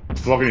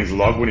flogging his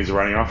log when he's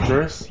running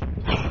after us.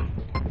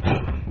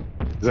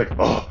 He's like,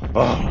 oh.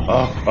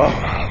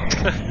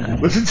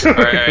 Listen to him.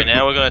 Alright,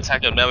 now we're gonna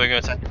attack him.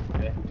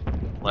 Okay.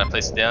 When I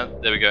place it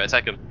down, there we go,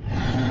 attack him.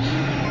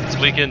 It's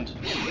weakened.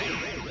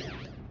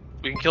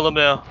 We can kill him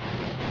now.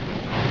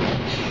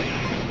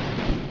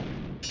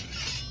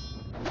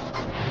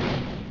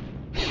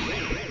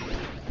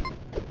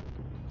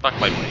 Fuck,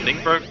 my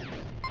thing broke.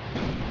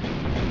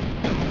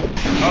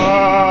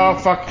 Oh,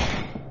 fuck.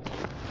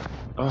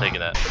 I'm taking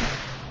that.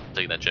 I'm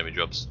taking that Jamie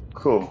drops.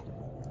 Cool.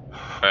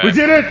 Right. We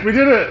did it!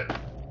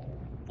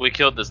 We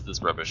killed this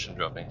rubbish and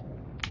dropping.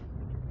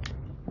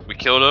 We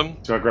killed him.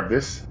 Should I grab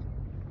this?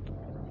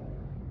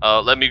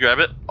 Let me grab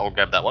it. I'll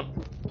grab that one.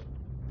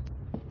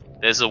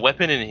 There's a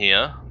weapon in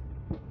here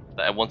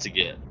that I want to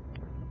get.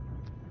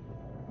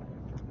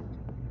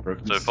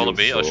 Broken So follow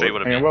me, I'll show you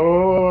what I Hang mean. on,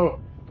 whoa.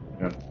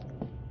 Hang on.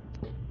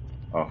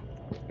 Oh,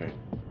 okay.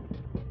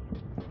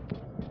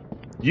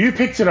 You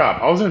picked it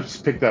up. I was gonna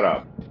just pick that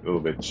up, little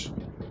bitch.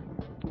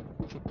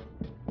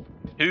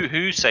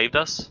 Who saved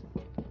us?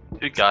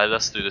 Who guided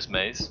us through this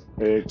maze?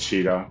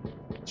 Cheetah.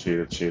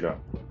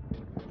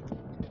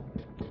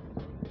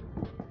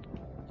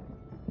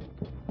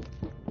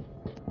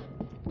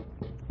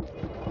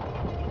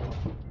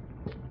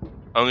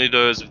 Only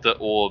those with the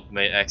orb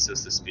may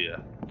access the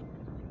spear.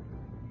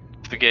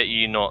 Forget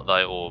ye not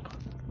thy orb.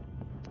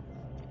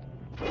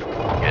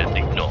 Forget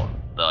thee not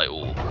thy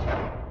orb.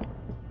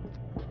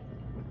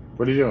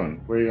 What are you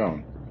doing? Where are you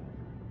going?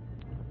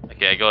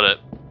 Okay, I got it.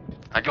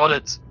 I got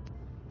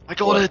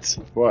it!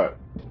 What?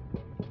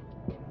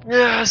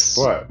 Yes!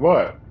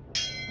 What?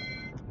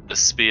 The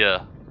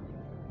spear.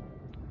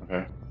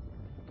 Okay.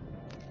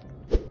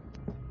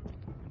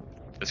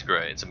 It's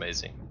great, it's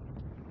amazing.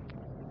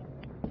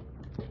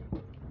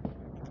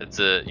 It's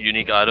a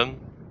unique item.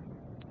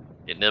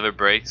 It never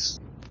breaks.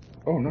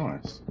 Oh,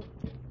 nice.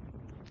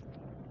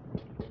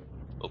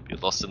 Oh, you're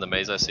lost in the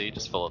maze, I see.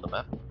 Just follow the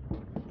map.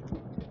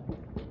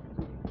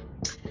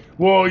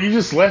 Well, you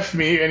just left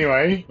me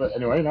anyway. But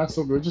anyway, that's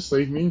all good. Just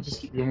leave me.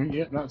 Just keep doing it.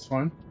 Yeah, that's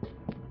fine.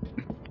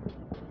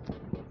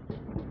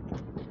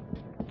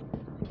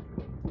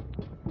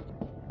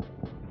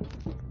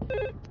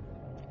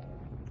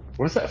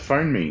 What does that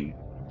phone mean?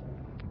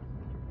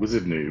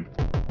 Wizard noob.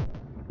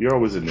 You're a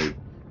wizard noob.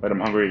 Wait, I'm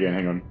hungry again.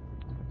 Hang on.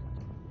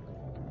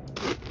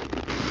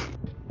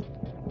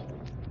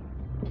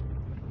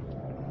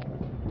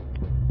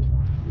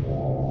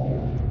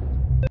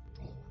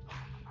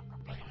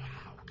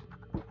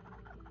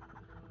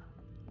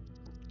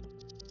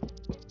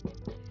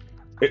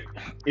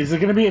 Is there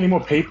going to be any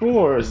more people,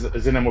 or is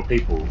there no more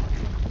people?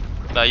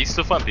 Nah, you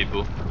still find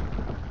people.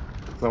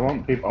 I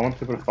want people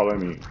to follow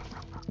me.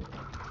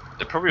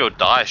 They probably all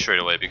die straight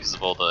away because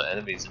of all the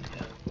enemies in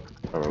here.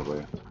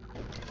 Probably.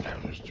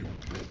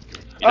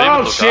 You don't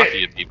even look shit! after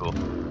your people.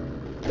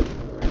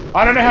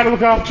 I don't know how to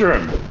look after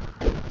him.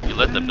 You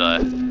let them die.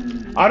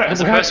 I don't.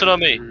 There's a person on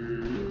me.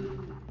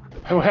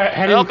 How do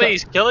you Help look me,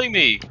 he's killing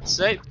me.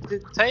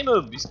 Tame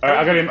him. He's Alright,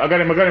 I got him. Oh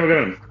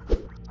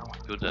my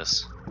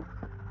goodness.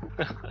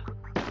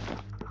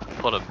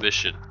 What a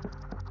mission.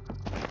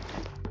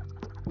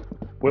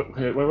 Wait,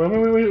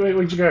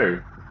 where'd you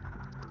go?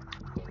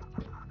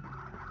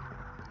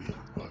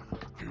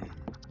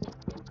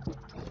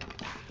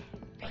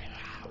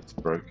 It's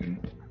broken.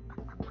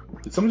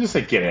 Did someone just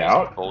say get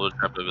out? Boulder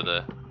trap over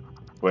there.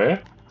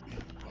 Where?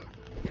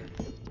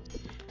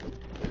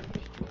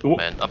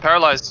 Man, I'm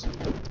paralyzed.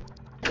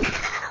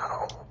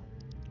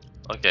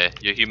 Okay,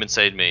 your human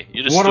saved me.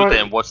 You just stood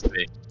there and watched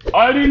me.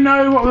 I didn't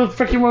know what the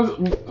frickin' was.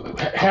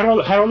 How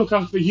do I look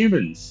after the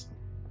humans?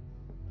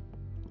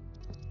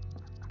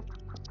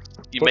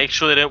 You make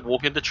sure they don't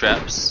walk into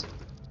traps.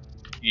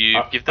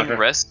 You give them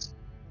rest.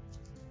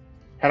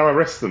 How do I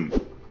rest them?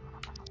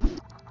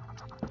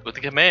 With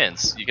the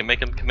commands. You can make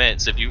them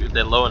commands. If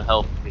they're low in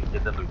health, you can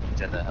give them a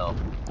regen their health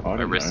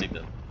by resting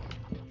them.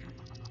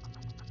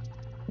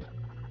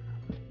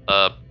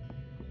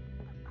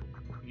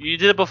 You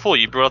did it before.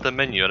 You brought up the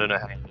menu. I don't know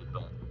how you did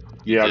that.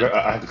 Yeah,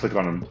 I have to click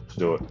on them to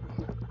do it.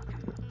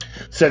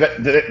 So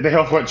the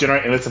health won't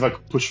generate unless if I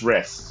push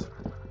rest.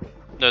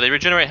 No, they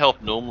regenerate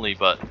health normally,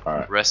 but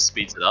Alright. rest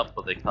speeds it up,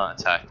 but they can't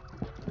attack.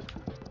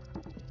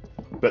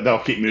 But they'll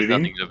keep There's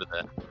moving. nothing over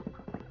there.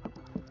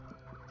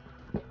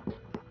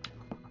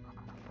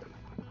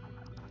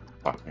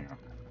 Fuck, hang on.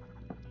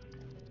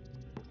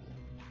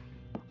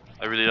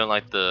 I really don't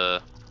like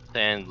the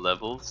sand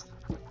levels.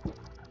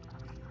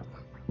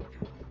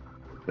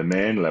 The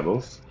man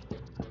levels.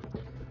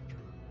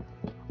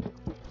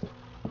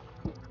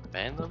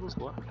 Man levels?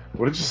 What?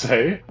 What did you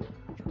say?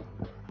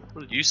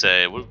 What did you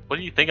say? What do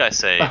you think I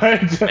say? Man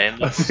I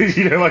levels? said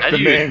you don't like How the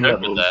do you man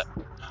interpret levels. that?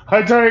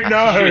 I don't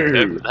How do you know.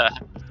 interpret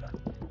that?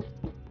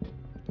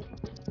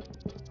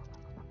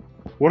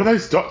 What are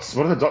those dots?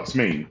 What do the dots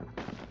mean?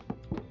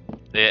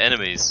 They're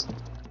enemies.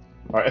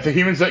 Alright, if the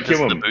humans don't Because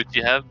kill of the them. boots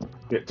you have.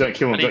 Yeah, don't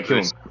kill I them, need don't kill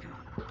boots.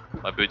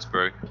 them. My boots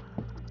broke.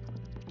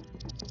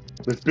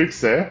 There's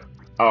boots there.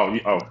 Oh,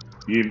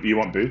 you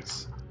want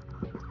boots?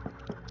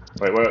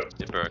 Wait,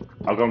 They broke.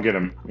 I'll go and get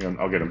them.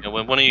 I'll get them. And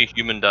when one of you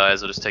human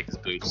dies, I'll just take his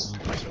boots.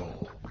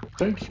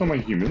 Don't kill my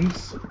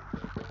humans.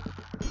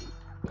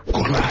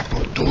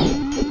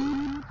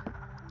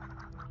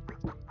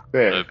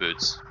 There. No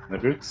boots. No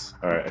boots?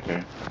 Alright,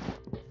 okay.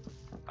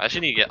 I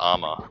actually need to get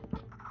armor.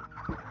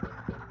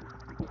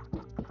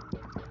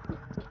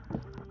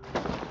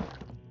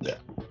 Yeah.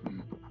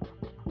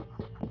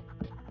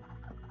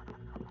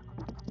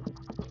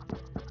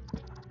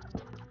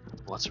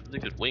 Well, that's a really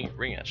good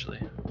ring actually.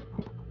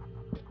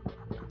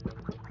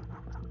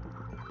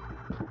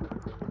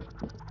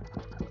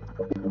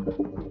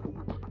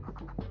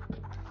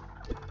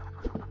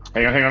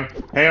 Hang on.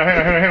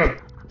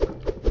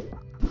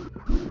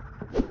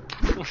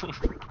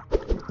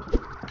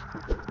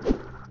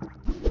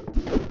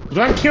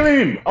 Don't kill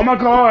him! Oh my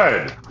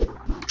god!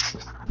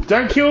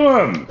 Don't kill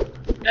him!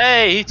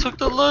 Hey, he took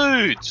the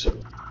loot!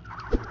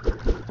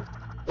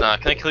 Nah,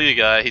 can I kill you,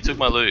 guy? He took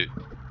my loot.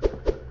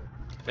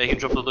 Make him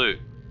drop the loot.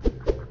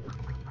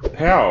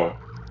 How?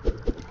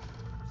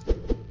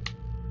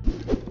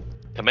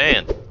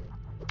 Command.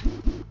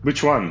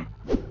 Which one?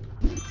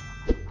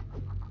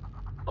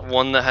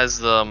 One that has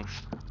the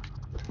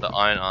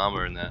iron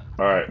armor in that.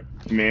 Alright,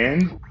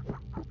 command.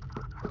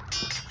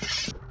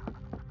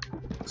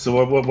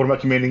 So what am I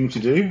commanding him to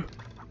do?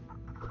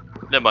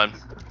 Never mind.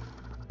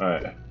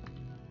 Alright.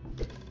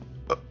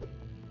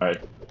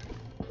 Alright.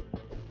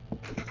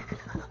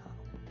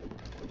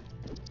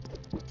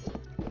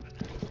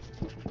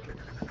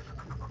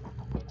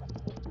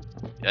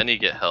 Yeah, I need to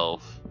get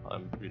health.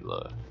 I'm pretty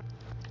low.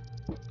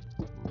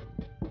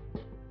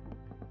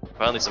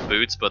 Finally some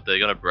boots, but they're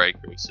gonna break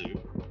very soon.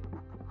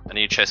 I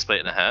need a chest plate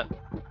and a hat.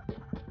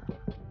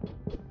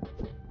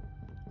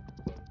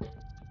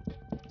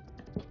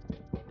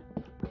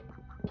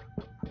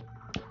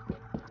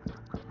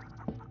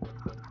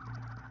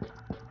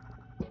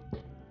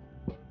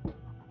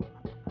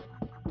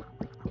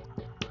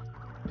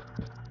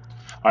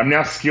 I'm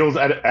now skilled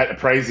at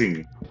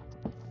appraising.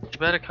 Too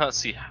bad I can't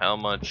see how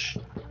much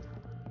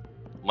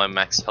my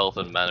max health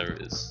and mana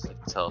is. I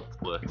can tell if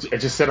it's working. It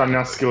just said I'm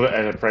now skilled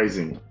at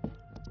appraising.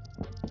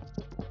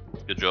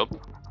 Good job.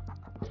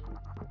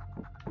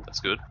 That's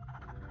good.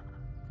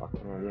 Fuck,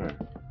 what am I doing?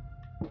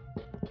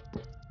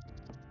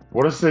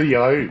 What does the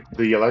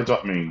yellow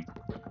dot mean?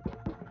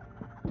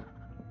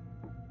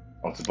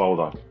 Oh, it's a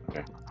boulder.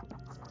 Okay.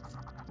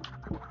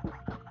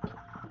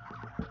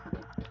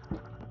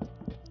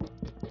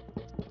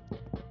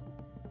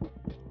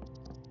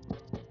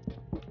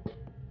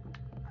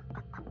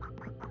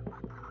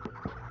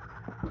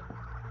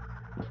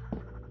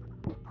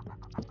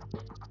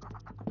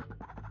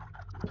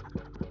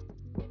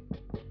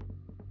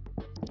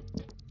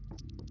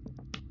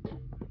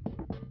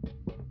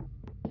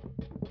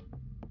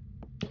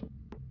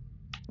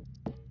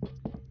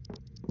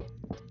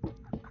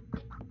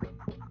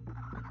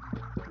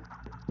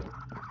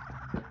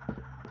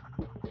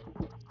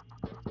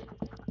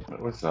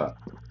 What's that?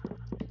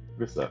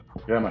 What's that?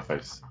 Get out of my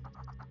face.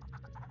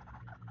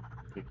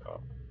 Pick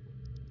up.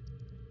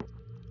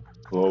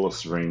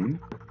 Flawless ring.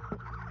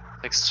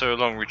 Takes so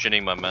long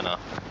regening my mana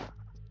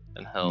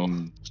and health.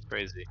 Mm. It's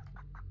crazy.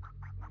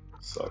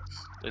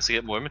 Sucks. At least I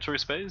get more inventory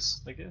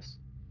space, I guess.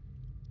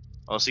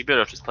 Honestly,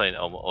 better off just playing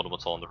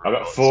Automaton on the road. I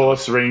got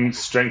flawless ring,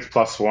 strength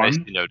 +1.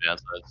 Basically no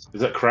downsides.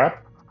 Is that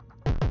crap?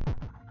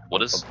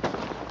 What is?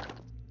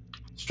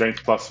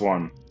 Strength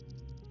 +1.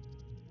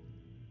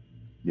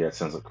 Yeah, it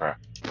sounds like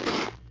crap.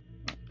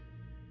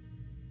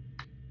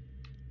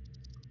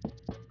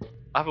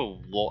 I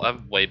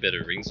have way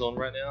better rings on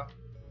right now.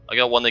 I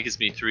got one that gives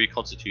me 3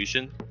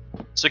 Constitution.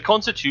 So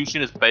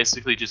Constitution is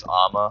basically just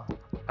armor,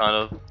 kind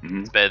of.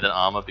 Mm-hmm. It's better than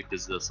armor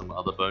because there's some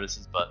other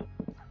bonuses, but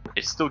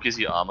it still gives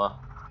you armor.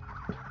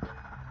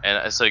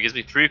 And so it gives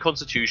me 3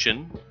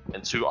 Constitution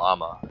and 2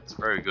 armor. It's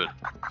very good.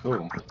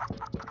 Cool.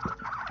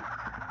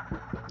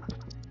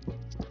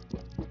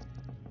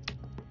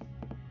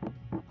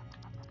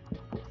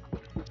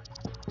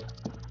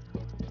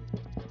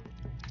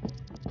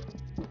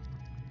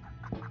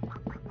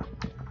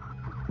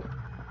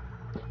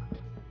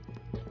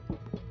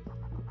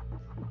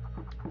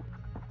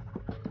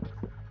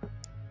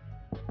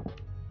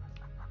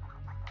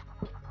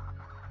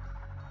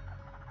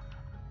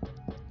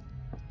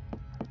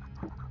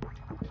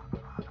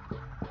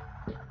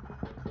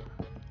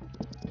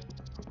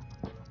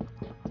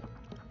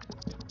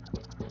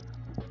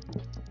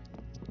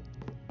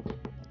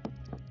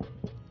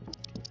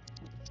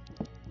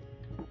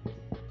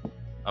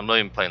 I'm not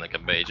even playing like a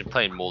mage, I'm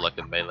playing more like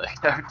a melee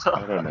character.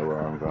 I don't know where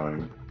I'm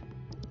going.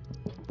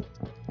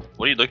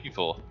 What are you looking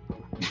for?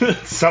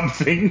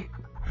 Something.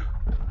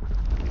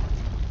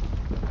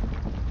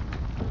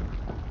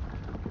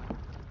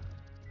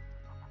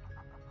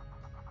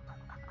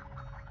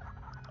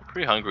 I'm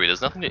pretty hungry,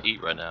 there's nothing to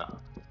eat right now.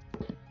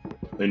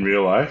 In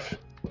real life?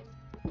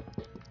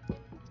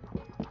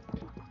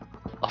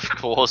 Of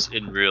course,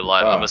 in real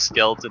life, I'm a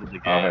skeleton in the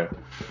game. Okay.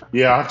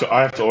 Yeah,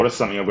 I have to order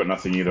something. I've got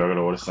nothing either. I've got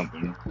to order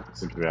something.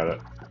 Think about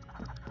it.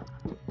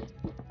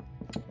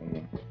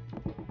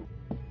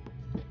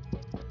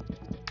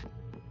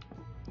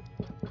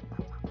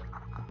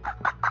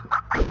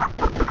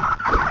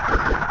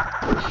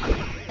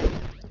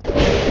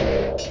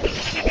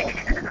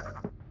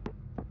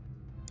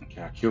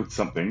 Okay, I killed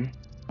something.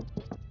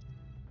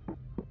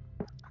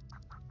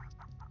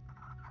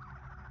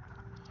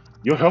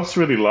 Your health's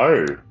really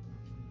low.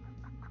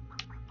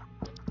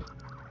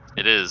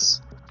 It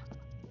is.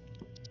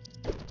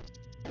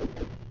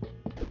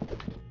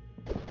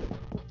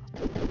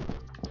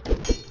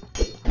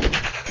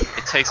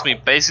 It takes me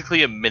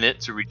basically a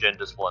minute to regen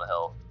just 1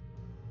 health.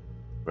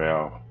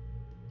 Wow.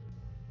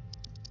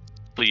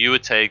 For you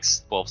it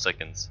takes 12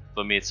 seconds.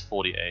 For me it's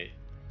 48.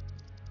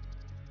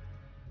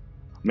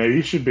 Maybe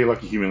you should be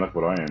like a human like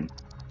what I am.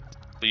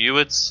 For you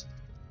it's...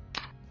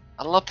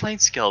 I love playing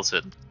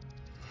skeleton.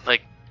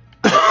 Like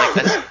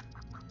that's,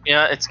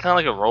 yeah, it's kind of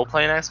like a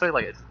role-playing aspect.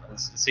 Like it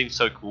seems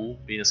so cool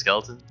being a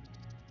skeleton.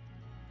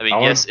 I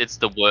mean, yes, it's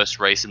the worst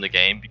race in the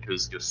game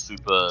because you're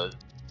super.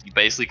 You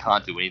basically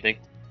can't do anything.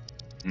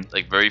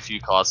 Like very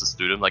few classes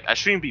do them. Like I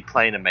shouldn't be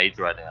playing a mage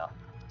right now.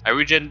 I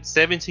regen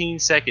 17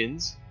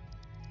 seconds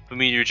for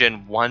me to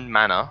regen 1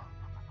 mana,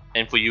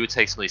 and for you it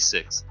takes only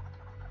 6.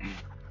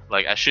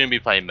 Like I shouldn't be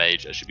playing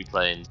mage. I should be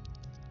playing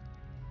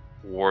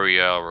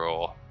warrior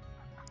or.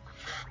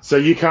 So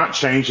you can't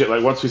change it.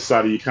 Like once we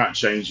started, you can't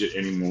change it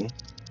anymore.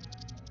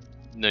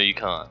 No, you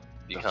can't.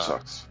 You That can't.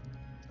 sucks.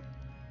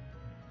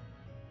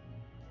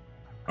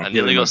 I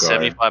nearly got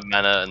 75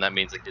 mana, and that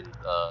means I can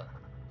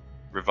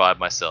revive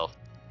myself.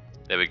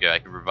 There we go. I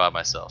can revive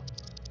myself.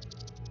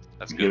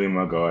 That's good. Healing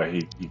my guy.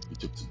 He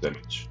took some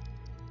damage.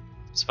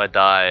 So if I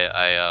die,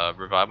 I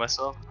revive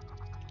myself.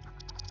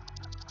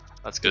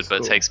 That's good, but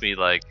cool. It takes me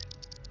like.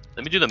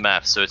 Let me do the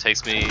math. So it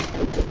takes me.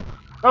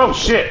 Oh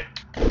shit!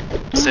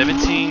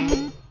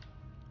 17.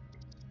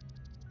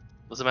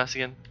 What's the math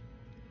again?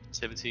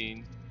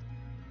 17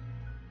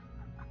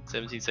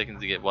 seconds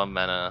to get 1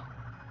 mana.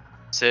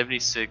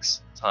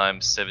 76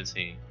 times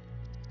 17.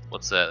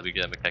 What's that? Let me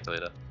get my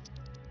calculator.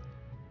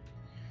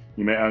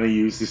 You may only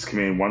use this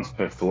command once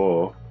per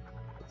floor.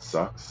 That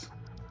sucks.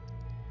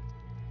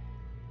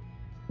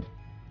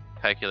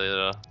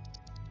 Calculator.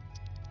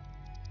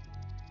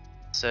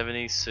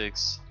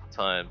 76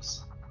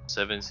 times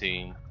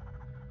 17.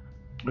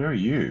 Where are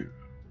you?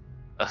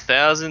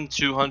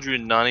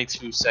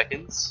 1,292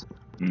 seconds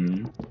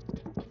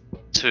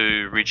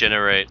to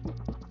regenerate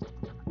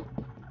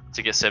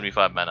to get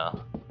 75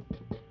 mana.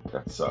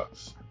 That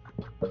sucks.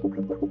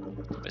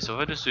 Wait, so if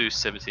I just do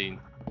 17,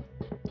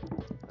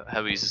 how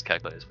do we use this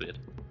calculator? It's weird.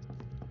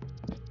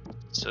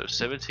 So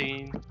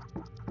 17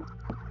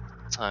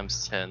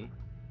 times 10.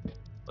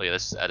 Oh yeah,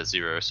 let's just add a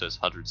 0, so it's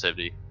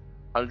 170.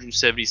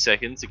 170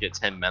 seconds to get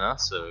 10 mana,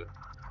 so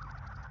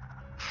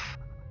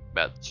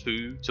about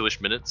 2-ish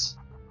minutes.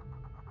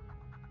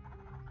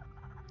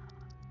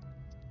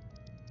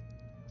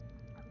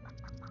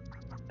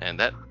 And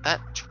that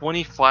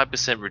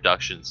 25%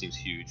 reduction seems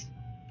huge.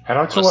 How do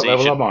I tell what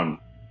level I'm on?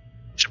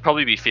 Should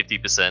probably be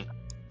 50%.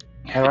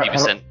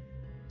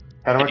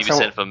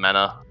 50% for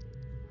mana.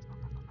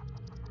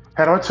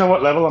 How do I tell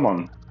what level I'm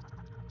on?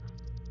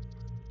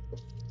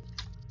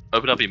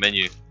 Open up your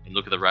menu and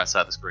look at the right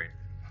side of the screen.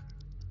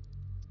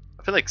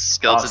 I feel like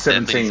skeleton's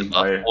definitely is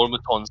above.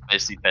 Automaton's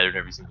basically better in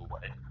every single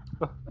way.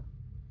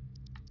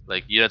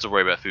 Like you don't have to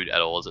worry about food at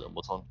all as an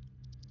automaton.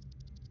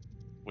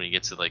 When you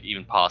get to like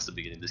even past the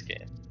beginning of this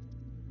game.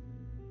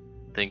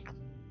 I think.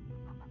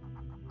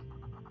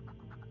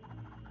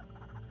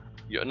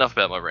 Yeah, enough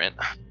about my rant.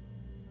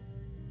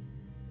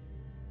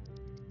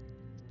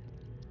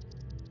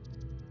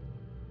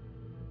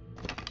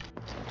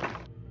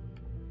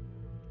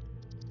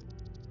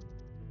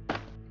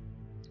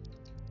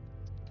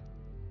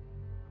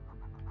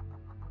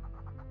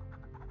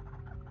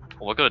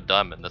 Oh, I got a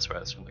diamond, that's right,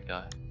 that's from the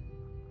guy.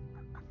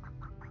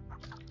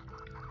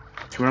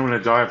 I'm gonna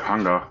die of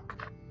hunger.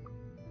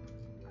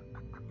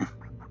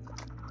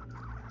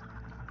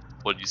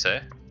 What did you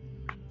say?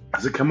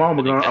 I said, come on,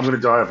 I'm gonna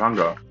die of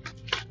hunger.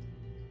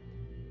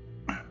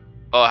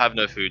 Oh, I have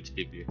no food to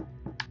give you.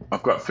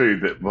 I've got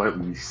food, but while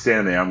you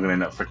stand there, I'm gonna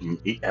end up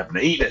freaking having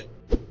to eat it.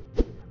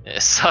 Yeah,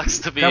 it sucks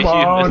to be Come a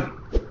human. on.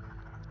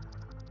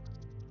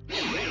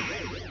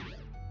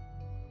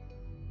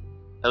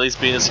 At least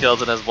being a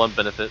skeleton has one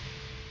benefit.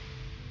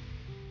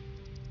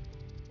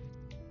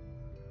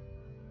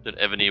 Don't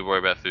ever need to worry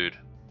about food.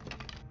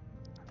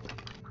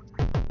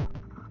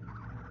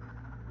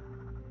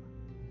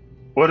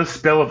 What does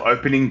spell of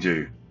opening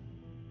do?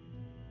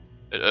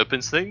 It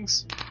opens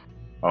things?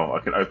 Oh, I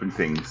can open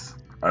things.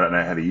 I don't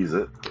know how to use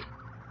it.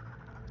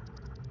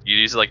 You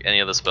use it like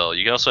any other spell.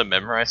 You can also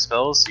memorize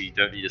spells, so you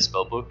don't need a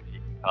spell book. You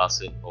can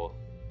cast it or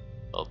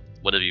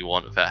whatever you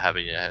want without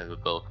having to have a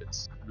book.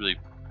 It's really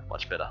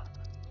much better.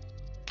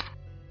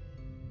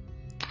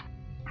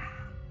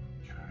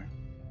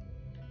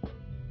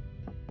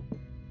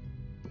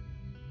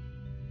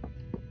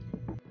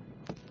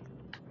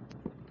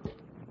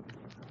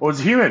 Oh, it's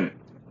a human!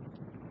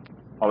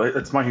 Oh,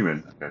 it's my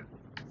human. Okay.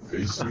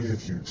 Face me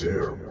if you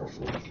dare,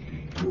 mortal.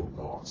 You will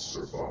not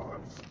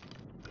survive.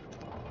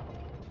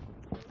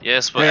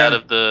 Yes, we're Yeah. out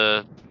of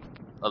the...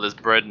 Oh, there's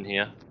bread in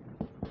here.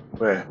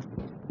 Where?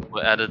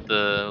 We're out of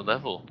the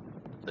level.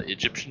 The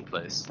Egyptian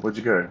place. Where'd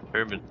you go?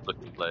 Pyramid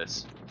looking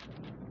place.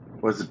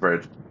 Where's the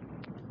bread?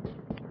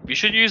 You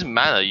should use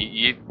mana.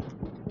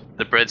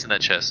 The bread's in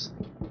that chest.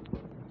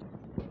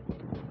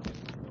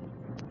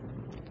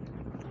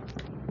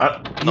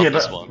 Not Yeah,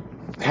 this but one.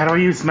 how do I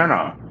use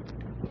mana?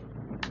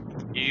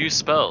 You use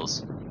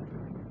spells.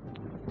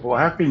 Well,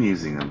 I have been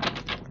using them.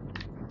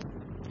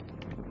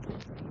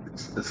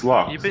 It's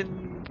locked. You've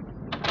been...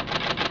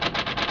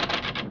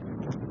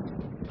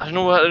 I don't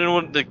know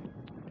what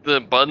the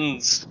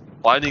buttons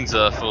bindings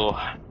are for.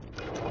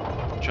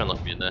 Try and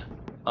lock me in there.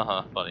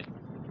 Funny.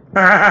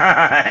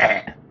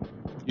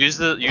 Use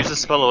the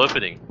spell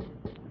opening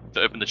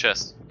to open the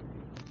chest.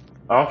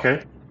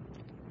 Okay.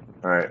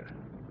 Alright.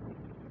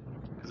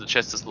 Because the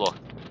chest is locked.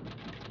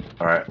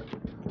 Alright.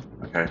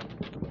 Okay.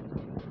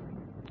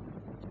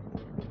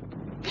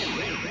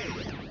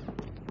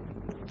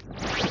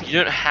 You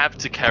don't have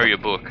to carry a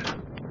book.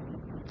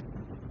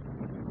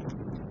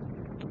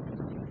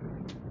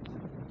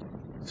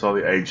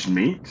 Solely aged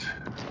meat.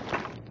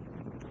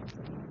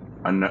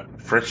 And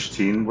fresh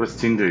tin. What does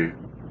tin do?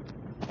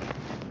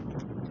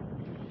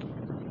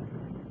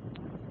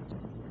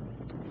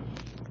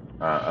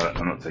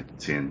 I'm not taking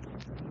tin.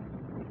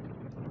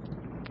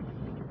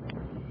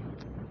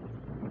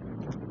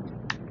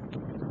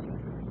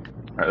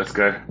 Alright, let's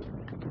go.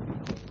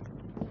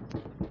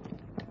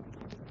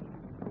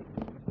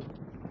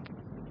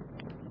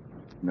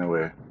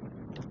 Nowhere.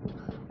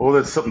 Oh,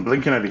 there's something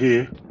blinking over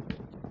here.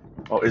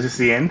 Oh, is this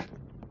the end?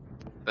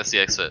 That's the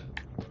exit.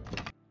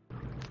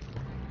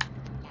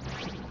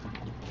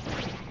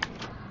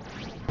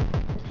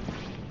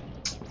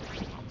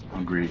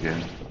 Hungry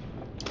again.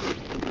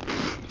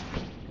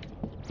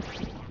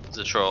 It's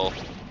a troll.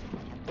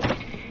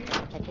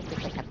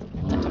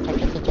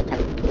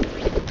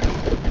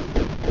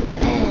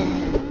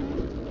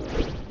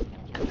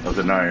 Of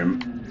the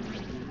gnome.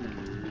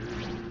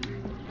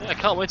 Yeah, I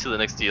can't wait till the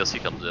next DLC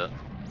comes out.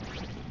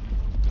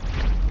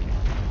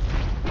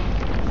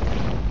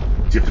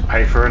 Do you have to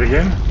pay for it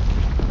again?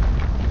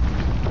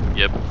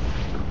 Yep.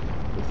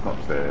 It's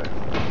not fair.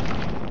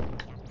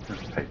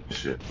 Let's pay for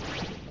shit.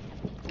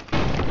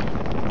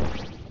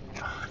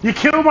 You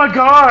killed my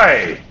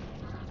guy!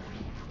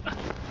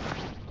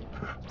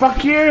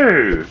 Fuck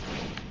you!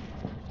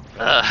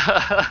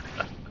 That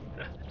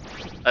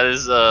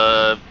is,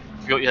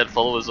 forgot you had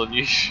followers on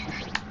you.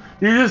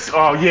 You just,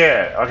 oh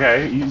yeah,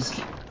 okay, you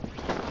just...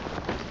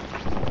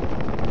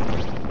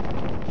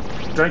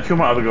 Don't kill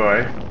my other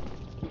guy.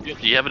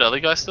 Do you have another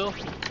guy still?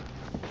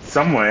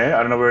 Somewhere,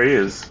 I don't know where he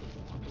is.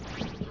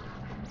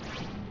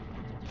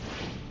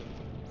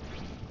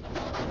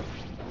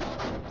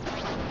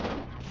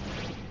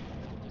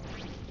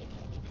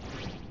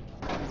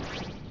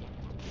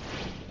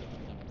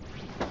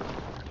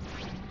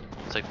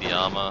 Take the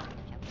armor.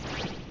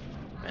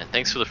 Man,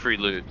 thanks for the free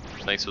loot.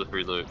 Thanks for the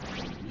free loot.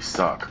 You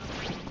suck.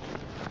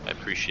 I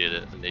appreciate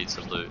it. I need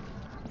some loot.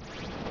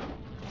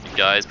 The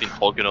guy's been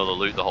hogging all the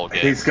loot the whole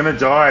game. He's gonna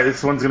die,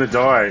 this one's gonna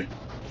die.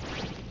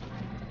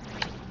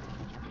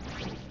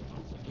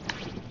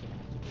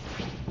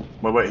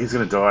 Wait, he's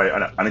gonna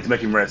die. I need to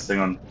make him rest, hang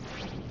on.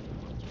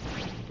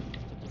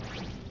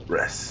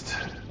 Rest.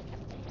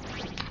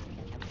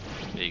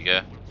 There you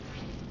go.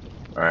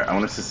 Alright, I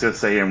want us to still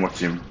stay here and watch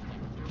him.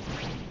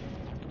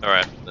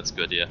 Alright, that's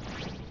good, yeah.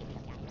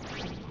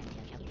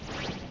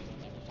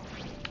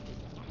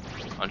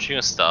 Aren't you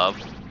gonna starve?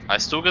 I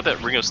still got that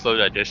ring of slow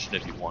digestion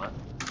if you want it.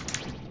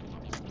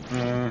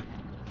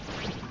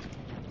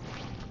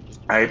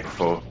 I ate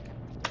before.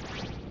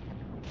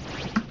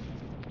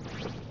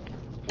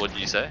 What did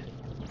you say?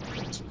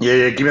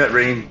 Yeah, give me that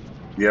ring.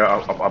 Yeah,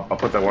 I'll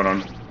put that one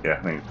on.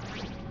 Yeah, thanks.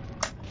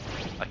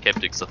 I kept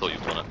it because I thought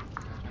you'd want it.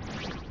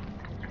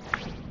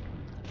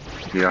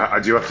 Yeah, I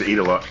do have to eat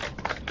a lot.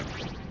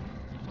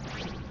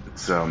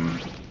 It's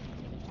alright.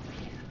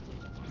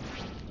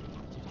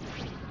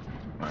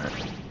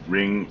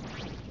 Ring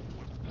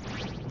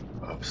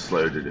of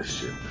slow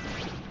digestion.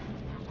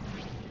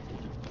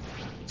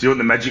 Do you want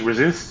the magic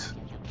resist?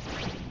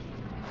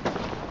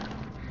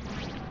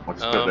 I'll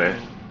just put it there.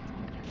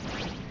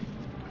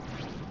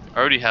 I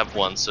already have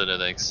one, so no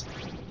thanks.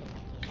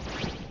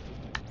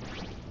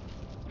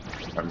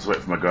 I'm just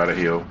waiting for my guy to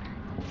heal.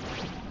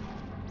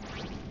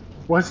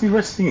 Why is he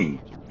resting?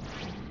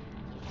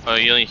 Oh,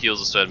 he only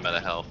heals a certain amount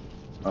of health.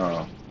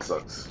 Oh,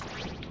 sucks.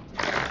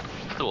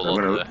 Do a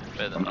lot though.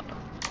 Better than nothing.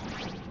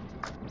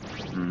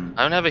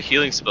 I don't have a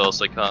healing spell,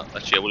 so I can't.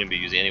 Actually, I wouldn't be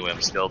using it anyway. I'm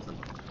a skeleton.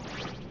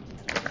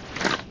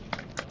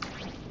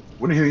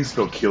 Wouldn't healing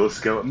spell kill a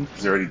skeleton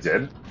because they're already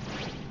dead?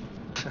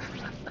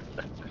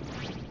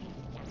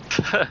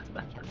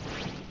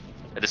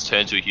 I just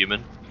turn to a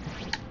human.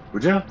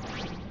 Would ya?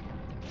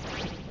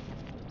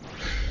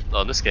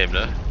 Oh, in this game,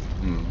 no.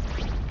 Hmm.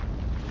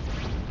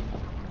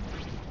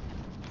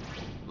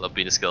 Love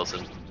being a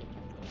skeleton.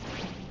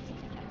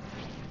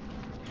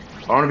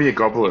 I want to be a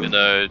goblin. Even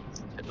though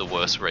it's the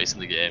worst race in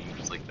the game,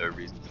 there's like no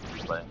reason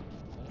to play it.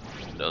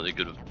 They're only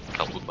good with a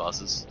couple of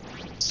classes.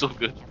 Still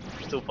good.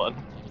 Still fun.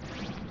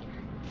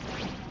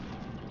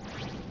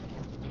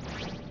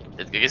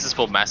 I guess it's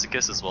called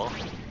Masochist as well.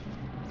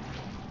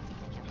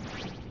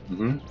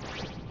 Mm-hmm.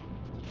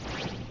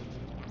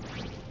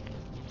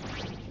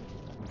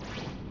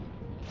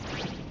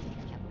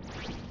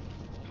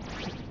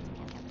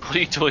 What are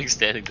you doing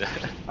standing there?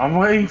 I'm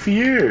waiting for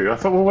you. I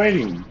thought we're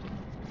waiting.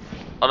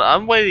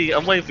 I'm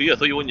waiting for you. I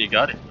thought you wanted your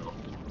guardian.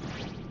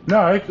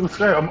 No, let's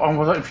go. I'm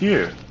waiting for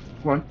you.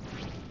 Come on.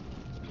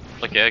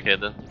 Okay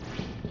then.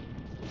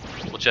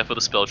 Watch out for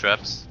the spell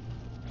traps.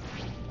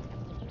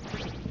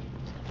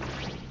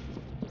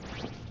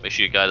 Make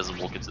sure your guy doesn't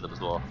walk into them as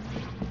well.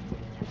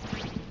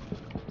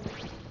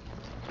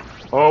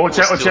 Oh, watch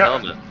out, watch Steel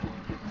out. helmet.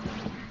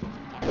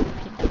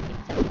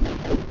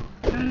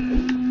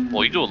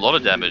 Oh, you do a lot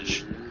of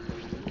damage.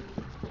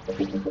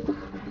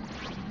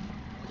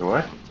 The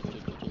what?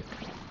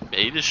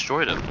 Yeah, you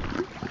destroyed him.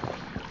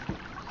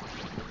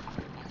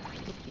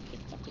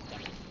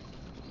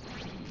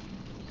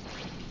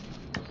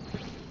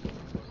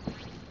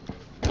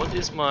 What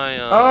is my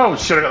Oh,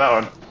 shit, I got that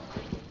one.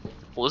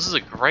 Well, this is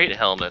a great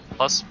helmet.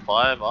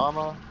 +5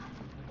 armor.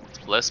 It's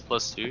blessed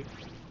 +2.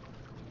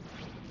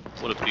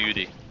 What a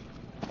beauty.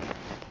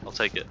 I'll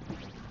take it.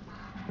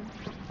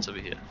 It's over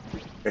here.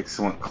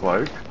 Excellent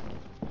cloak.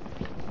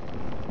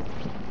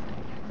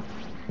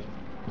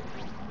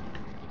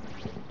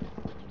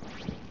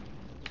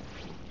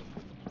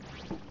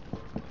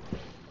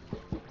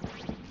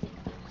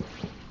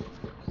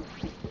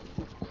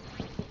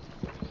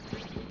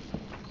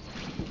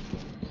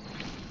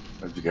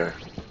 Where'd you go?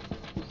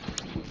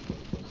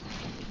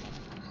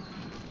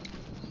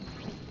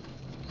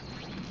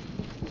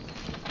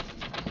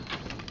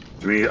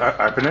 Do we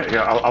open it?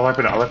 Yeah, I'll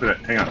open it. I'll open it.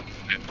 Hang on.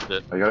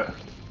 I got it.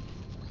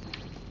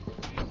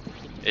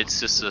 It's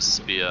just a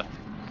spear.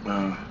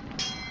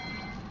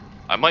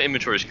 My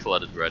inventory is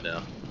cluttered right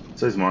now.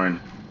 So's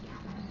mine.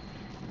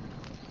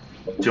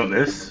 Do you want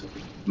this?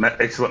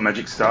 Excellent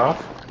magic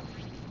staff.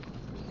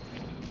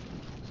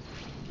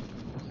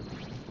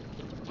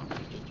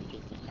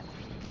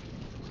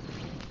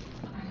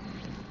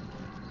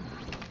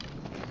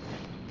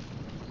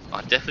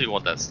 I definitely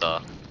want that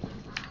star.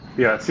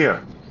 Yeah, it's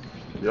here.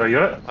 Oh, you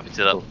got it? I picked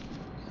it up.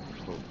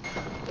 Cool.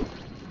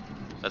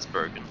 That's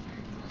broken.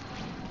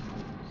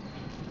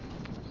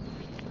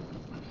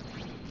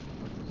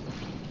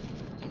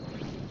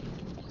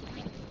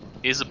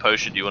 Here's a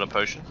potion. Do you want a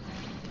potion?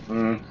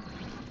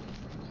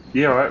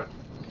 Yeah, right.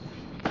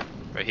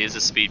 Right, here's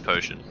a speed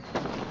potion.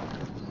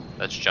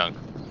 That's junk.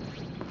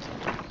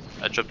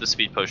 I dropped a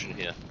speed potion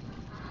here.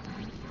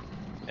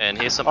 And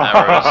here's some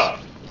arrows.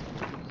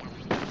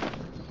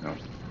 No.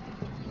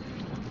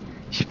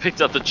 You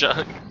picked up the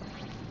junk.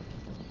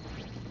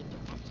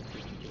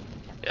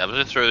 Yeah, I'm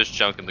gonna throw this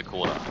junk in the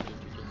corner.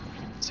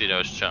 So you know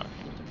it's junk.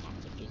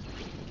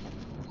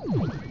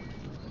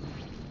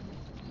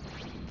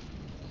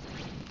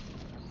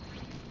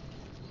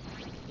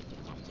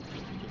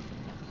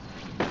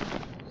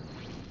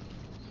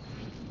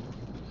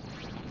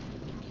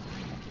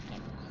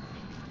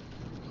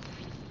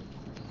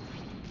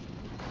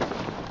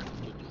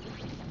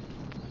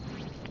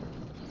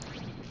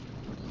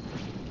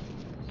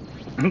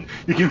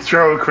 You can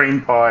throw a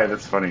cream pie,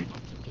 that's funny.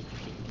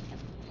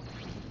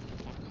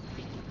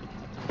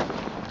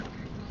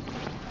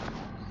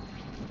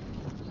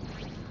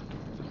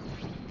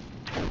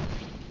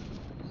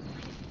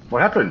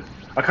 What happened?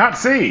 I can't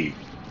see!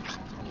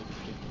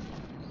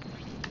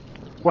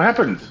 What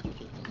happened?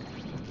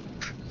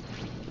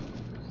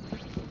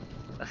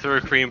 I threw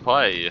a cream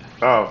pie at you.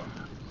 Oh,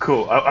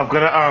 cool. I've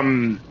got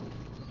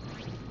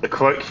a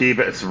cloak here,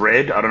 but it's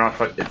red. I don't know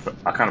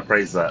if I can't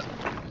appraise that.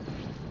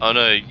 Oh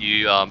no,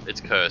 you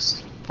it's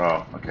cursed.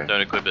 Oh, okay.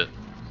 Don't equip it.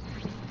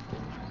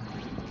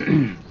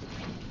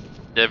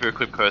 Never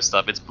equip cursed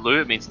stuff. It's blue,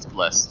 it means it's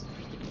blessed.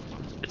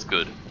 It's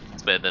good.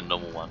 It's better than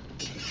normal one.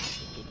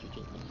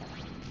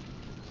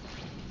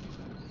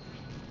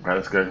 Alright,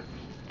 let's go.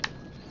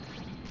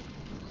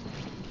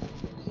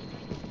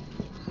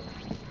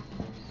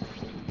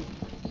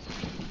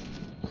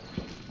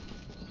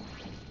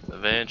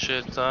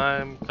 Adventure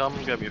time, come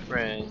grab your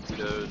friends,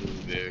 go to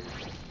very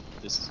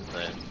distant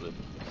lands with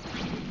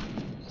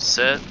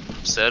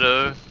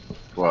Seto.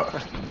 What?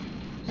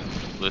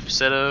 With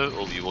Seto,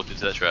 oh you walked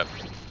into that trap.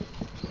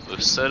 With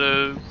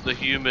Seto the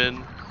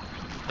human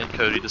and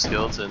Kodi the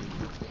skeleton.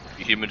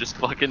 The human just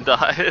fucking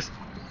died.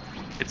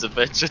 It's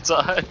adventure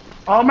time.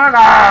 Oh my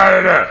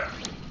god!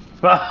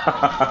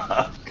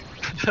 Fuck!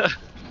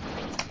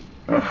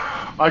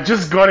 I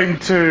just got him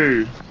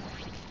too.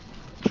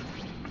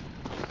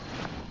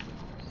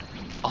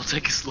 I'll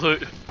take his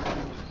loot.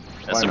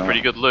 That's Why some not?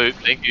 pretty good loot,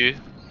 thank you.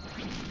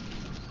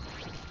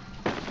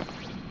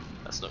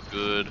 That's not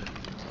good.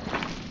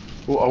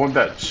 Oh, I want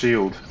that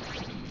shield.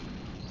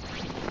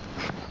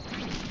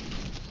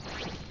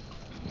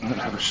 I don't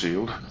have a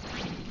shield.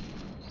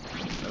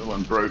 Another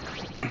one broke.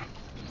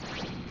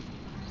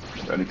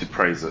 I need to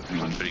praise it.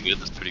 Hang on. Pretty good,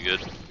 that's pretty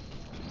good.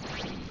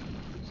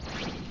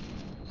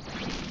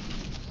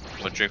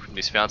 Want to drink from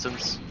these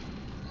fountains?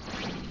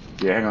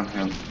 Yeah,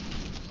 hang on.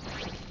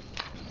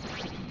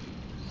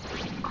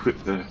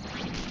 Equip the...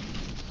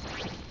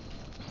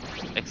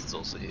 Exit's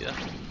also here.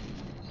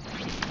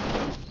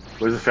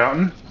 Where's the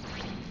fountain?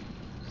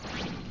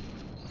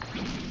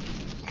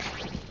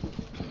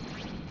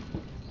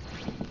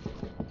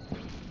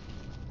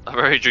 I've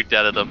already drank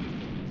out of them.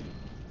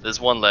 There's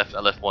one left, I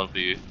left one for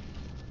you.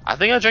 I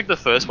think I drank the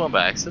first one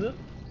by accident.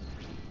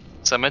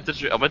 So I meant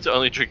to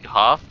only drink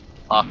half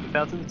the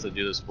fountain, so I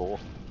do this 4.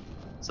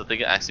 So I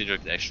think I actually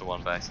drank the extra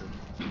one by accident.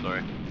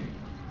 Sorry.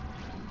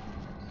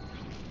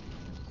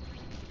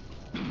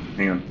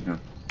 Hang on.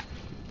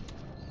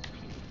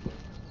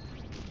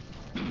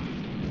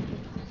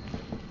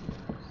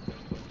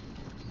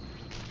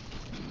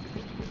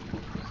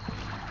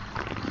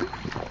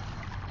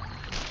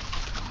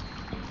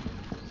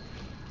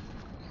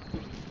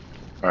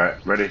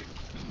 Alright, ready?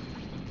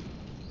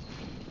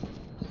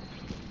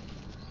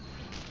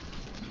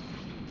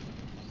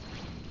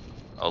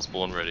 I was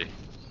born ready.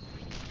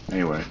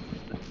 Anyway.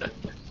 I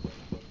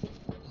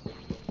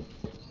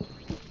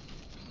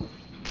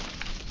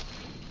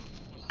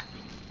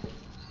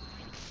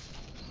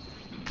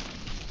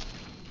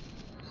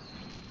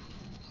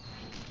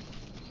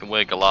can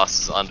wear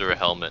glasses under a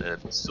helmet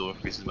and it still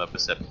increases my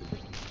perception.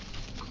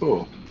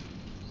 Cool.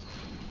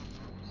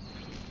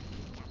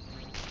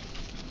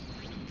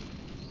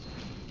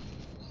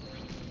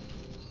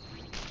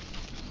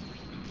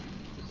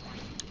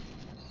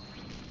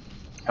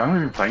 How long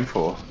have you been playing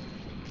for?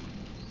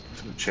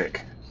 Just gonna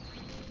check.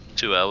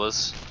 2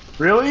 hours.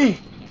 Really?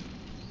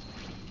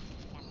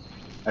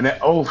 And then,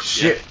 oh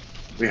shit!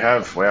 We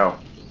have, wow.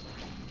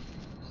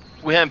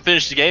 We haven't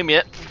finished the game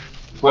yet.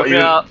 What, We're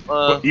about,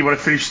 what, you want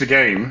to finish the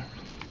game?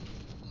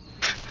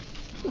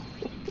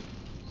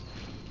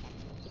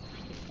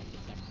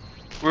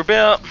 we're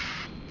about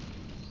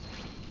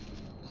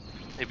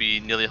maybe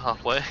nearly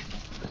halfway.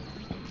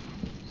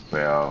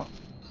 Wow.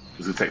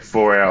 This will take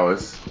 4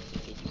 hours.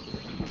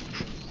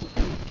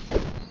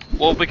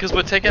 Well, because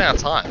we're taking our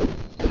time.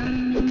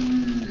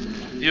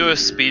 If you were to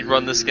speed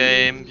run this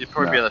game, you'd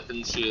probably be able to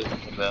finish it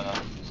in about...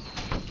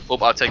 Oh,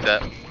 I'll take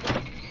that.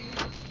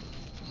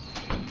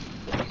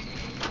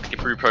 I can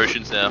brew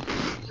potions now.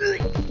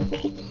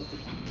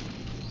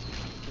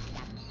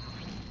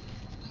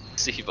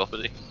 Sticky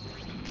boppity.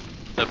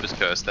 Nope, it's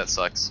cursed, that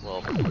sucks.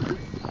 Well...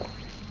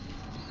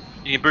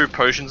 You can brew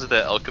potions with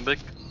that alchemic?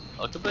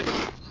 Alchemic?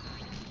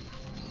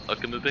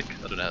 Alchemic?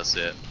 I don't know how to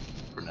say it.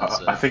 Pronounce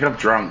it. I think I'm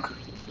drunk.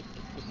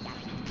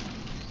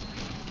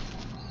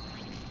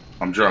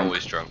 I'm You're drunk.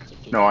 always drunk.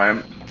 No, I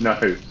am.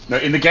 No. No,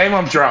 in the game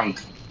I'm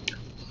drunk.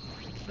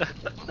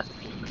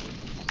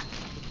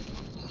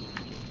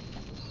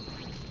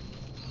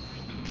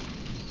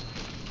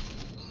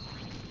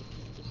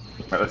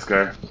 Right, let's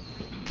go.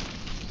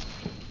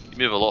 You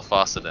move a lot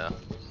faster now.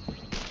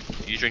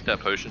 You drink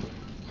that potion?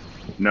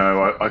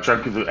 No, I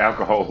drank it with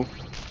alcohol.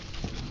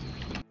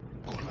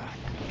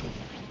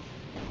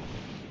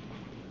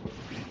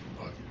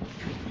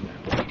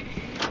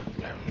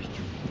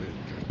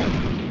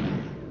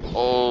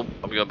 Oh,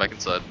 I'm going back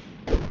inside.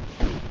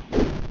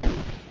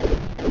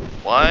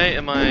 Why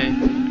am I...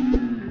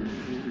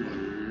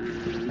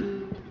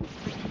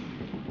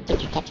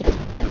 Did you touch it?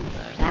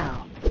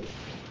 No.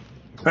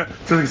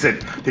 Something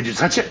said, did you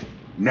touch it?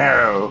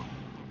 No.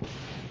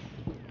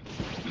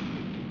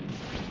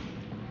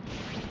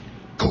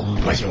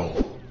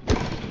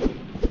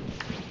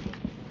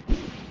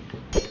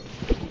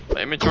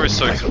 My inventory is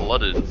so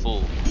flooded and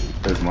full.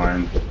 There's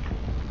mine.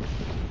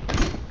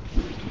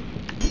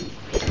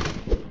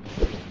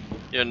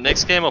 You know,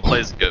 next game I'll play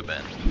as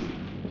Goatman.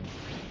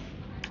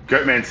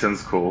 Goatman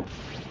sounds cool.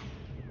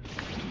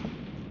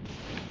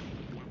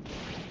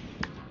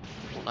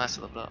 Nice,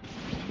 I love that.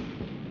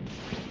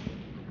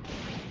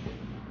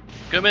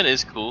 Goatman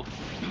is cool.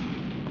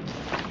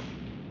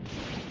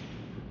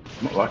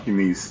 I'm not liking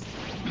these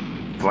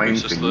flame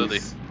Moves so things. slowly.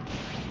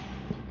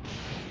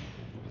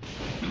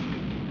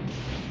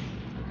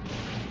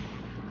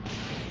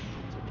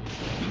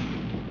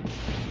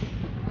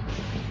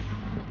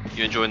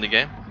 You enjoying the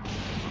game?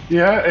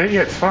 Yeah,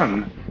 yeah, it's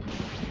fun.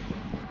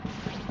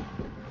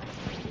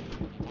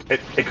 It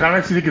kind of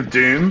makes me think of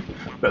Doom,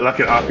 but like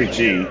an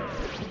RPG.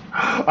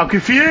 I'm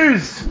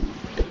confused!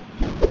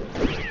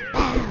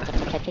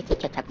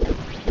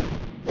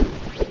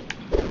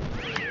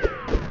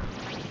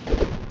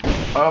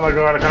 Oh my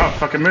god, I can't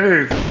fucking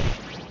move!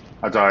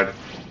 I died.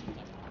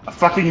 A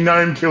fucking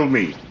gnome killed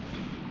me.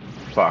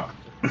 Fuck.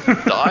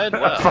 Died?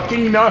 Wow. A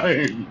fucking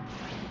gnome!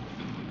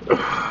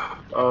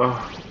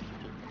 Oh.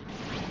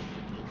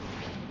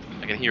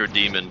 I can hear a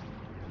demon.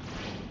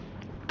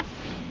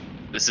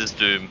 This is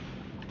Doom.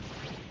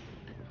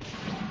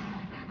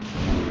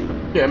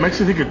 Yeah, it makes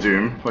you think of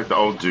Doom, like the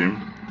old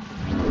Doom.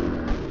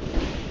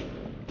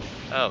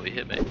 Oh, he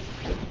hit me.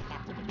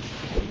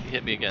 He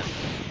hit me again.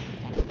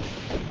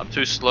 I'm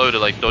too slow to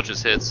like dodge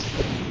his hits.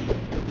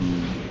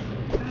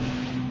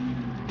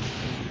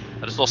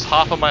 I just lost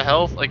half of my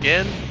health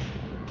again,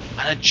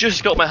 and I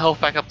just got my health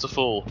back up to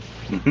full.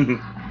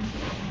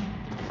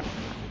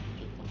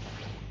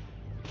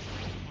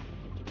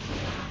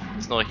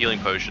 It's not a healing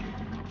potion.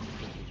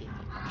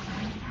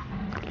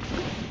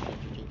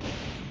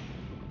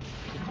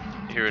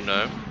 Here a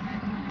gnome.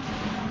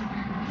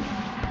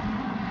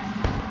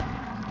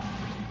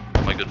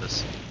 Oh my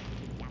goodness.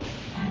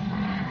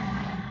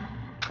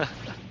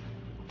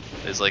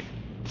 There's like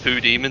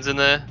 2 demons in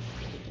there.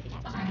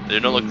 They do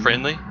not look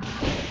friendly.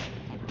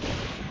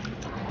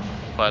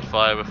 Fight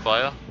fire with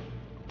fire.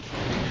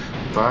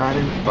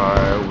 Fighting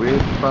fire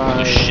with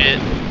fire. Oh shit.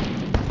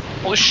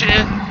 Oh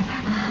shit.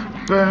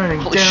 Burning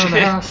Holy down shit.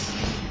 the house.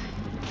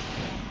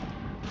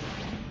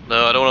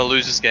 No, I don't want to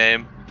lose this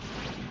game.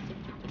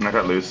 I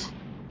got loose.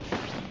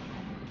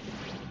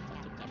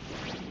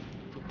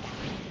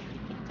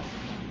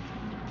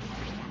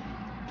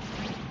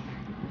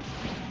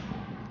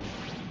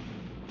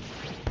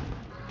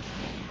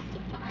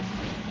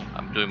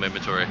 I'm doing my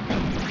inventory.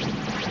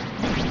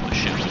 Oh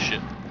shit, oh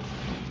shit.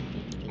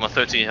 I'm on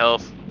 13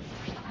 health.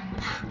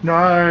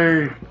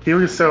 No! Heal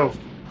yourself.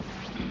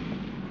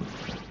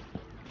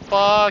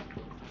 Fuck!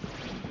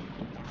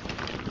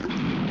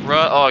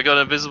 Right, oh, I got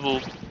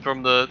invisible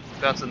from the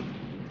fountain.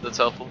 That's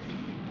helpful.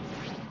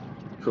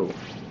 Cool.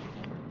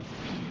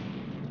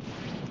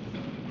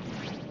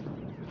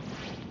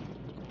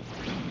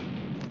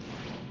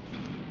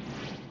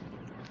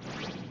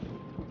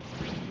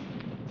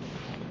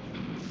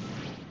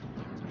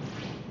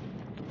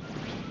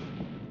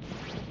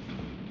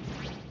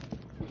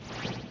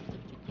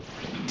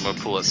 I'm gonna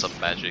pull out some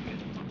magic.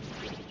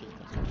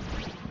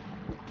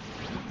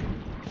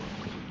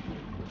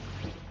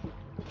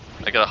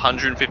 I got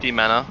 150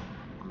 mana.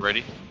 I'm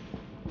ready.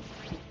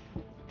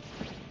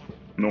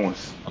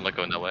 Nice. I'm not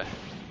going that way.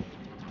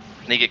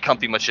 I need to get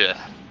comfy in my chair.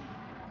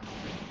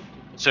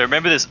 So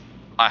remember this,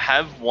 I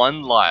have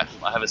 1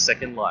 life. I have a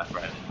 2nd life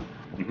right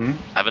now. Mm-hmm.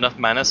 I have enough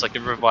mana so I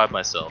can revive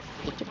myself.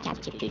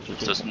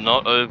 So it's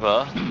not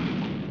over.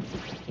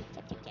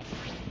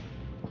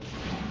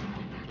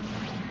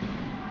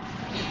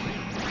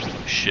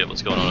 Oh, shit,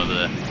 what's going on over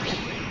there?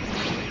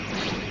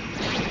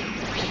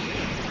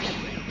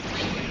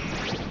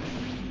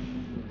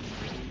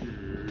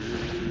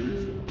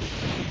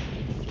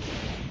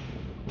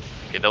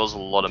 Okay, that was a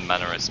lot of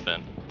mana I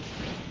spent.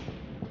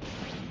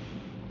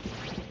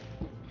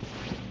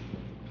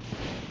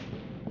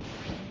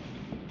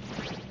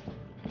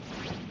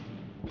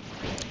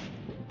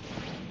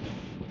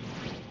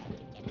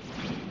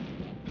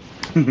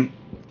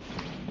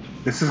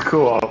 This is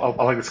cool.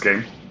 I like this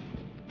game.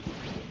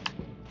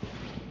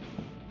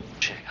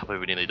 Shit, I can't believe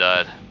we nearly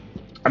died.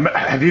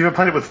 Have you ever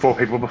played it with 4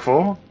 people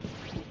before?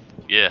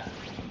 Yeah.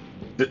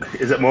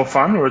 Is it more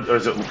fun, or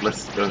is it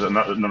less? Or is it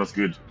not as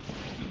good?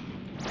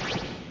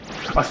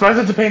 I suppose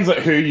it depends, like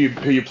who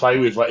you play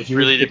with. Like if you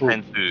Really with people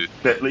depends who.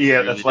 that, yeah,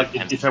 Really that's like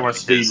depends if they want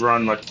to because speed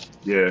run, like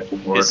yeah,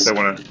 or if they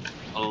want to.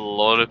 A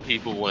lot of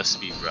people want to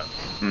speed run.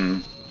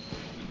 Mm.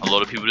 A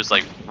lot of people just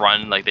like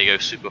run, like they go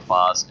super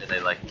fast and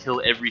they like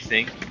kill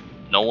everything.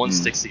 No one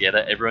sticks together.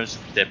 Everyone's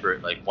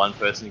separate. Like one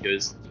person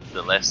goes to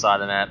the left side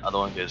of the map, other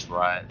one goes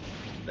right.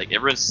 Like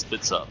everyone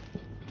splits up.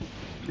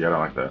 Yeah, I don't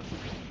like that.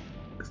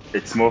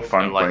 It's more I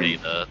fun don't like it playing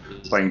either.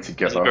 playing It's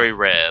together. very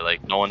rare.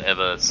 Like no one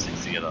ever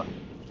sticks together.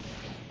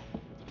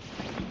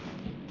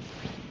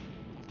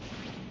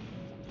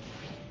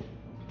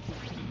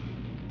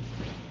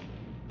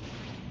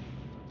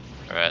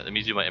 Alright, let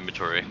me do my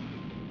inventory.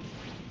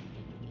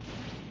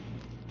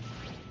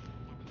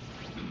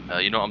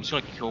 You know, I'm just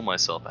gonna kill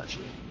myself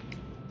actually.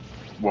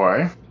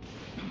 Why?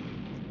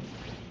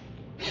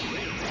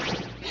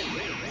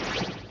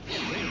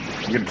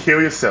 You can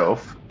kill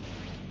yourself.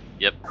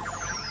 Yep.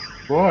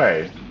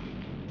 Why?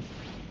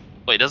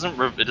 Wait,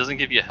 it doesn't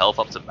give you health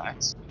up to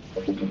max?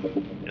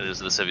 It is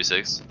the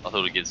 76. I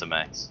thought it gives the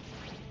max.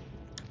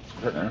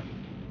 I don't know.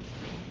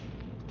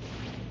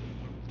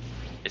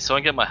 It's so I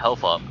can get my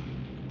health up.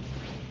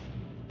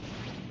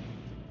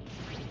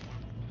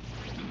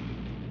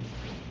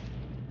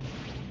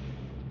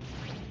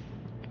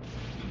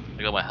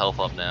 I got my health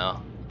up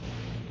now,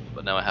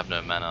 but now I have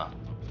no mana.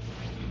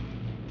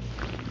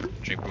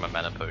 Drink from my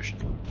mana potion.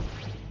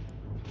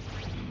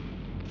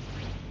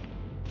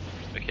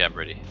 Okay, I'm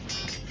ready.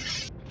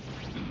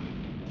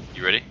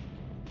 You ready?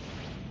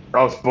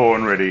 I was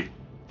born ready.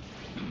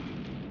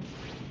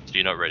 So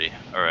you're not ready.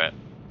 Alright.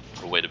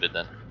 We'll wait a bit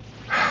then.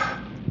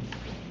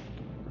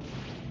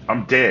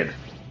 I'm dead.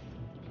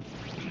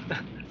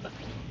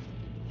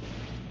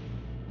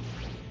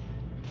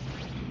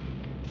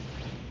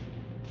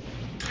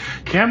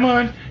 Come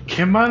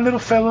on, little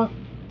fella.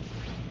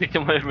 Pick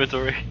up my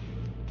inventory.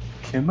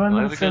 Come on, Why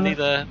are little we gonna need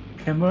fella.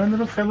 that? Come on,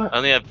 little fella. I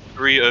only have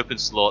 3 open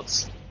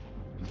slots.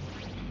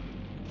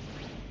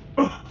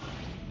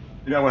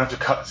 You know, I'm gonna have to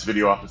cut this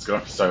video off. It's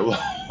going for so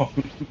long.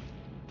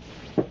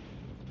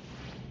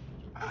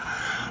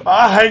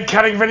 I hate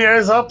cutting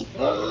videos up.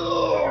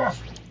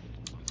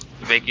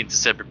 Make it into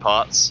separate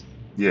parts.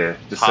 Yeah,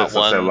 just Part so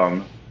 1.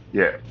 long.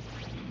 Yeah.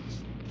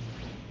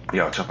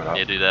 Yeah, I'll chop it up.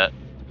 Yeah, do that.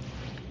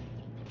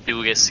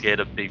 People get scared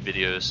of big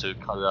videos, so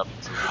cut it up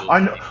into little I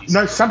know. pieces.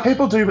 No, some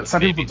people do, but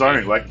some people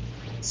don't. Like,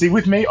 see,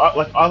 with me,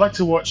 I like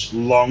to watch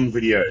long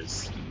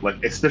videos.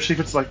 Like, especially if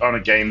it's like on a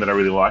game that I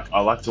really like.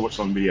 I like to watch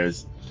long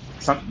videos.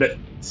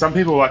 Some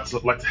people like to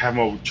have them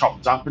all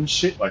chopped up and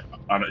shit. Like,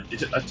 I don't,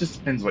 it just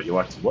depends what you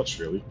like to watch,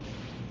 really.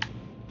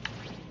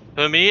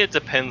 For me, it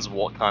depends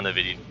what kind of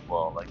video.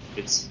 Well, like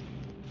if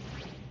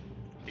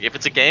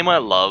it's a game I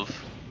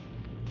love,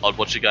 I'd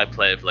watch a guy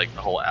play it for like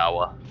the whole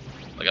hour.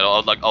 Like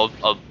I'll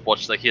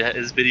watch like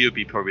his video would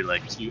be probably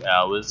like 2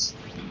 hours,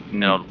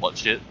 and I'd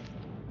watch it.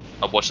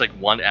 I'd watch like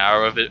 1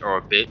 hour of it or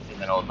a bit, and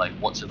then I'll like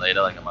watch it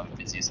later. Like I'm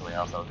busy or something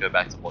else, I'll go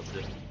back to watch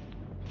it.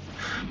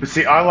 But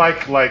see, I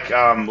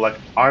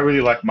I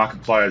really like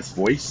Markiplier's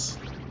voice.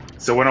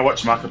 So when I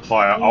watch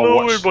Markiplier, I'll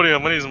watch. Everybody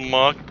on his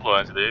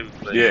Markiplier today.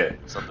 Yeah.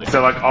 Something.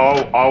 So like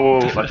I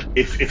will like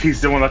if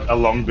he's doing like a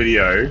long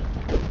video,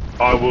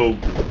 I will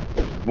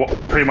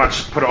pretty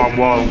much put it on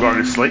while I'm going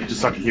to sleep,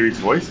 just so I can hear his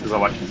voice because I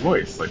like his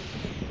voice. Like,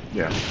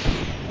 yeah.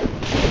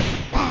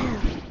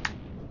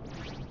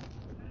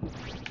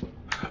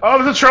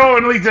 Oh, there's a troll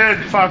and he's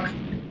dead. Fuck.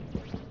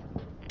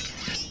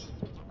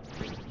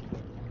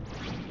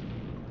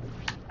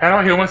 How do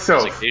I heal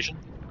myself?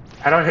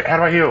 How do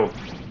I heal?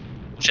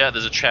 Chat,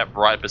 there's a trap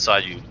right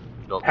beside you.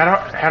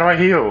 How do I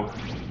heal?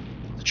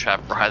 There's a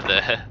trap right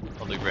there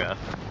on the ground.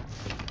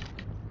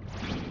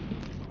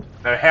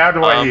 No, how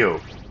do I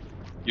heal?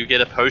 You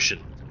get a potion.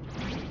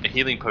 A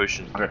healing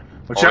potion. Okay.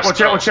 Watch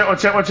out.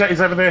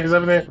 He's over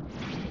there.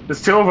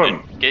 There's 2 of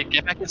them.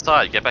 Get back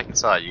inside. Get back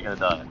inside. You're gonna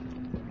die.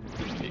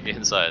 Get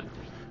inside.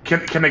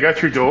 Can they go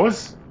through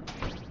doors?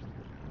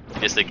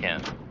 Yes, they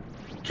can.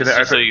 Can they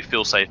open? So you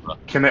feel safer.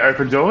 Can they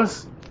open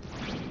doors?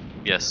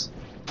 Yes.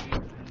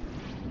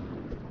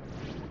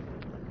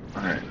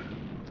 Alright.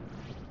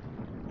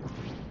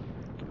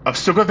 I've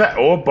still got that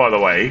orb, by the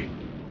way.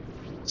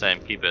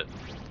 Same. Keep it.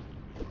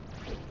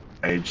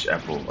 Aged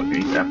apple.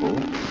 Eat apple.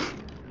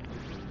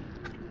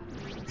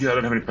 Yeah, I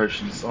don't have any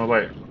potions. Oh,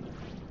 wait.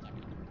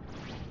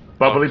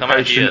 Bubbly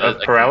potion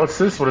of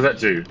paralysis? What does that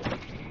do?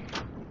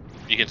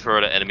 You can throw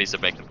it at enemies to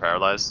make them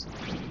paralyzed.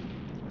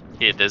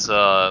 Here, there's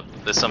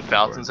some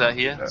fountains out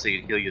here, so you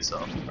can heal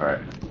yourself.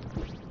 Alright.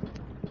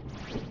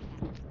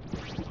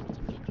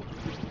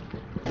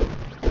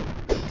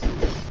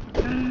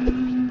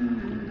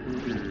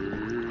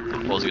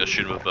 I was gonna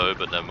shoot him with a bow,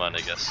 but never mind,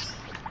 I guess.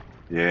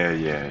 Yeah.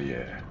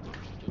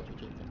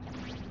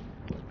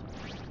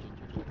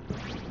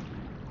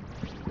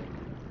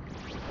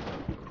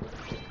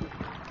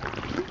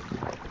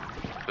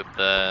 With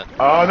that.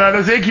 Oh no,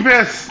 there's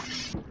Incubus!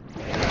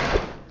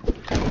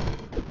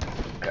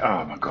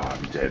 Oh my god,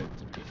 I'm dead.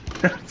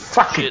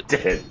 Fucking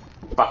dead.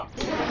 Fuck.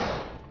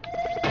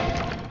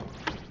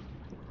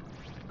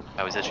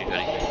 Oh, he's actually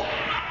hurting me.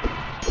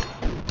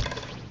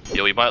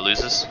 Yo, we might lose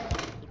this.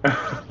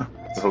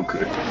 It's all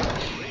good.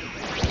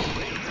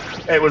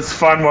 It was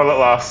fun while it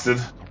lasted.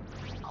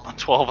 I'm on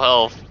 12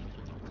 health.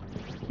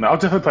 No, I'll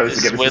definitely play this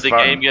again. This is where the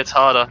game gets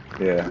harder.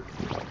 Yeah.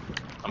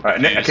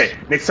 Alright, okay,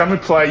 next time we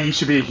play, you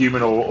should be a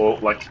human or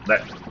like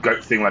that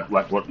goat thing, like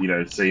what, you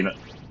know, seeing it.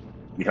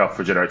 Your health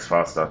regenerates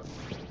faster.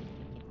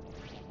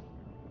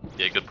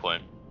 Yeah, good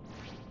point.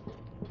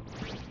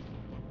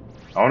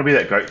 I want to be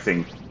that goat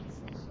thing.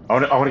 I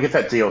want to get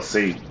that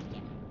DLC.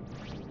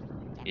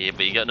 Yeah,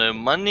 but you got no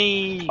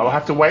money. I'll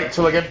have to wait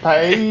till I get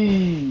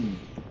paid.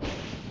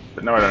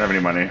 But no, I don't have any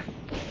money.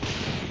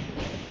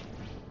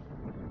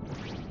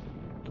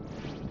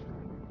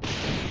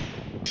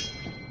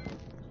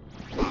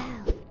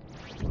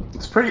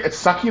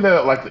 It's sucky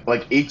that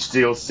like each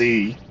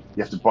DLC you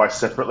have to buy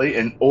separately,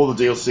 and all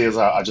the DLCs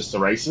are just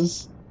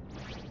erasers.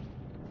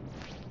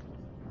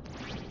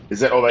 Is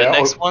that all they are? The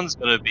next one's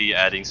gonna be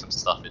adding some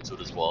stuff into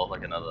it as well,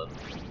 like another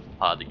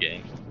part of the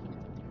game.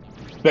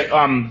 But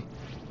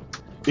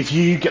if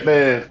you get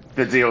the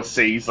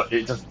DLCs, like,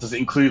 does it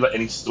include like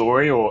any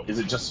story, or is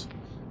it just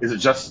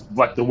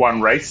like the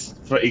one race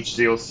for each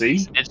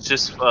DLC? It's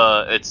just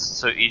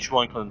so each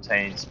one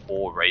contains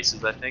 4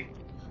 races, I think.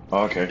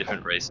 Oh, okay.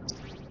 Different races.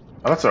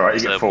 Oh, that's alright. You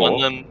So get 4.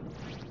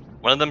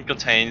 one of them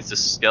contains the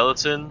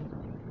skeleton,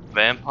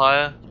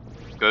 vampire,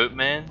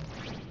 goatman,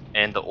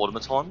 and the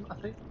automaton, I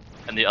think.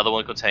 And the other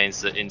one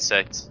contains the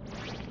insect.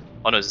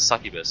 Oh no, it's a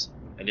succubus.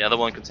 And the other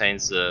one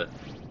contains the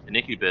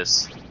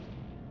incubus,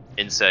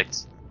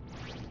 insect,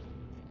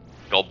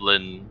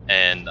 goblin,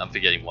 and I'm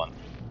forgetting one.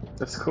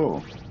 That's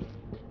cool.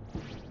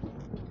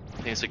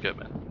 I think it's a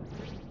goatman.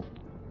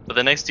 But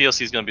the next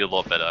DLC is going to be a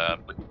lot better. I'm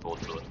looking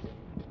forward to it.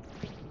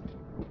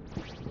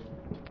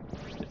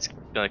 It's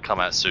going to come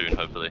out soon,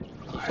 hopefully.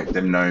 I hate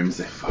them gnomes.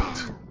 They're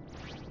fucked.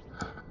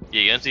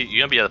 Yeah, you're going to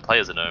be able to play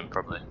as a gnome,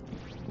 probably.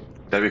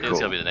 That'd be It's cool.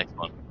 gonna be the next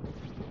one.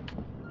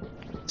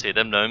 See,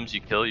 them gnomes you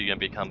kill, you're gonna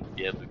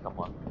be able to become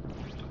one.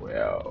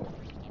 Wow.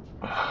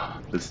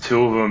 There's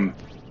 2 of them.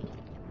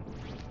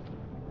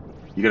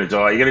 You're gonna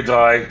die. You're gonna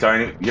die.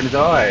 Don't. You're gonna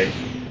die.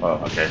 Oh,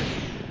 okay.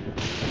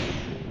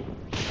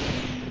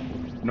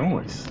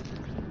 Nice.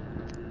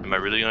 Am I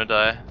really gonna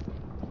die?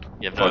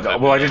 You have no Oh,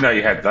 hope. well, I didn't know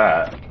you had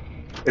that.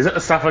 Is it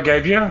the stuff I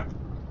gave you?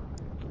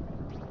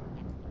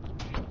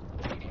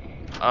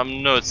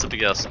 No, it's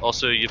something else.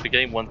 Also, you're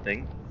forgetting one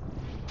thing.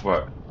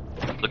 What?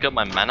 Look at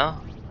my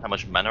mana. How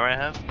much mana I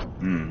have?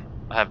 Hmm.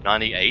 I have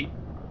 98.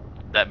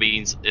 That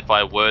means if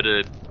I were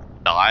to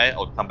die,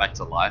 I'll come back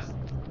to life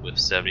with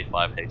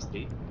 75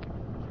 HP.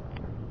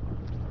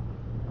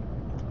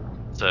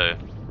 So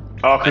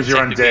Oh, I because you're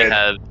technically undead.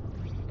 have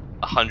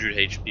 100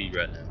 HP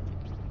right now.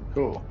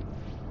 Cool.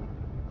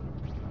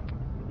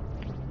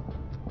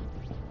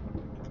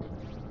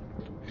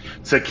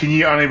 So can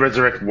you only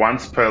resurrect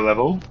once per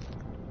level?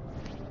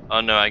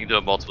 Oh no, I can do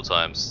it multiple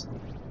times.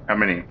 How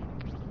many?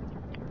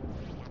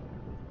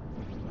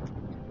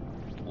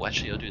 Well,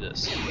 actually, I'll do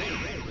this.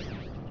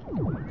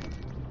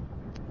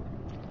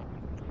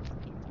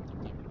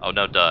 I'll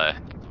now die.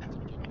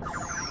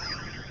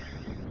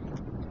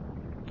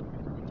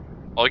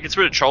 Oh, it gets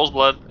rid of Troll's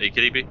blood. Are you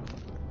kidding me?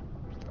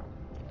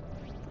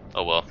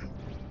 Oh well.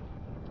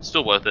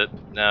 Still worth it.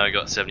 Now I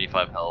got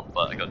 75 health,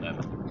 but I got no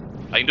mana.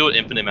 I can do it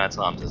infinite amount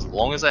of times as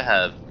long as I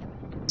have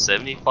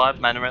 75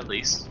 mana at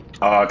least.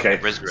 Oh, okay.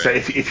 Resurrect. So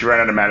if you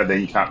run out of mana,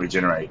 then you can't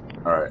regenerate.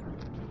 All right.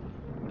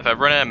 If I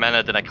run out of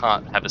mana, then I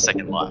can't have a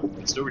second life. I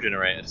can still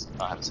regenerate, I just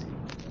can't have a second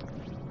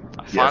life.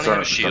 I finally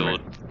have a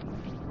shield.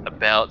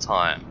 About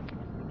time.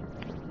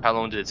 How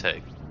long did it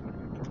take?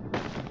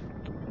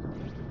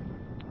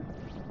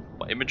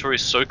 My inventory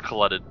is so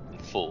cluttered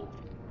and full.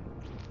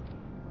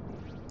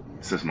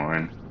 This is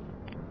mine.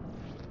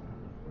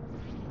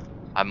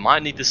 I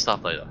might need this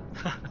stuff later.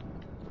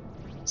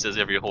 Says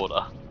every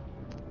hoarder.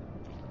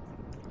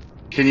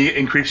 Can you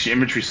increase your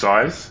inventory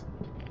size?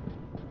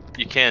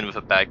 You can with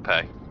a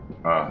backpack.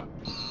 Oh.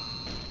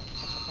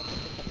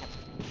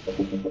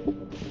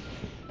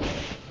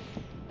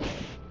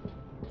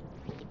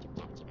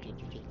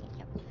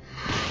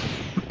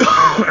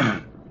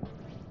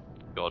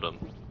 Got him.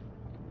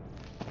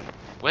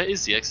 Where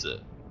is the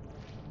exit?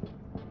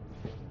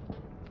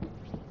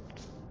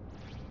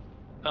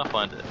 Can't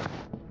find it.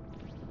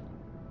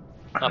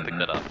 I'll pick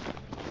that up.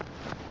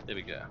 There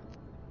we go.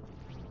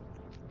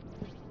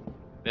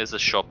 There's a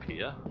shop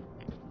here.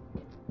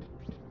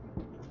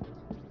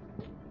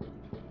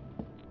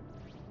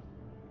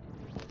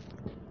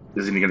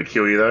 Isn't he going to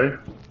kill you though?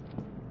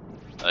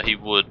 He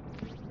would.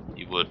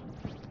 He would.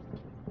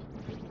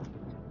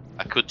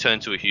 I could turn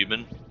to a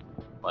human,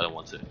 but I don't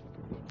want to.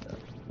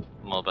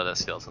 I'm all about that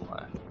skeleton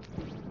life.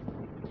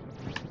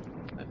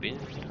 I've been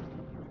in here.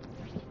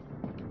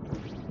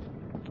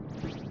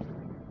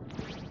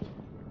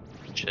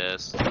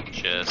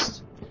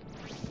 Chest.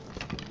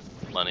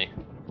 Money.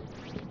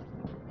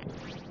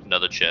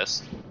 Another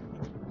chest.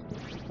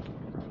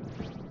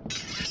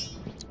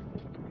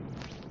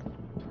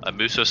 I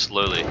move so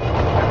slowly.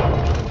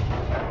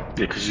 Yeah,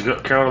 because you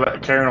got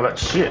carrying all that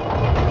shit.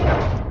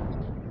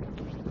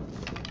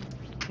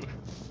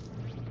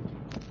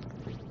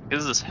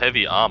 This is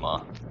heavy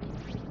armor.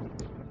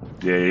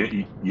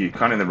 Yeah, you're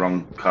kind of in the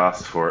wrong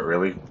cast for it,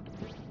 really.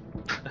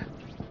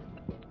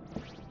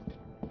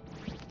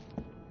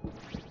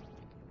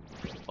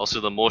 Also,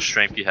 the more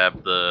strength you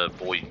have, the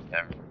more you can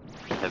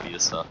carry. Heavier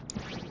stuff.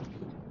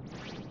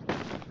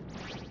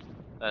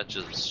 That's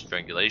just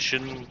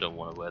strangulation. Don't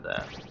want to wear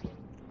that.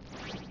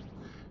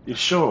 You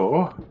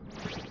sure?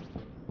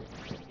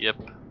 Yep.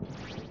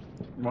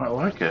 You might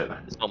like it.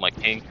 It's not my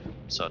kink,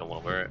 so I don't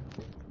want to wear it.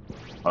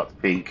 Oh, it's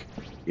pink.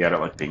 Yeah, I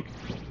don't like pink.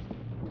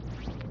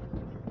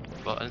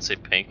 Well, I didn't say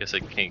pink. I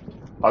said kink.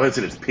 I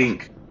thought it's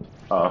pink.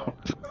 Oh.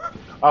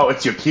 Oh,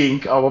 it's your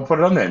kink. Oh, we'll put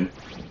it on then.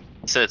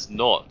 I said it's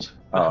not.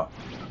 Oh.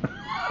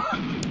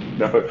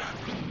 No.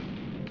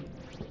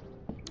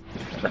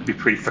 That'd be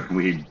pretty fucking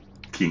weird.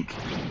 Kink.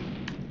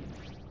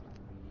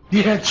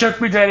 Yeah, choke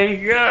me, daddy.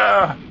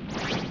 Yeah.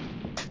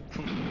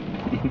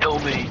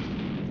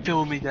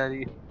 Kill me,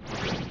 daddy.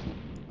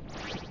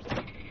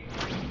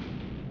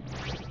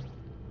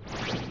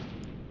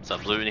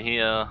 Some blue in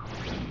here.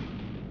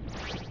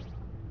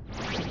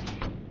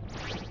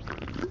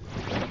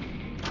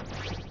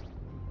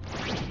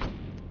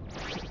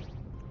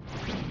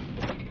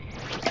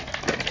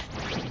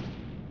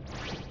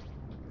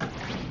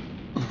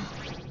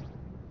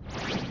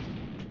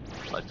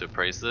 I'd like to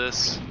appraise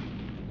this.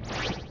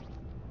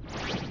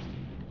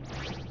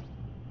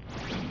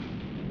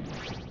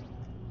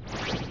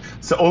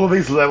 So all of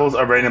these levels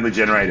are randomly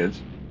generated.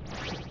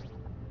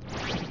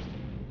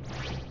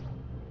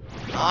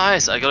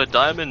 Nice, I got a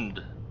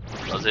diamond.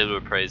 I was able to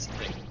appraise the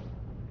thing.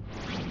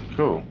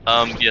 Cool.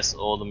 Yes,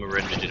 all of them are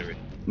randomly generated.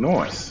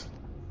 Nice.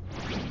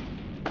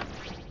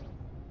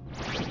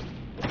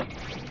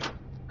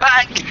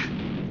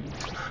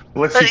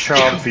 Bless you,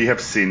 child, for you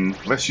have sinned.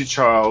 Bless you,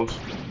 child.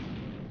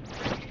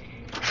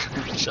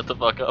 Shut the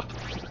fuck up.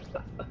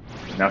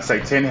 Now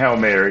say 10 Hail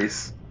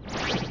Marys.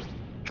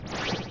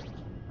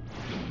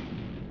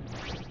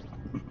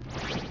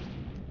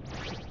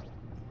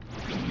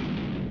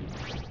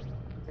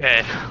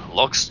 Okay,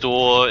 lock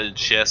store and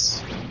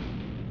chest.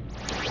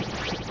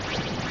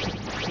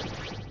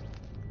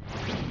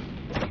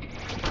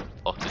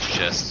 Lock this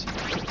chest.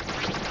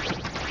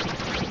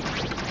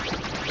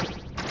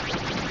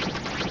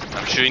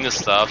 I'm shooting the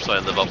staff so I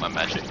live up my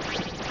magic.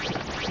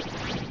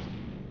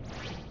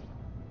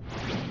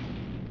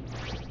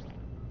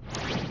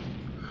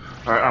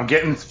 Alright, I'm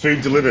getting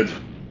food delivered.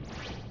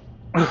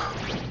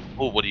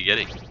 Oh, what are you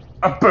getting?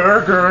 A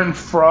burger and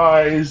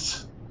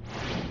fries.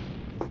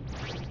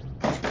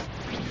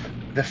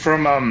 They're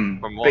from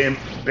what?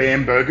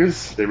 Bam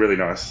Burgers. They're really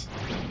nice.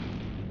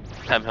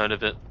 Haven't heard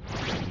of it.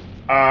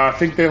 I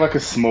think they're like a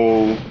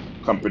small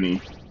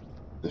company.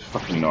 They're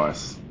fucking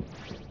nice.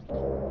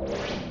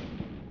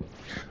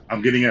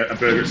 I'm getting a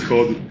burger. It's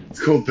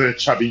called the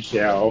Chubby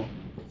Cow.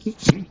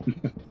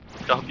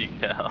 Chubby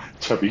cow.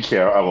 Chubby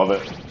Cow. I love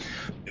it.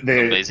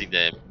 Amazing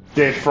name.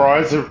 Their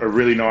fries are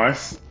really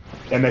nice,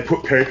 and they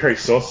put peri peri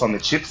sauce on the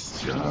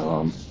chips.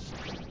 Don't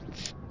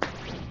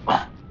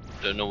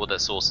know what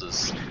that sauce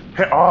is.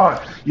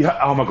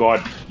 Oh my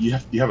god, you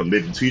haven't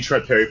lived until you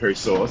tried peri peri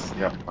sauce.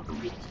 You haven't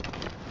fucking lived.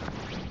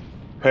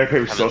 Peri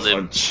peri sauce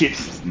on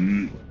chips.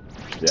 Mm.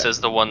 Yeah.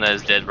 Says the one that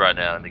is dead right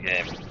now in the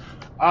game.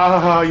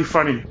 Ah, you're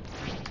funny.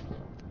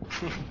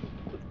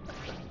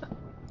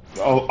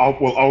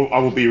 I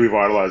will be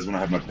revitalized when I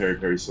have my peri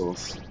peri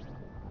sauce.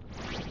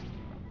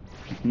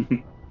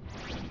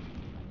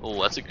 Oh,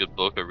 that's a good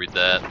book. I read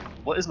that.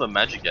 What is my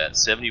magic at?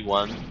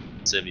 71,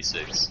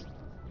 76.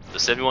 So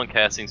 71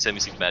 casting,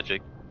 76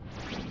 magic,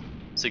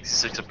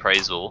 66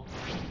 appraisal.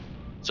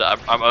 So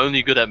I'm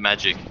only good at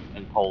magic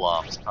and pole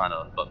arms, kind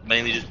of, but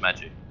mainly just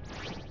magic.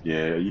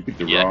 Yeah, you picked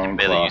the Yeah, I wrong can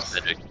barely class.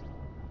 use magic.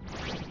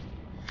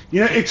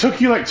 You know, it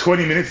took you like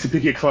 20 minutes to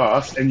pick your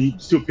class, and you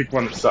still picked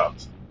one that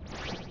sucked.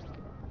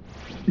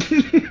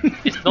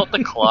 It's not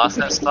the class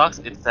that sucks,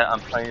 it's that I'm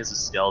playing as a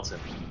skeleton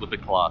with a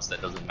class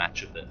that doesn't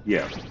match with it.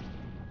 Yeah.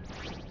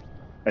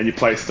 And your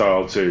play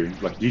style too.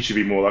 Like, you should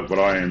be more like what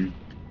I am.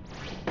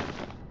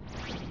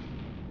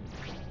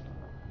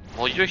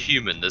 Well, you're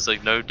human, there's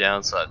like no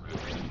downside really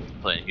to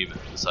playing human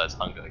besides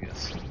hunger, I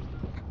guess.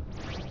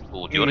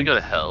 Well, do you want to go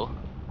to hell?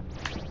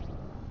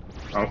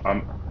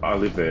 I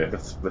live there.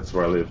 That's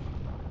where I live.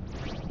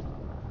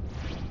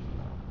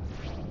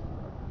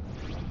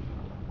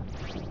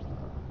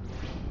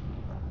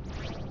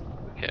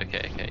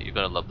 Okay, you're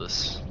gonna love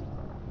this.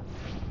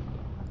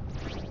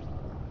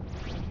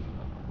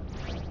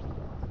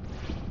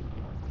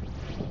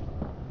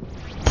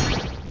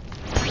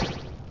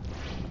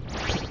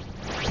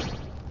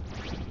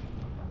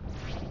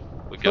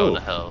 We're going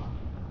to hell.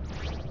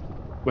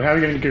 Well, how are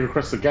you going to get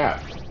across the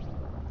gap?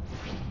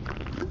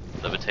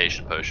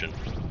 Levitation potion.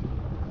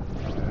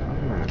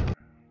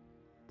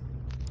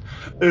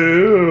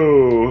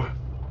 Ooh.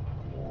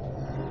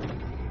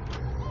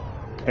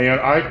 Hang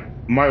on,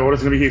 my order's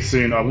gonna be here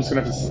soon. I'm just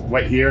gonna have to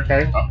wait here,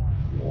 okay?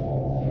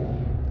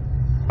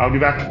 I'll be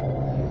back.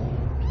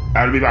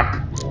 I'll be back.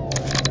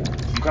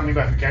 I'm coming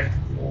back, okay?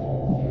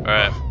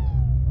 Alright.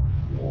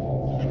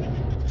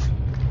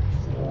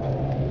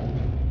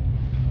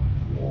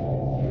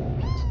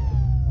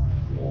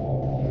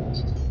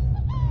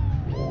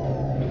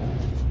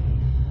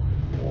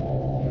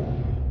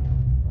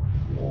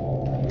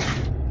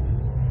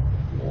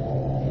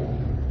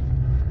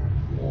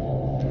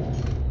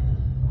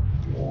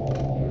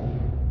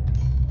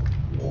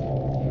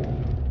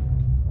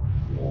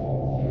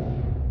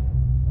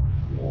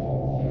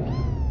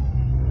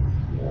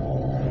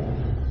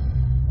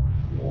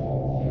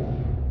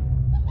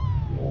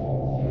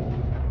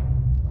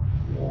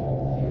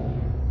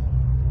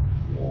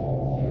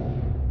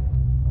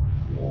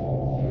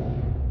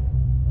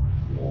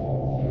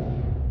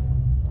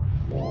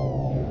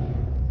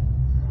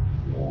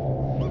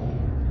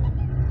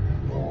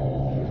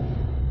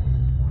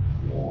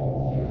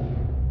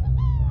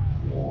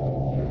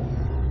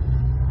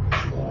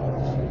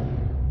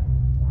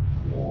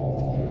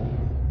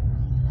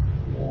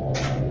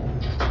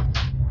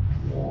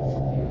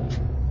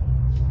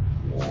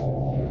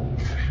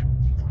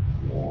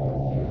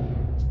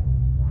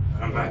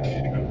 I'm back.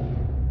 Hang on.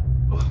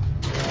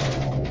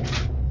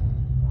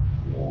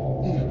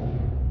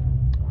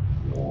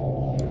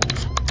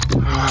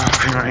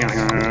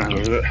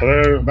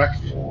 Hello, I'm back.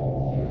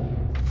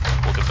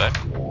 Welcome back.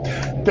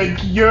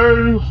 Thank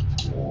you.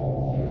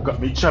 Got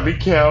me chubby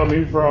cow,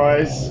 new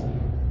fries.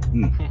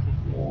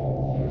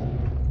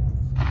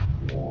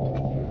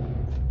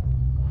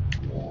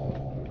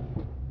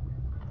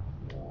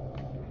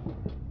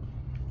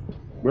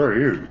 Where are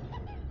you?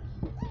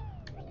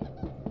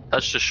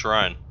 Touch the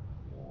shrine.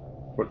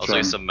 What I'll show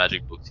you shrine? some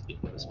magic books here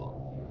as well.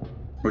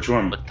 Which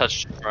one? But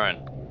touch the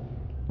shrine.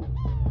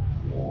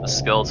 The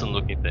skeleton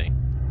looking thing.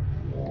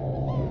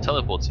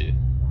 Teleports you.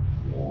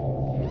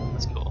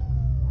 That's cool.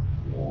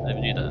 I never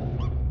knew that.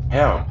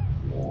 How?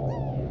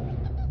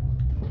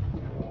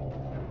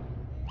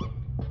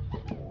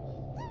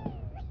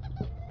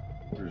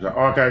 Where Oh,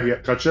 okay, yeah,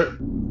 touch it.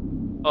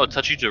 Oh,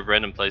 touch you to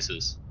random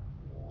places.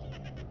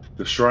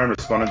 The shrine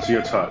responded to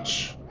your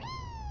touch.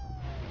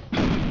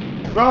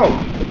 Oh!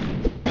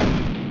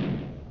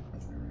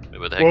 Wait,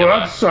 where the heck Well, am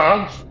that I?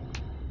 sucks.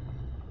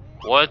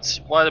 What?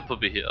 Why did it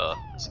put me here?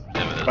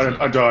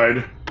 I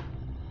died.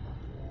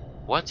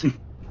 What?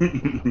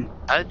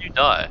 How did you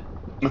die?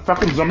 The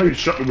fucking zombie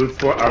shot me with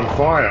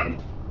fire.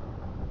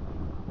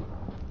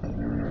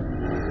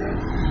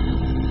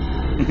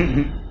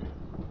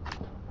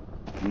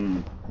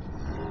 Mm.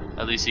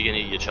 At least you can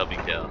eat your chubby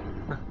cow.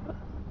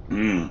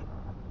 Mm.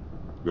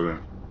 Good.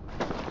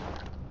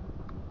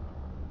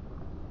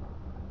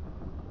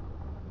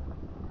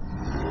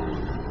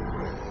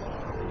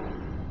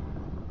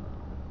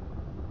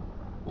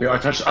 Yeah, I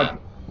touched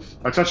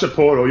the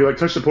portal. You like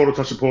touch the portal,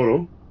 touch the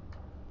portal.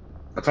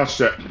 I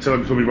touched it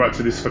until it took me right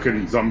to this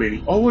fucking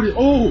zombie. Oh, what is,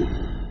 oh!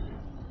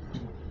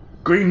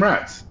 Green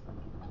rats.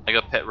 I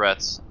got pet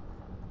rats.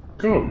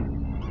 Cool.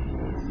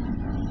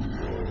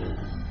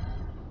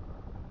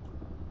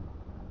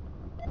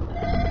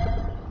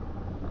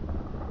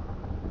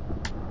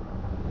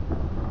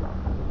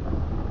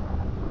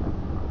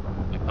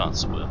 I can't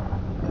swim.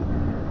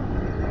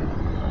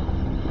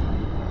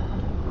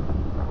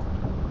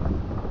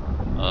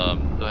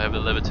 Do I have a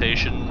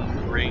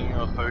levitation ring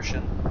or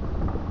potion?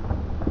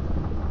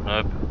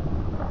 Nope.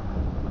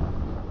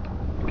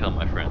 Become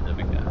my friend, there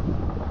we go.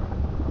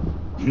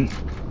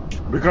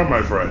 Become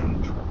my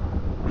friend.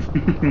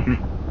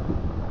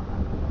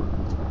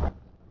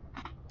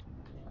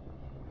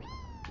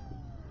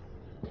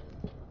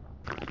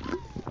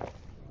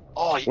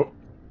 Oh, What?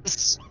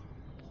 yes!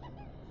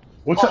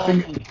 What's that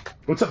thing?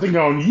 What's that thing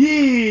going?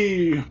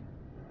 Yee!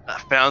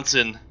 That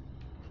fountain.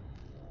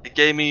 It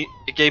gave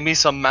me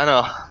some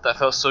mana. That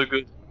felt so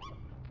good.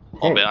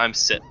 Oh man, I'm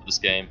set for this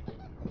game.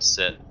 I'm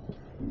set.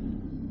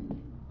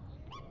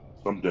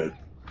 I'm dead.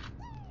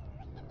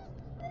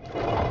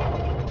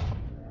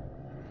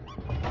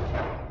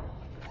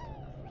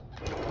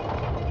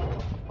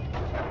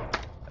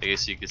 I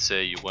guess you could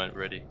say you weren't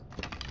ready.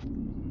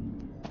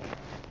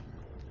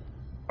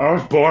 I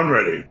was born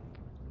ready.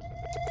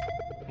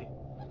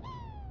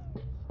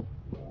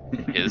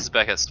 Okay, this is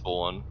back at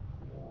spawn.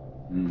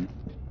 Mm.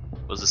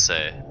 What does it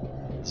say?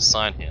 There's a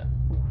sign here.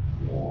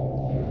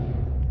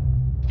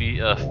 Be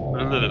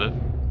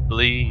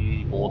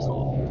flee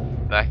mortal,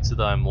 back to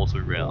thy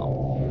mortal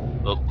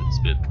realm. Look, this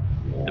bit.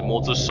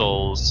 Immortal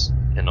souls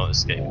cannot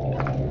escape here.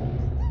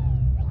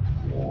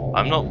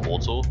 I'm not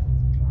mortal.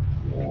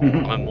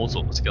 I'm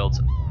immortal, a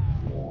skeleton.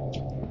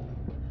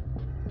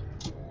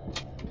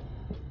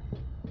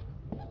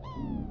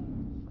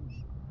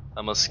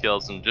 I'm a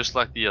skeleton just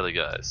like the other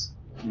guys.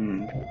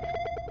 Mm.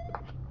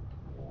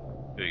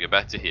 Here we go,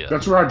 back to here.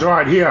 That's where I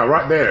died. Here,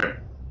 right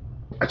there.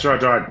 That's where I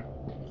died.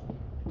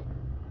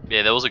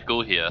 Yeah, there was a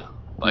ghoul here,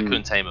 but I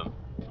couldn't tame him.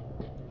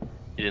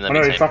 He didn't let I me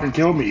know, tame he fucking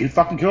killed me. He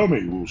fucking killed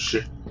me. Oh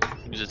shit. him.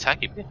 He was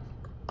attacking me.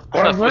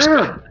 What was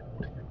that?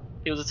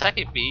 He was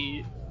attacking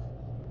me.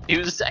 He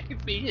was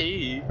attacking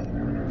me.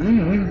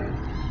 Mm-hmm.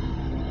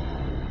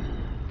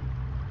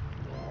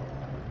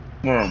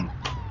 Mm.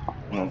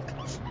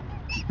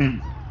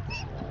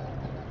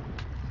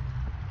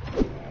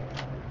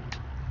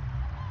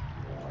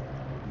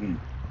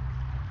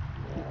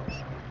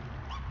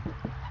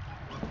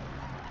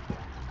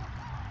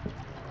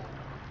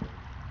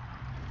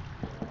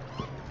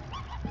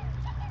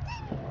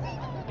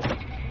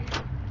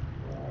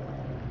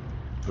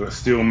 Got a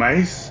steel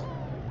mace,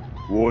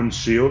 warden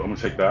shield. I'm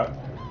gonna take that.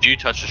 Do you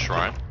touch the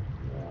shrine?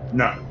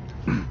 No.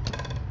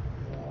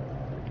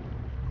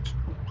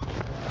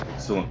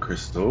 Excellent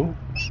crystal.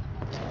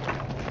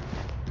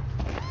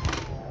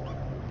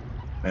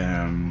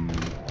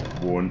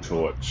 Warden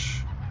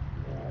torch.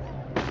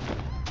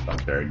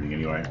 Don't carry anything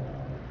anyway.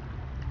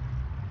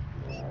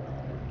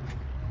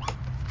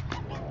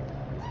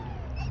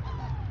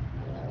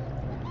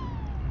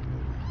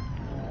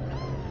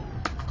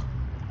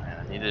 Man,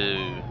 I need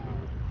to.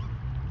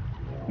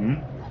 Hmm?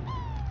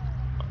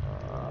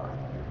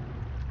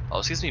 Oh,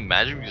 this gives me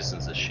magic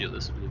resistance as shield.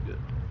 This is really good.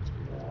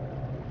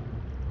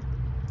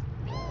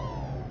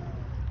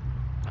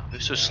 Oh,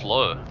 they're so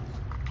slow.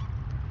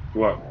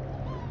 What?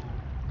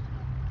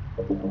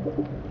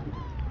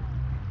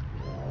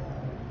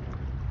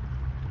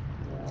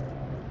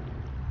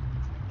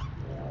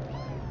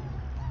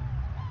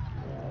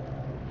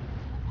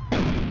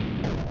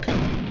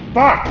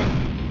 Fuck!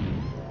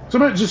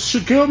 Somebody just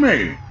should kill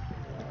me!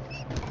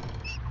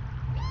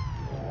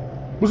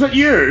 Was that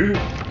you?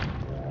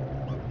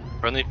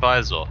 Friendly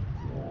fire's off.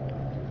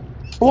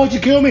 Why'd you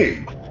kill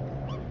me?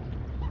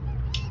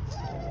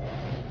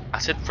 I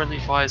said friendly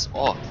fire's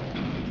off.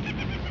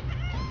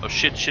 Oh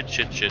shit, shit,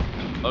 shit, shit.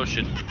 Oh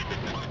shit.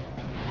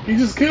 You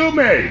just killed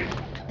me!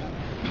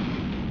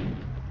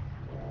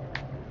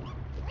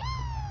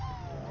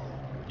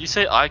 You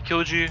say I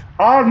killed you?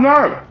 Oh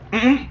no!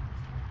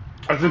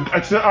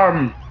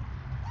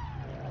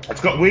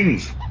 It's got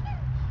wings.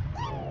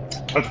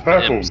 It's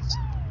purple. Imps.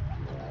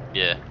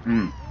 Yeah.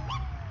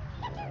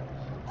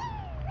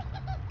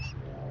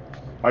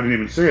 I didn't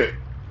even see it.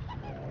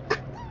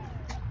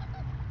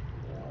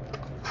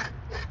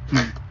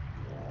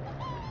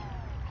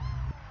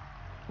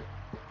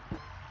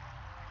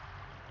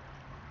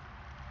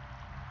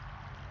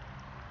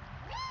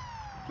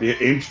 Yeah,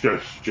 imps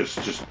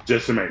just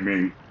decimate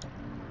me.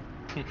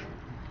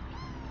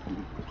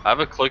 I have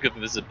a cloak of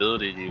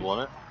invisibility. Do you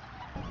want it?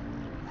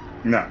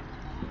 No.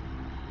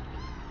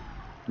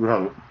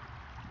 Well,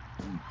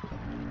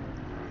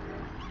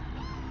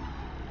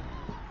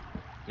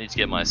 I need to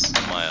get my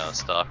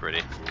staff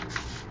ready.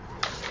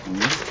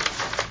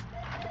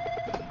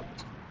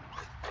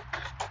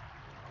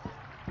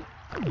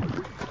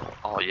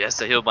 Oh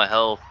yes, I healed my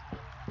health.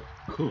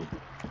 cool.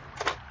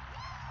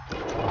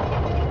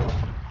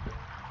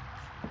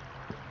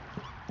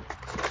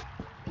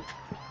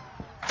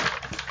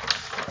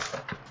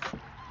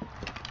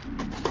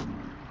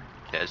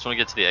 Okay, I just want to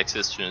get to the exit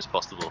as soon as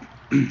possible.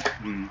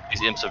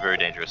 These imps are very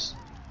dangerous.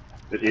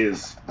 It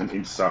is an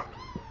imp suck.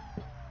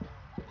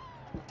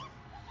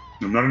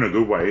 I'm not in a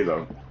good way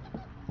either.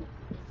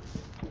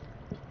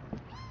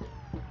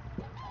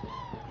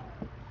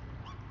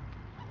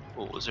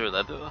 Oh, was there a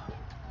leather?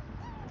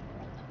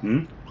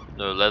 Hmm?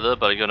 No leather,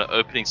 but I got an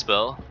opening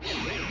spell.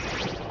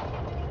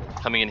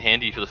 Coming in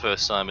handy for the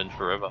first time in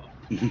forever.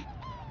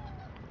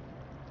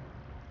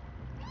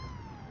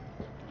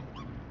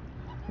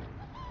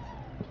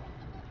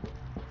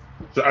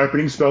 So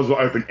opening spells will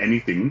open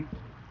anything.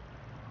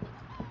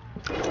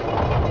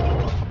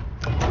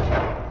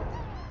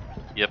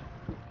 Yep.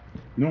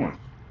 No.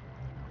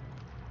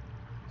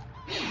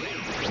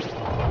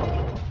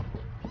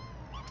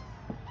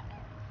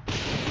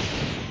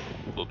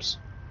 Whoops.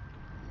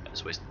 I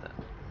just wasted that.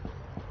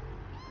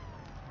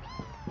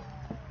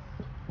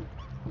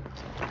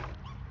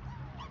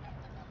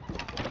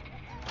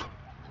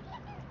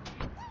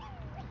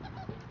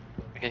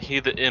 I can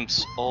hear the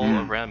imps all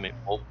around me.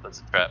 Oh, that's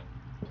a trap.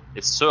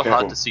 It's so Careful.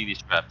 hard to see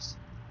these traps.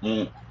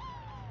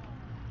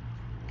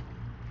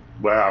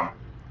 Wow.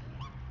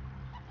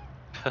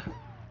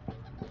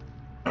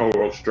 Oh,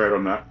 well, straight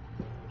on that.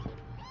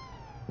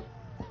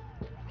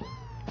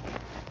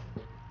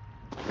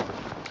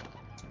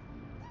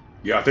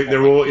 Yeah, I think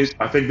they're all.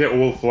 I think they're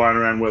all flying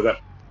around where that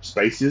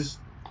space is.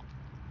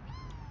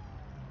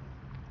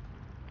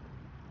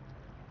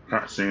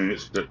 Can't see it.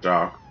 It's a bit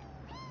dark.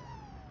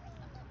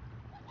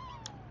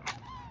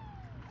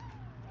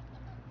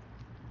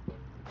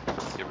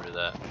 Get rid of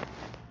that.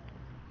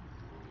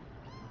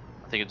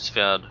 I think I just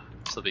found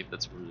something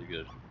that's really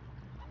good.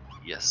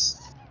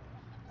 Yes.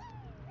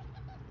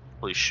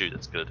 Holy shoot,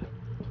 that's good. Did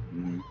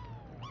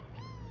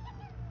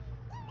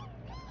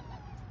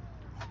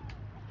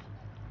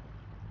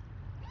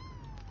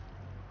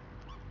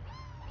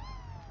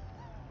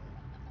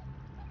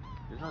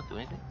it not do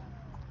anything?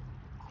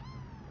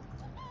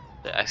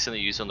 They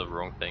accidentally used on the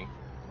wrong thing.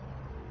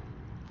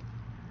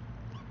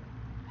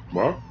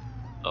 What?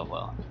 Oh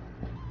well.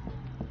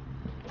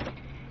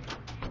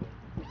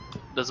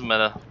 Doesn't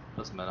matter.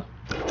 Doesn't matter.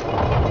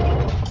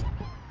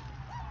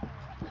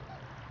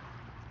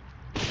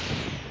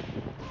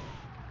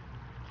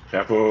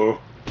 Careful.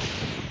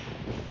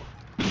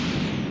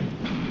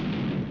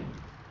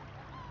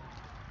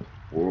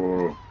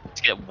 Whoa.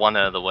 Let's get one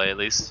out of the way at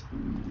least.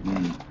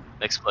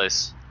 Next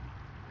place.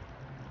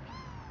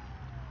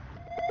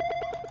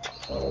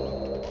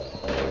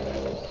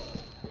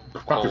 The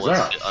fuck is That's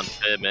that? a bit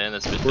unfair, man.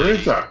 That's a bit Where dirty.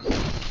 is that?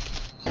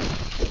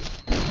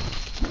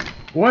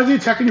 Why is he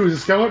attacking you as a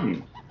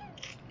skeleton?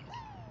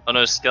 Oh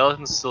no,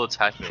 skeletons still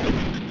attack me.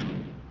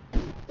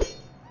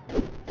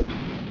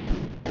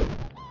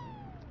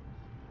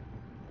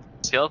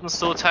 Skeletons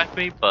still attack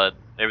me, but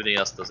everything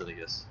else doesn't, I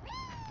guess.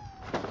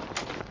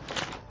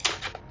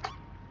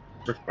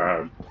 That's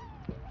bad.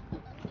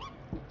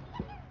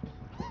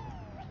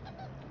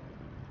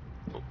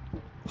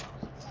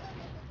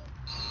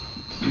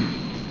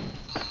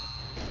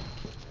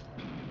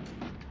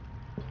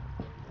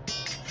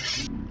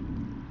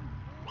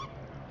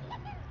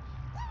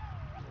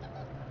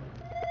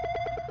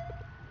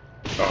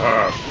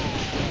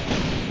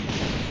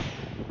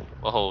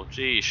 Oh,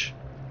 geesh.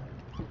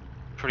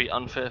 Pretty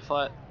unfair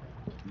fight.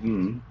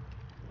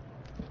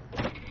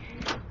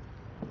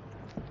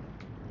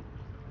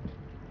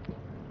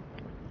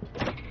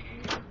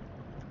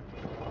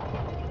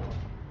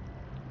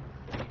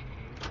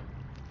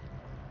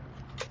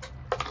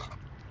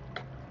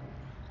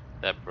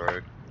 That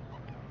broke.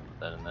 Put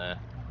that in there.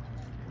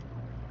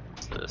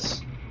 What's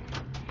this?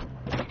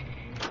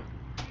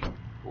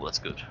 Oh, that's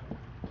good.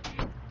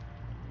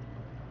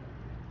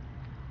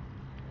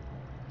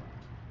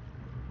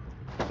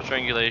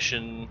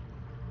 Strangulation.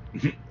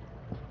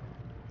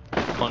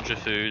 Bunch of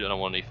food. I don't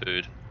want any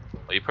food.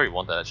 Oh, you probably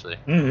want that actually.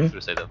 Should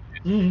have said that.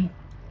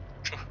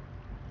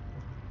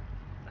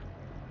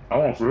 I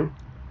want food.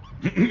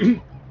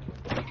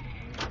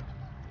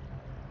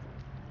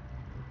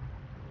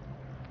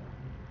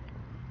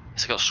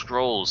 It's got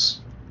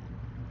scrolls.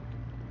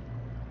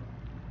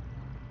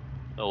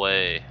 No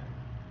way.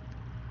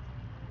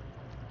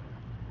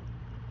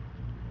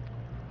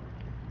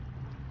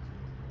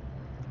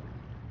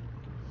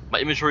 My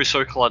inventory is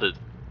so cluttered.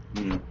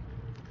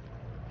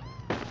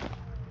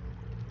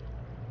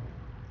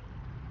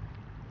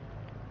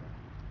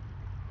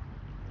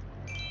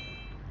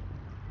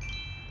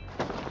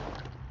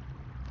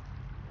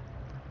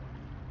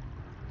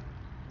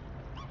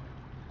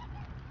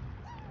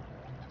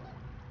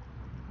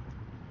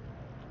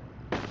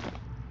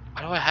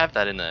 do I have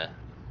that in there?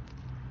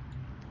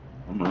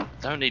 I don't know.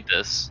 Don't need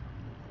this.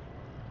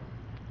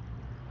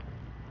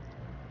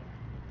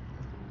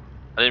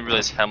 I didn't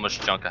realize how much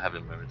junk I have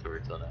in my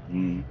inventory till now.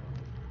 Mm.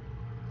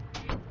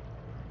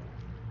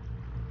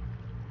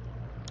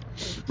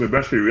 We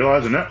best be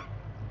realizing that.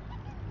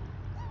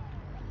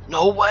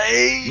 No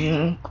way!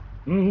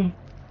 Mm-hmm. Mm-hmm.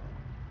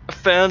 I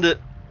found it.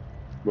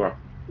 What?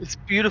 It's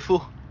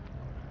beautiful.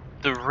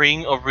 The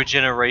Ring of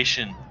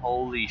Regeneration.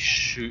 Holy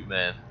shoot,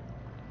 man.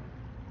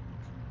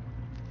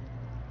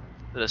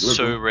 That is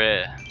so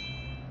rare.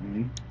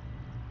 Mm-hmm.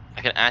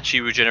 I can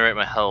actually regenerate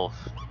my health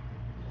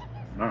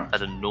Nice.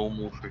 at a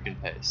normal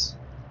freaking pace.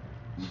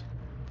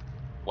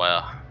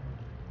 Wow.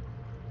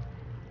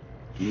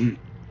 Mm-hmm.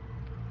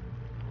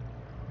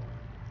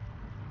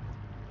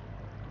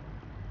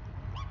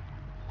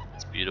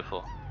 It's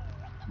beautiful.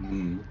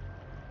 Mm-hmm.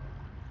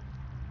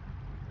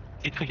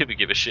 You don't even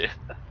give a shit.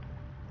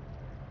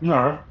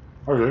 No,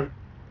 okay.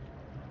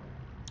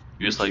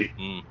 You're just like,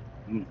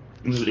 I'm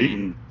just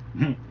eating.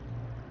 Mm.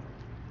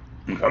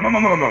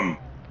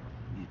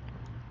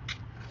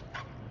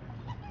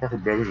 Fucking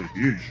burgers are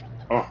huge.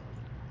 Oh.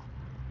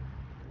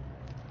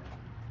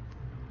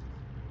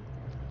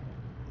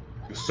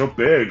 It's so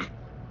big.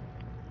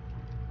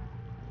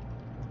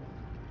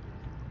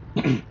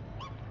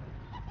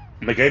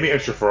 They gave me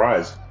extra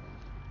fries.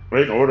 I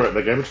didn't order it,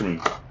 they gave it to me.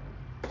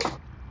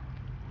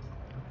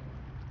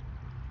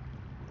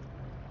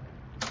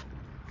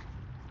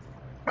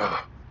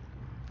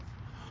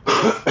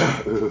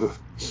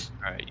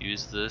 Alright,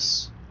 use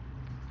this.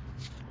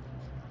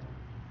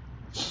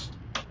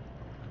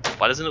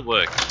 Why doesn't it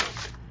work?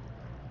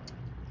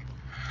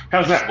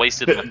 How's Just that?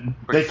 wasted They, my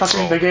they freaking fucking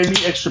soul. they gave me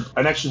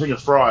an extra thing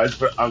of fries,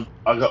 but I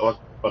got like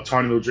a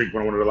tiny little drink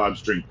when I wanted a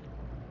large drink.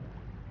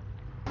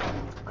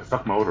 I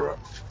fucked my order up.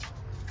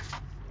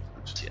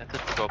 See, I have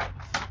to drop.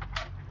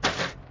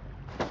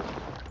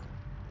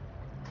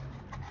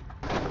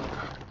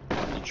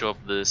 Drop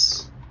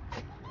this.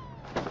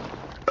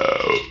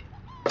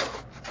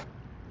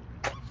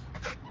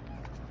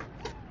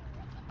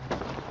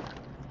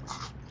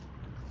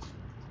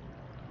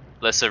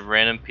 That's a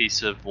random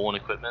piece of worn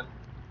equipment.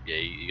 Yeah,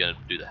 you're gonna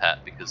do the hat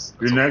because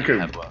that's You're all you naked.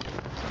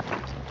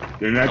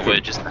 have. You're I wear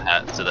naked. just the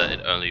hat so that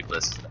it only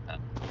blesses the hat.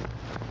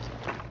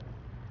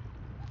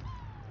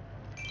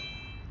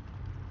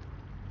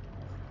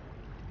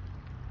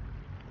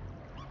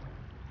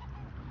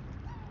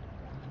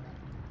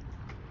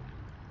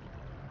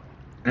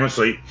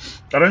 Honestly,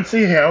 I don't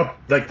see how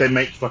like they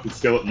make fucking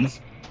skeletons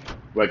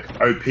like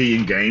OP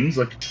in games.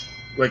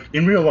 Like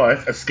in real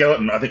life, a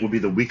skeleton I think would be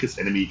the weakest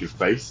enemy you could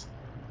face.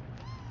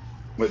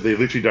 Like they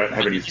literally don't have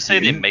When any did you say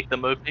they skin. make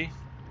them OP?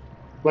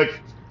 Like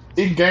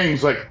in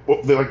games, like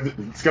the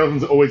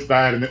skeletons are always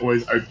bad and they're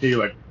always OP.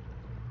 Like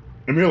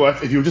in real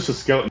life, if you were just a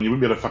skeleton, you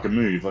wouldn't be able to fucking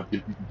move.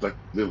 Like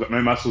they've got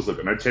no muscles, they've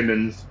got no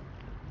tendons.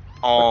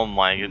 Oh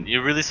my god,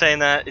 you're really saying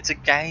that? It's a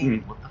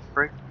game. What the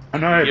frick? I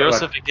know, You're but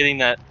also like, forgetting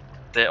that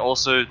they're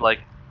also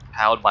like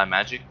powered by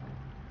magic.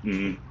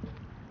 mm,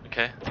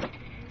 Okay.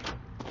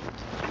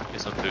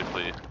 Here's some food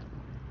for you.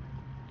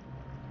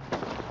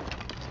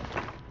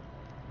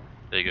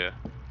 There you go.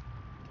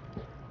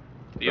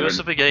 But you're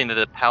also forgetting that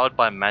they're powered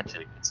by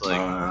magic. It's like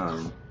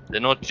they're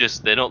not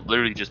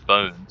literally just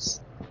bones.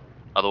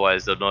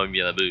 Otherwise they'll not even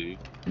be able to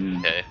move.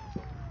 Okay.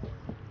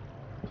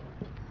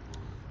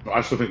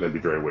 I still think they'd be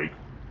very weak.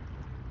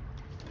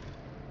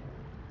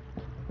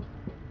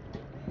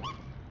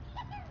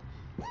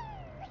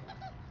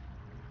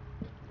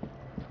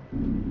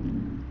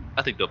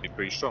 I think they'll be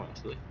pretty strong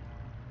actually.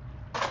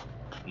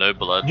 No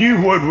blood.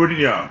 You would, wouldn't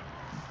you?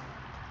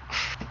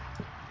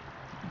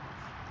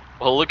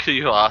 Well, look who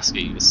you're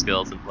asking, the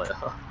skeleton player.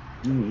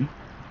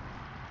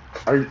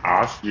 I didn't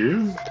ask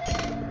you.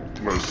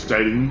 I was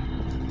stating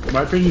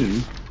my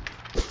opinion.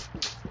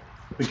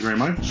 Thank you very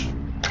much.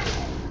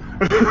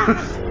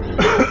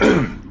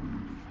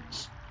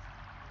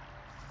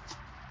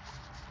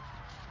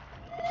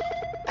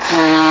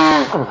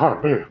 Oh,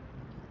 hot beer.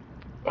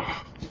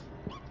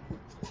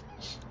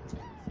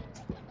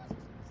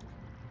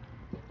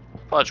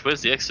 Fudge,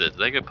 where's the exit? Did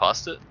they go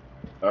past it?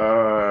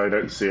 I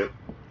don't see it.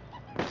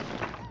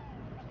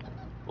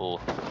 Or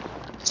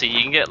see,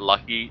 you can get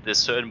lucky. There's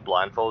certain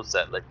blindfolds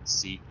that let you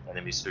see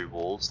enemies through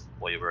walls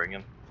while you're wearing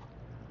them.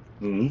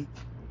 Mm-hmm.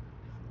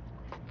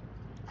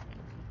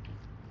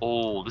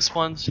 Oh, this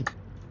one's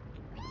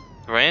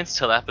grants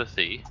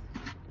telepathy,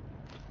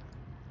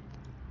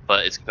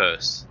 but it's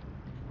cursed.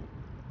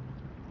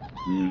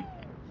 Mm.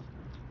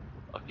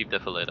 I'll keep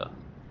that for later.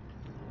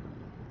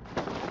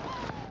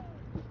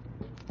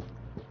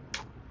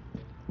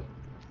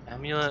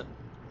 Amulet.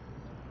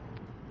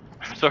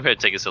 I'm sorry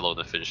it's taking so long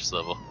to finish this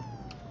level.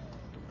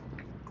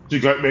 Do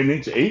goat men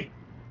need to eat?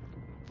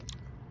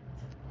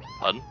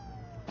 Pardon?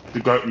 Do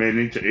goat men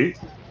need to eat?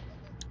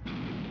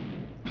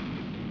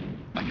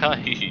 I can't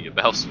hear you, your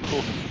mouth's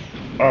full.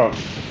 Oh.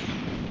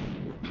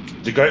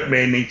 Do goat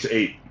men need to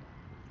eat?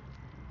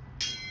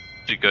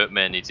 Do goat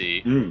man need to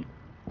eat? Mm.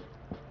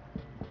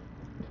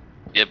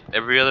 Yep,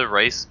 every other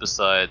race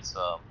besides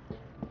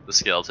The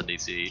skeleton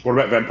needs to eat. What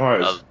about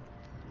vampires?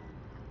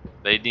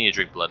 They need to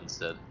drink blood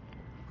instead.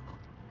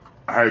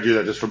 How do you do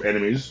that? Just from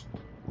enemies?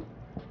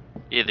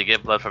 Yeah, they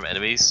get blood from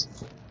enemies.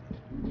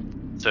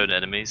 Certain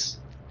enemies.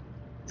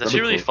 It's That'd actually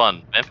be really cool.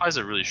 fun. Vampires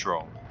are really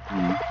strong.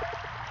 Mm.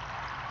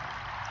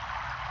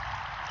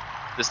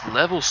 This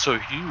level's so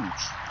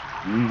huge.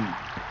 Mm.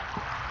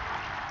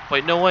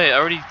 Wait, no way.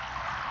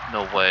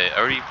 No way. I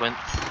already went.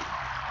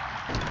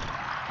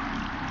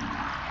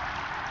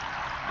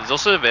 There's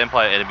also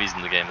vampire enemies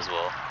in the game as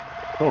well.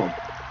 Cool.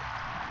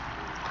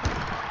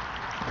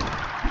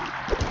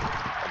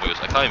 Oh my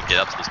gosh, I can't even get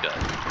up to this guy.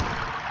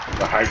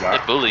 I hate They're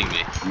that. bullying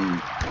me.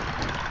 Mm.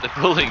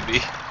 They're bullying me.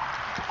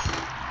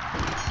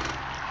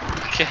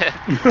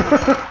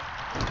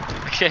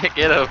 I can't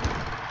get him.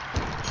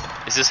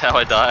 Is this how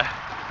I die?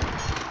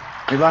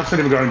 Your life's not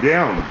even going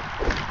down.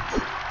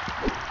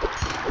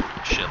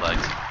 Shit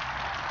lags.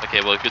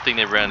 Okay, well, good thing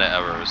they ran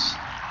out of arrows.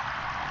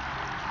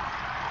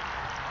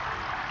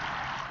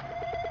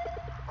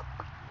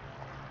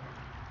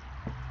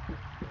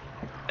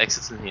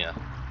 Exits in here.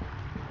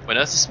 Wait,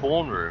 that's the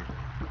spawn room.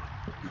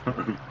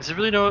 Is there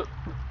really no...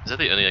 Is that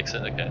the only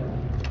exit? Okay.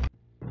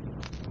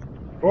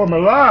 Oh, I'm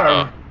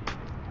alive! Oh.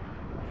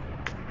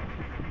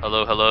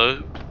 Hello,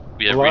 hello.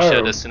 We have Hello. reached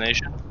our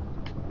destination.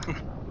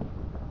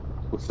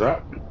 What's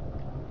that?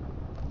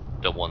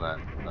 Don't want that.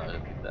 No, I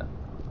don't need that.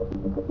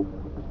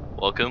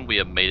 Welcome, we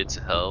have made it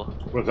to hell.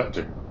 What does that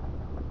do?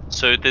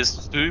 So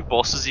there's two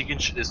bosses you can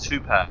there's two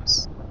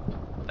paths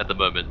at the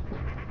moment.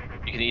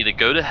 You can either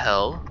go to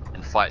hell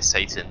and fight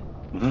Satan,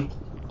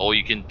 or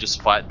you can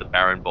just fight the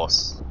Baron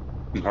boss.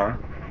 Okay.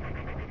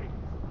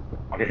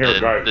 I can hear it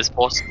And go. this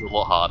boss is a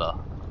lot harder,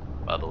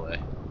 by the way.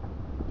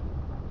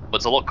 But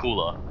it's a lot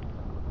cooler.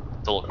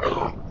 It's a lot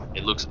cooler.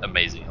 It looks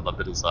amazing. I love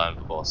the design of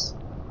the boss.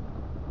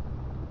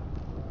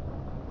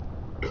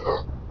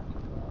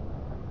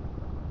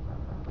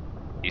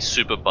 He's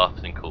super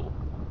buffed and cool.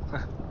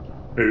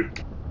 Who?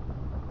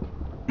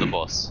 The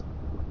boss.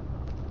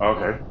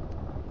 Okay.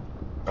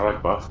 I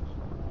like buff.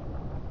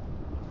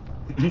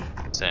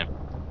 Same.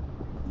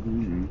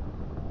 Mm.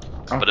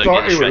 But don't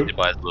get distracted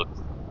by his looks.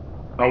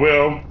 I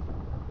will.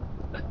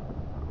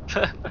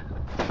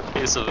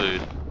 Here's some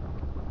food.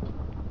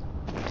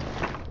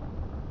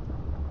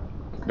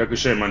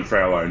 Dankeschön, mein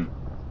Fräulein.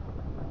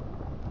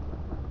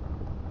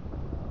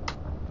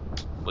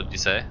 What did you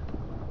say?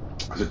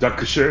 I said,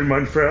 Dankeschön,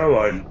 mein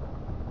Fräulein.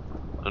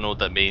 I don't know what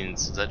that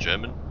means. Is that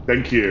German?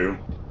 Thank you.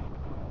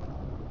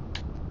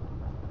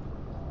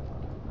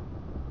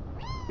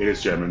 It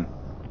is German.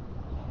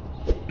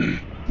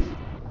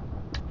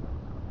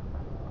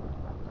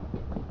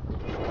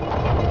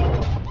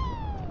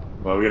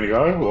 Well, are we gonna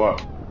go or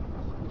what?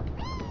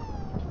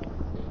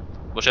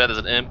 Watch out, there's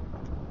an imp.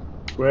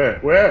 Where?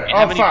 Where? Do you Oh,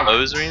 have any fuck!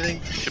 bows or anything?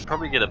 You should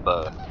probably get a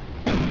bow.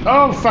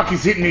 Oh, fuck,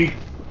 he's hitting me!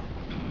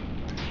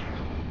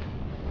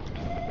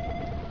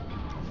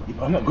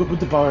 I'm not good with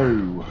the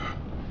bow.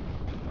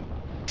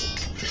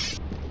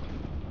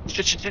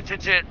 Shit.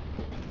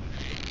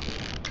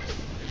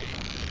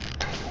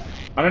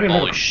 I don't even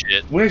Holy have a...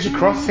 shit. Where's your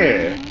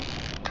crosshair?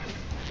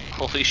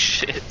 Holy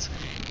shit.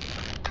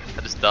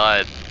 I just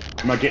died.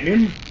 Am I getting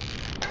him?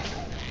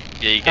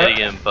 Yeah, you're getting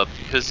him, but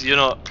because you're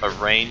not a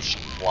ranged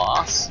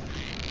class,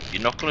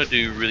 you're not going to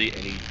do really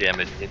any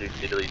damage. You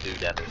literally do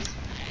damage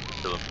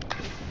to him.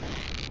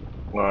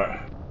 Right.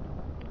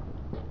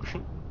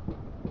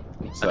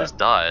 What's I that? just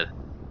died.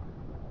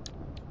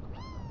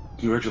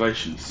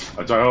 Congratulations.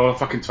 I die all the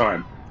fucking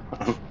time.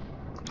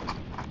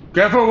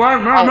 Careful,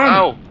 run, Ow, run!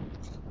 ow!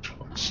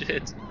 Oh,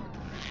 shit.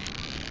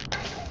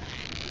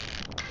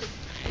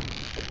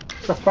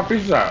 What the fuck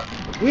is that?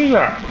 What is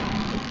that?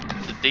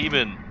 The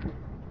demon.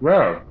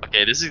 Where?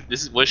 Okay, this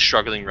is we're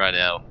struggling right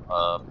now.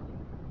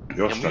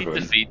 You're Can we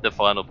struggling. defeat the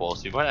final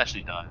boss? We might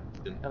actually die.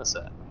 It's kind of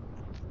sad.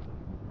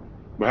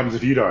 What happens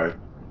if you die?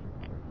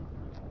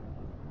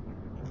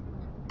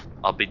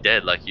 I'll be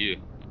dead like you.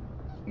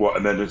 What,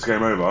 and then it's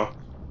game over?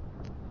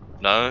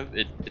 No,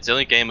 it's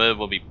only game over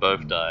when we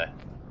both die.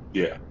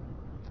 Yeah.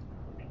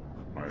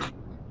 Right.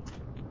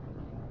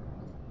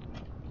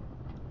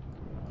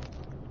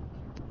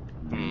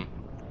 Hmm.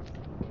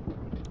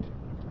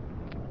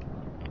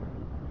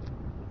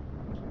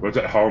 What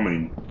does that hole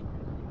mean?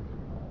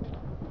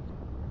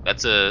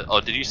 That's a.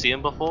 Oh, did you see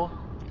him before?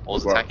 Or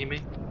was What? attacking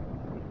me?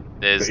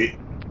 There's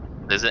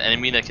an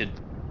enemy that can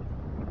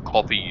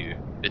copy you.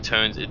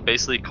 It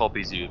basically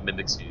copies you, it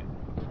mimics you.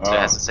 So it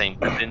has the same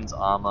weapons,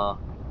 armor.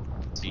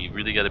 So you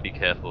really gotta be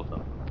careful of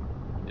them.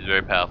 He's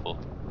very powerful.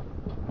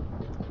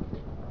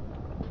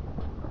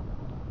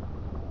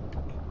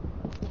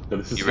 So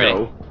this is You ready?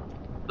 hell.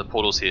 The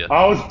portal's here.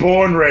 I was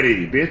born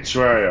ready, bitch,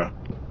 where are you?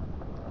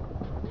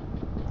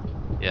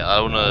 Yeah, I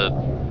don't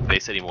wanna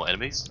face any more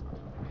enemies.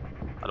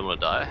 I don't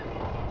wanna die.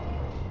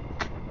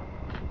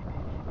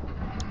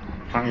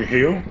 Can't you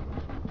heal?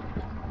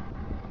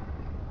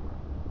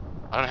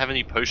 I don't have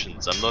any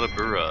potions. I'm not a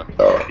brewer.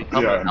 Oh,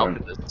 Become yeah, an I know.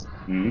 alchemist.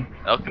 Hmm?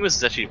 Alchemist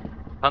is actually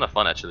kind of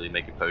fun, actually,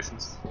 making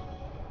potions.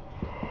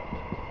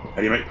 How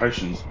do you make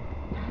potions?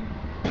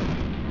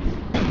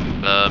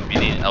 You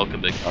need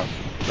alchemic. Oh,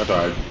 I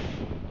died.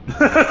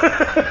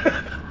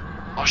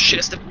 Oh shit,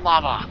 it's the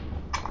lava!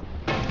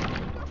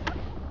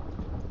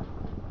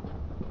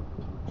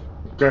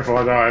 Careful,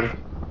 I died.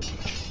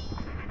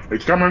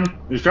 He's coming.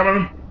 He's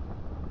coming.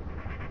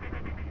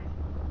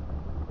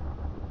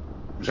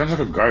 He sounds like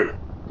a goat.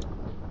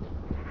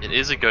 It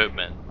is a goat,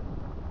 man.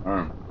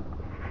 Oh.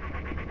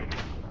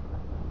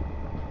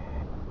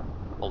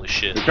 Holy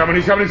shit. He's coming,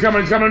 he's coming, he's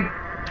coming, he's coming!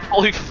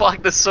 Holy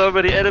fuck, there's so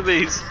many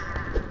enemies!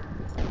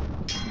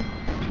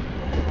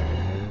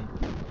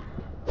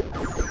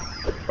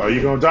 Oh,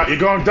 you're gonna die, you're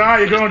gonna die,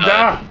 you're gonna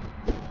die!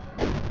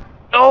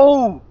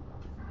 No!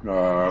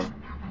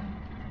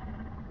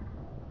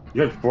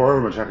 You had 4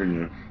 of them attacking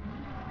you.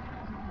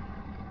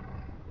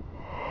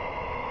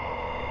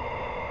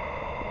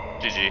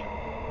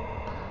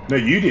 GG. No,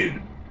 you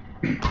did.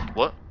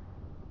 What?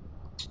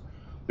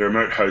 The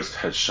remote host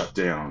has shut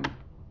down.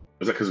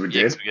 Was that because we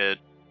Yes, did? we get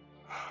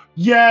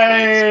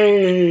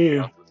Yay!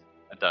 I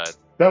died.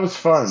 That was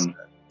fun.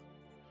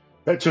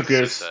 That took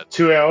So us sad.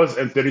 2 hours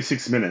and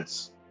 36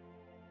 minutes.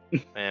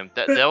 Man,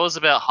 that was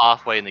about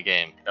halfway in the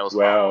game. That was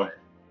Wow. halfway.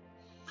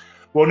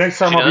 Well, next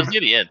time Actually, that I'll was be.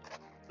 near the end. That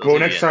was Well,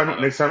 near next the end.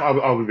 time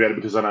I'll be better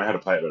because I know how to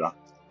play it better.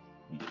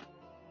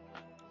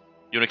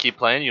 You wanna keep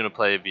playing? You wanna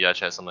play VR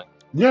chat or something?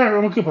 Yeah,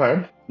 I'm a good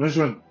player. I just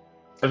want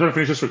to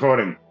finish this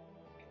recording.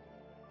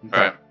 Okay.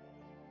 Alright.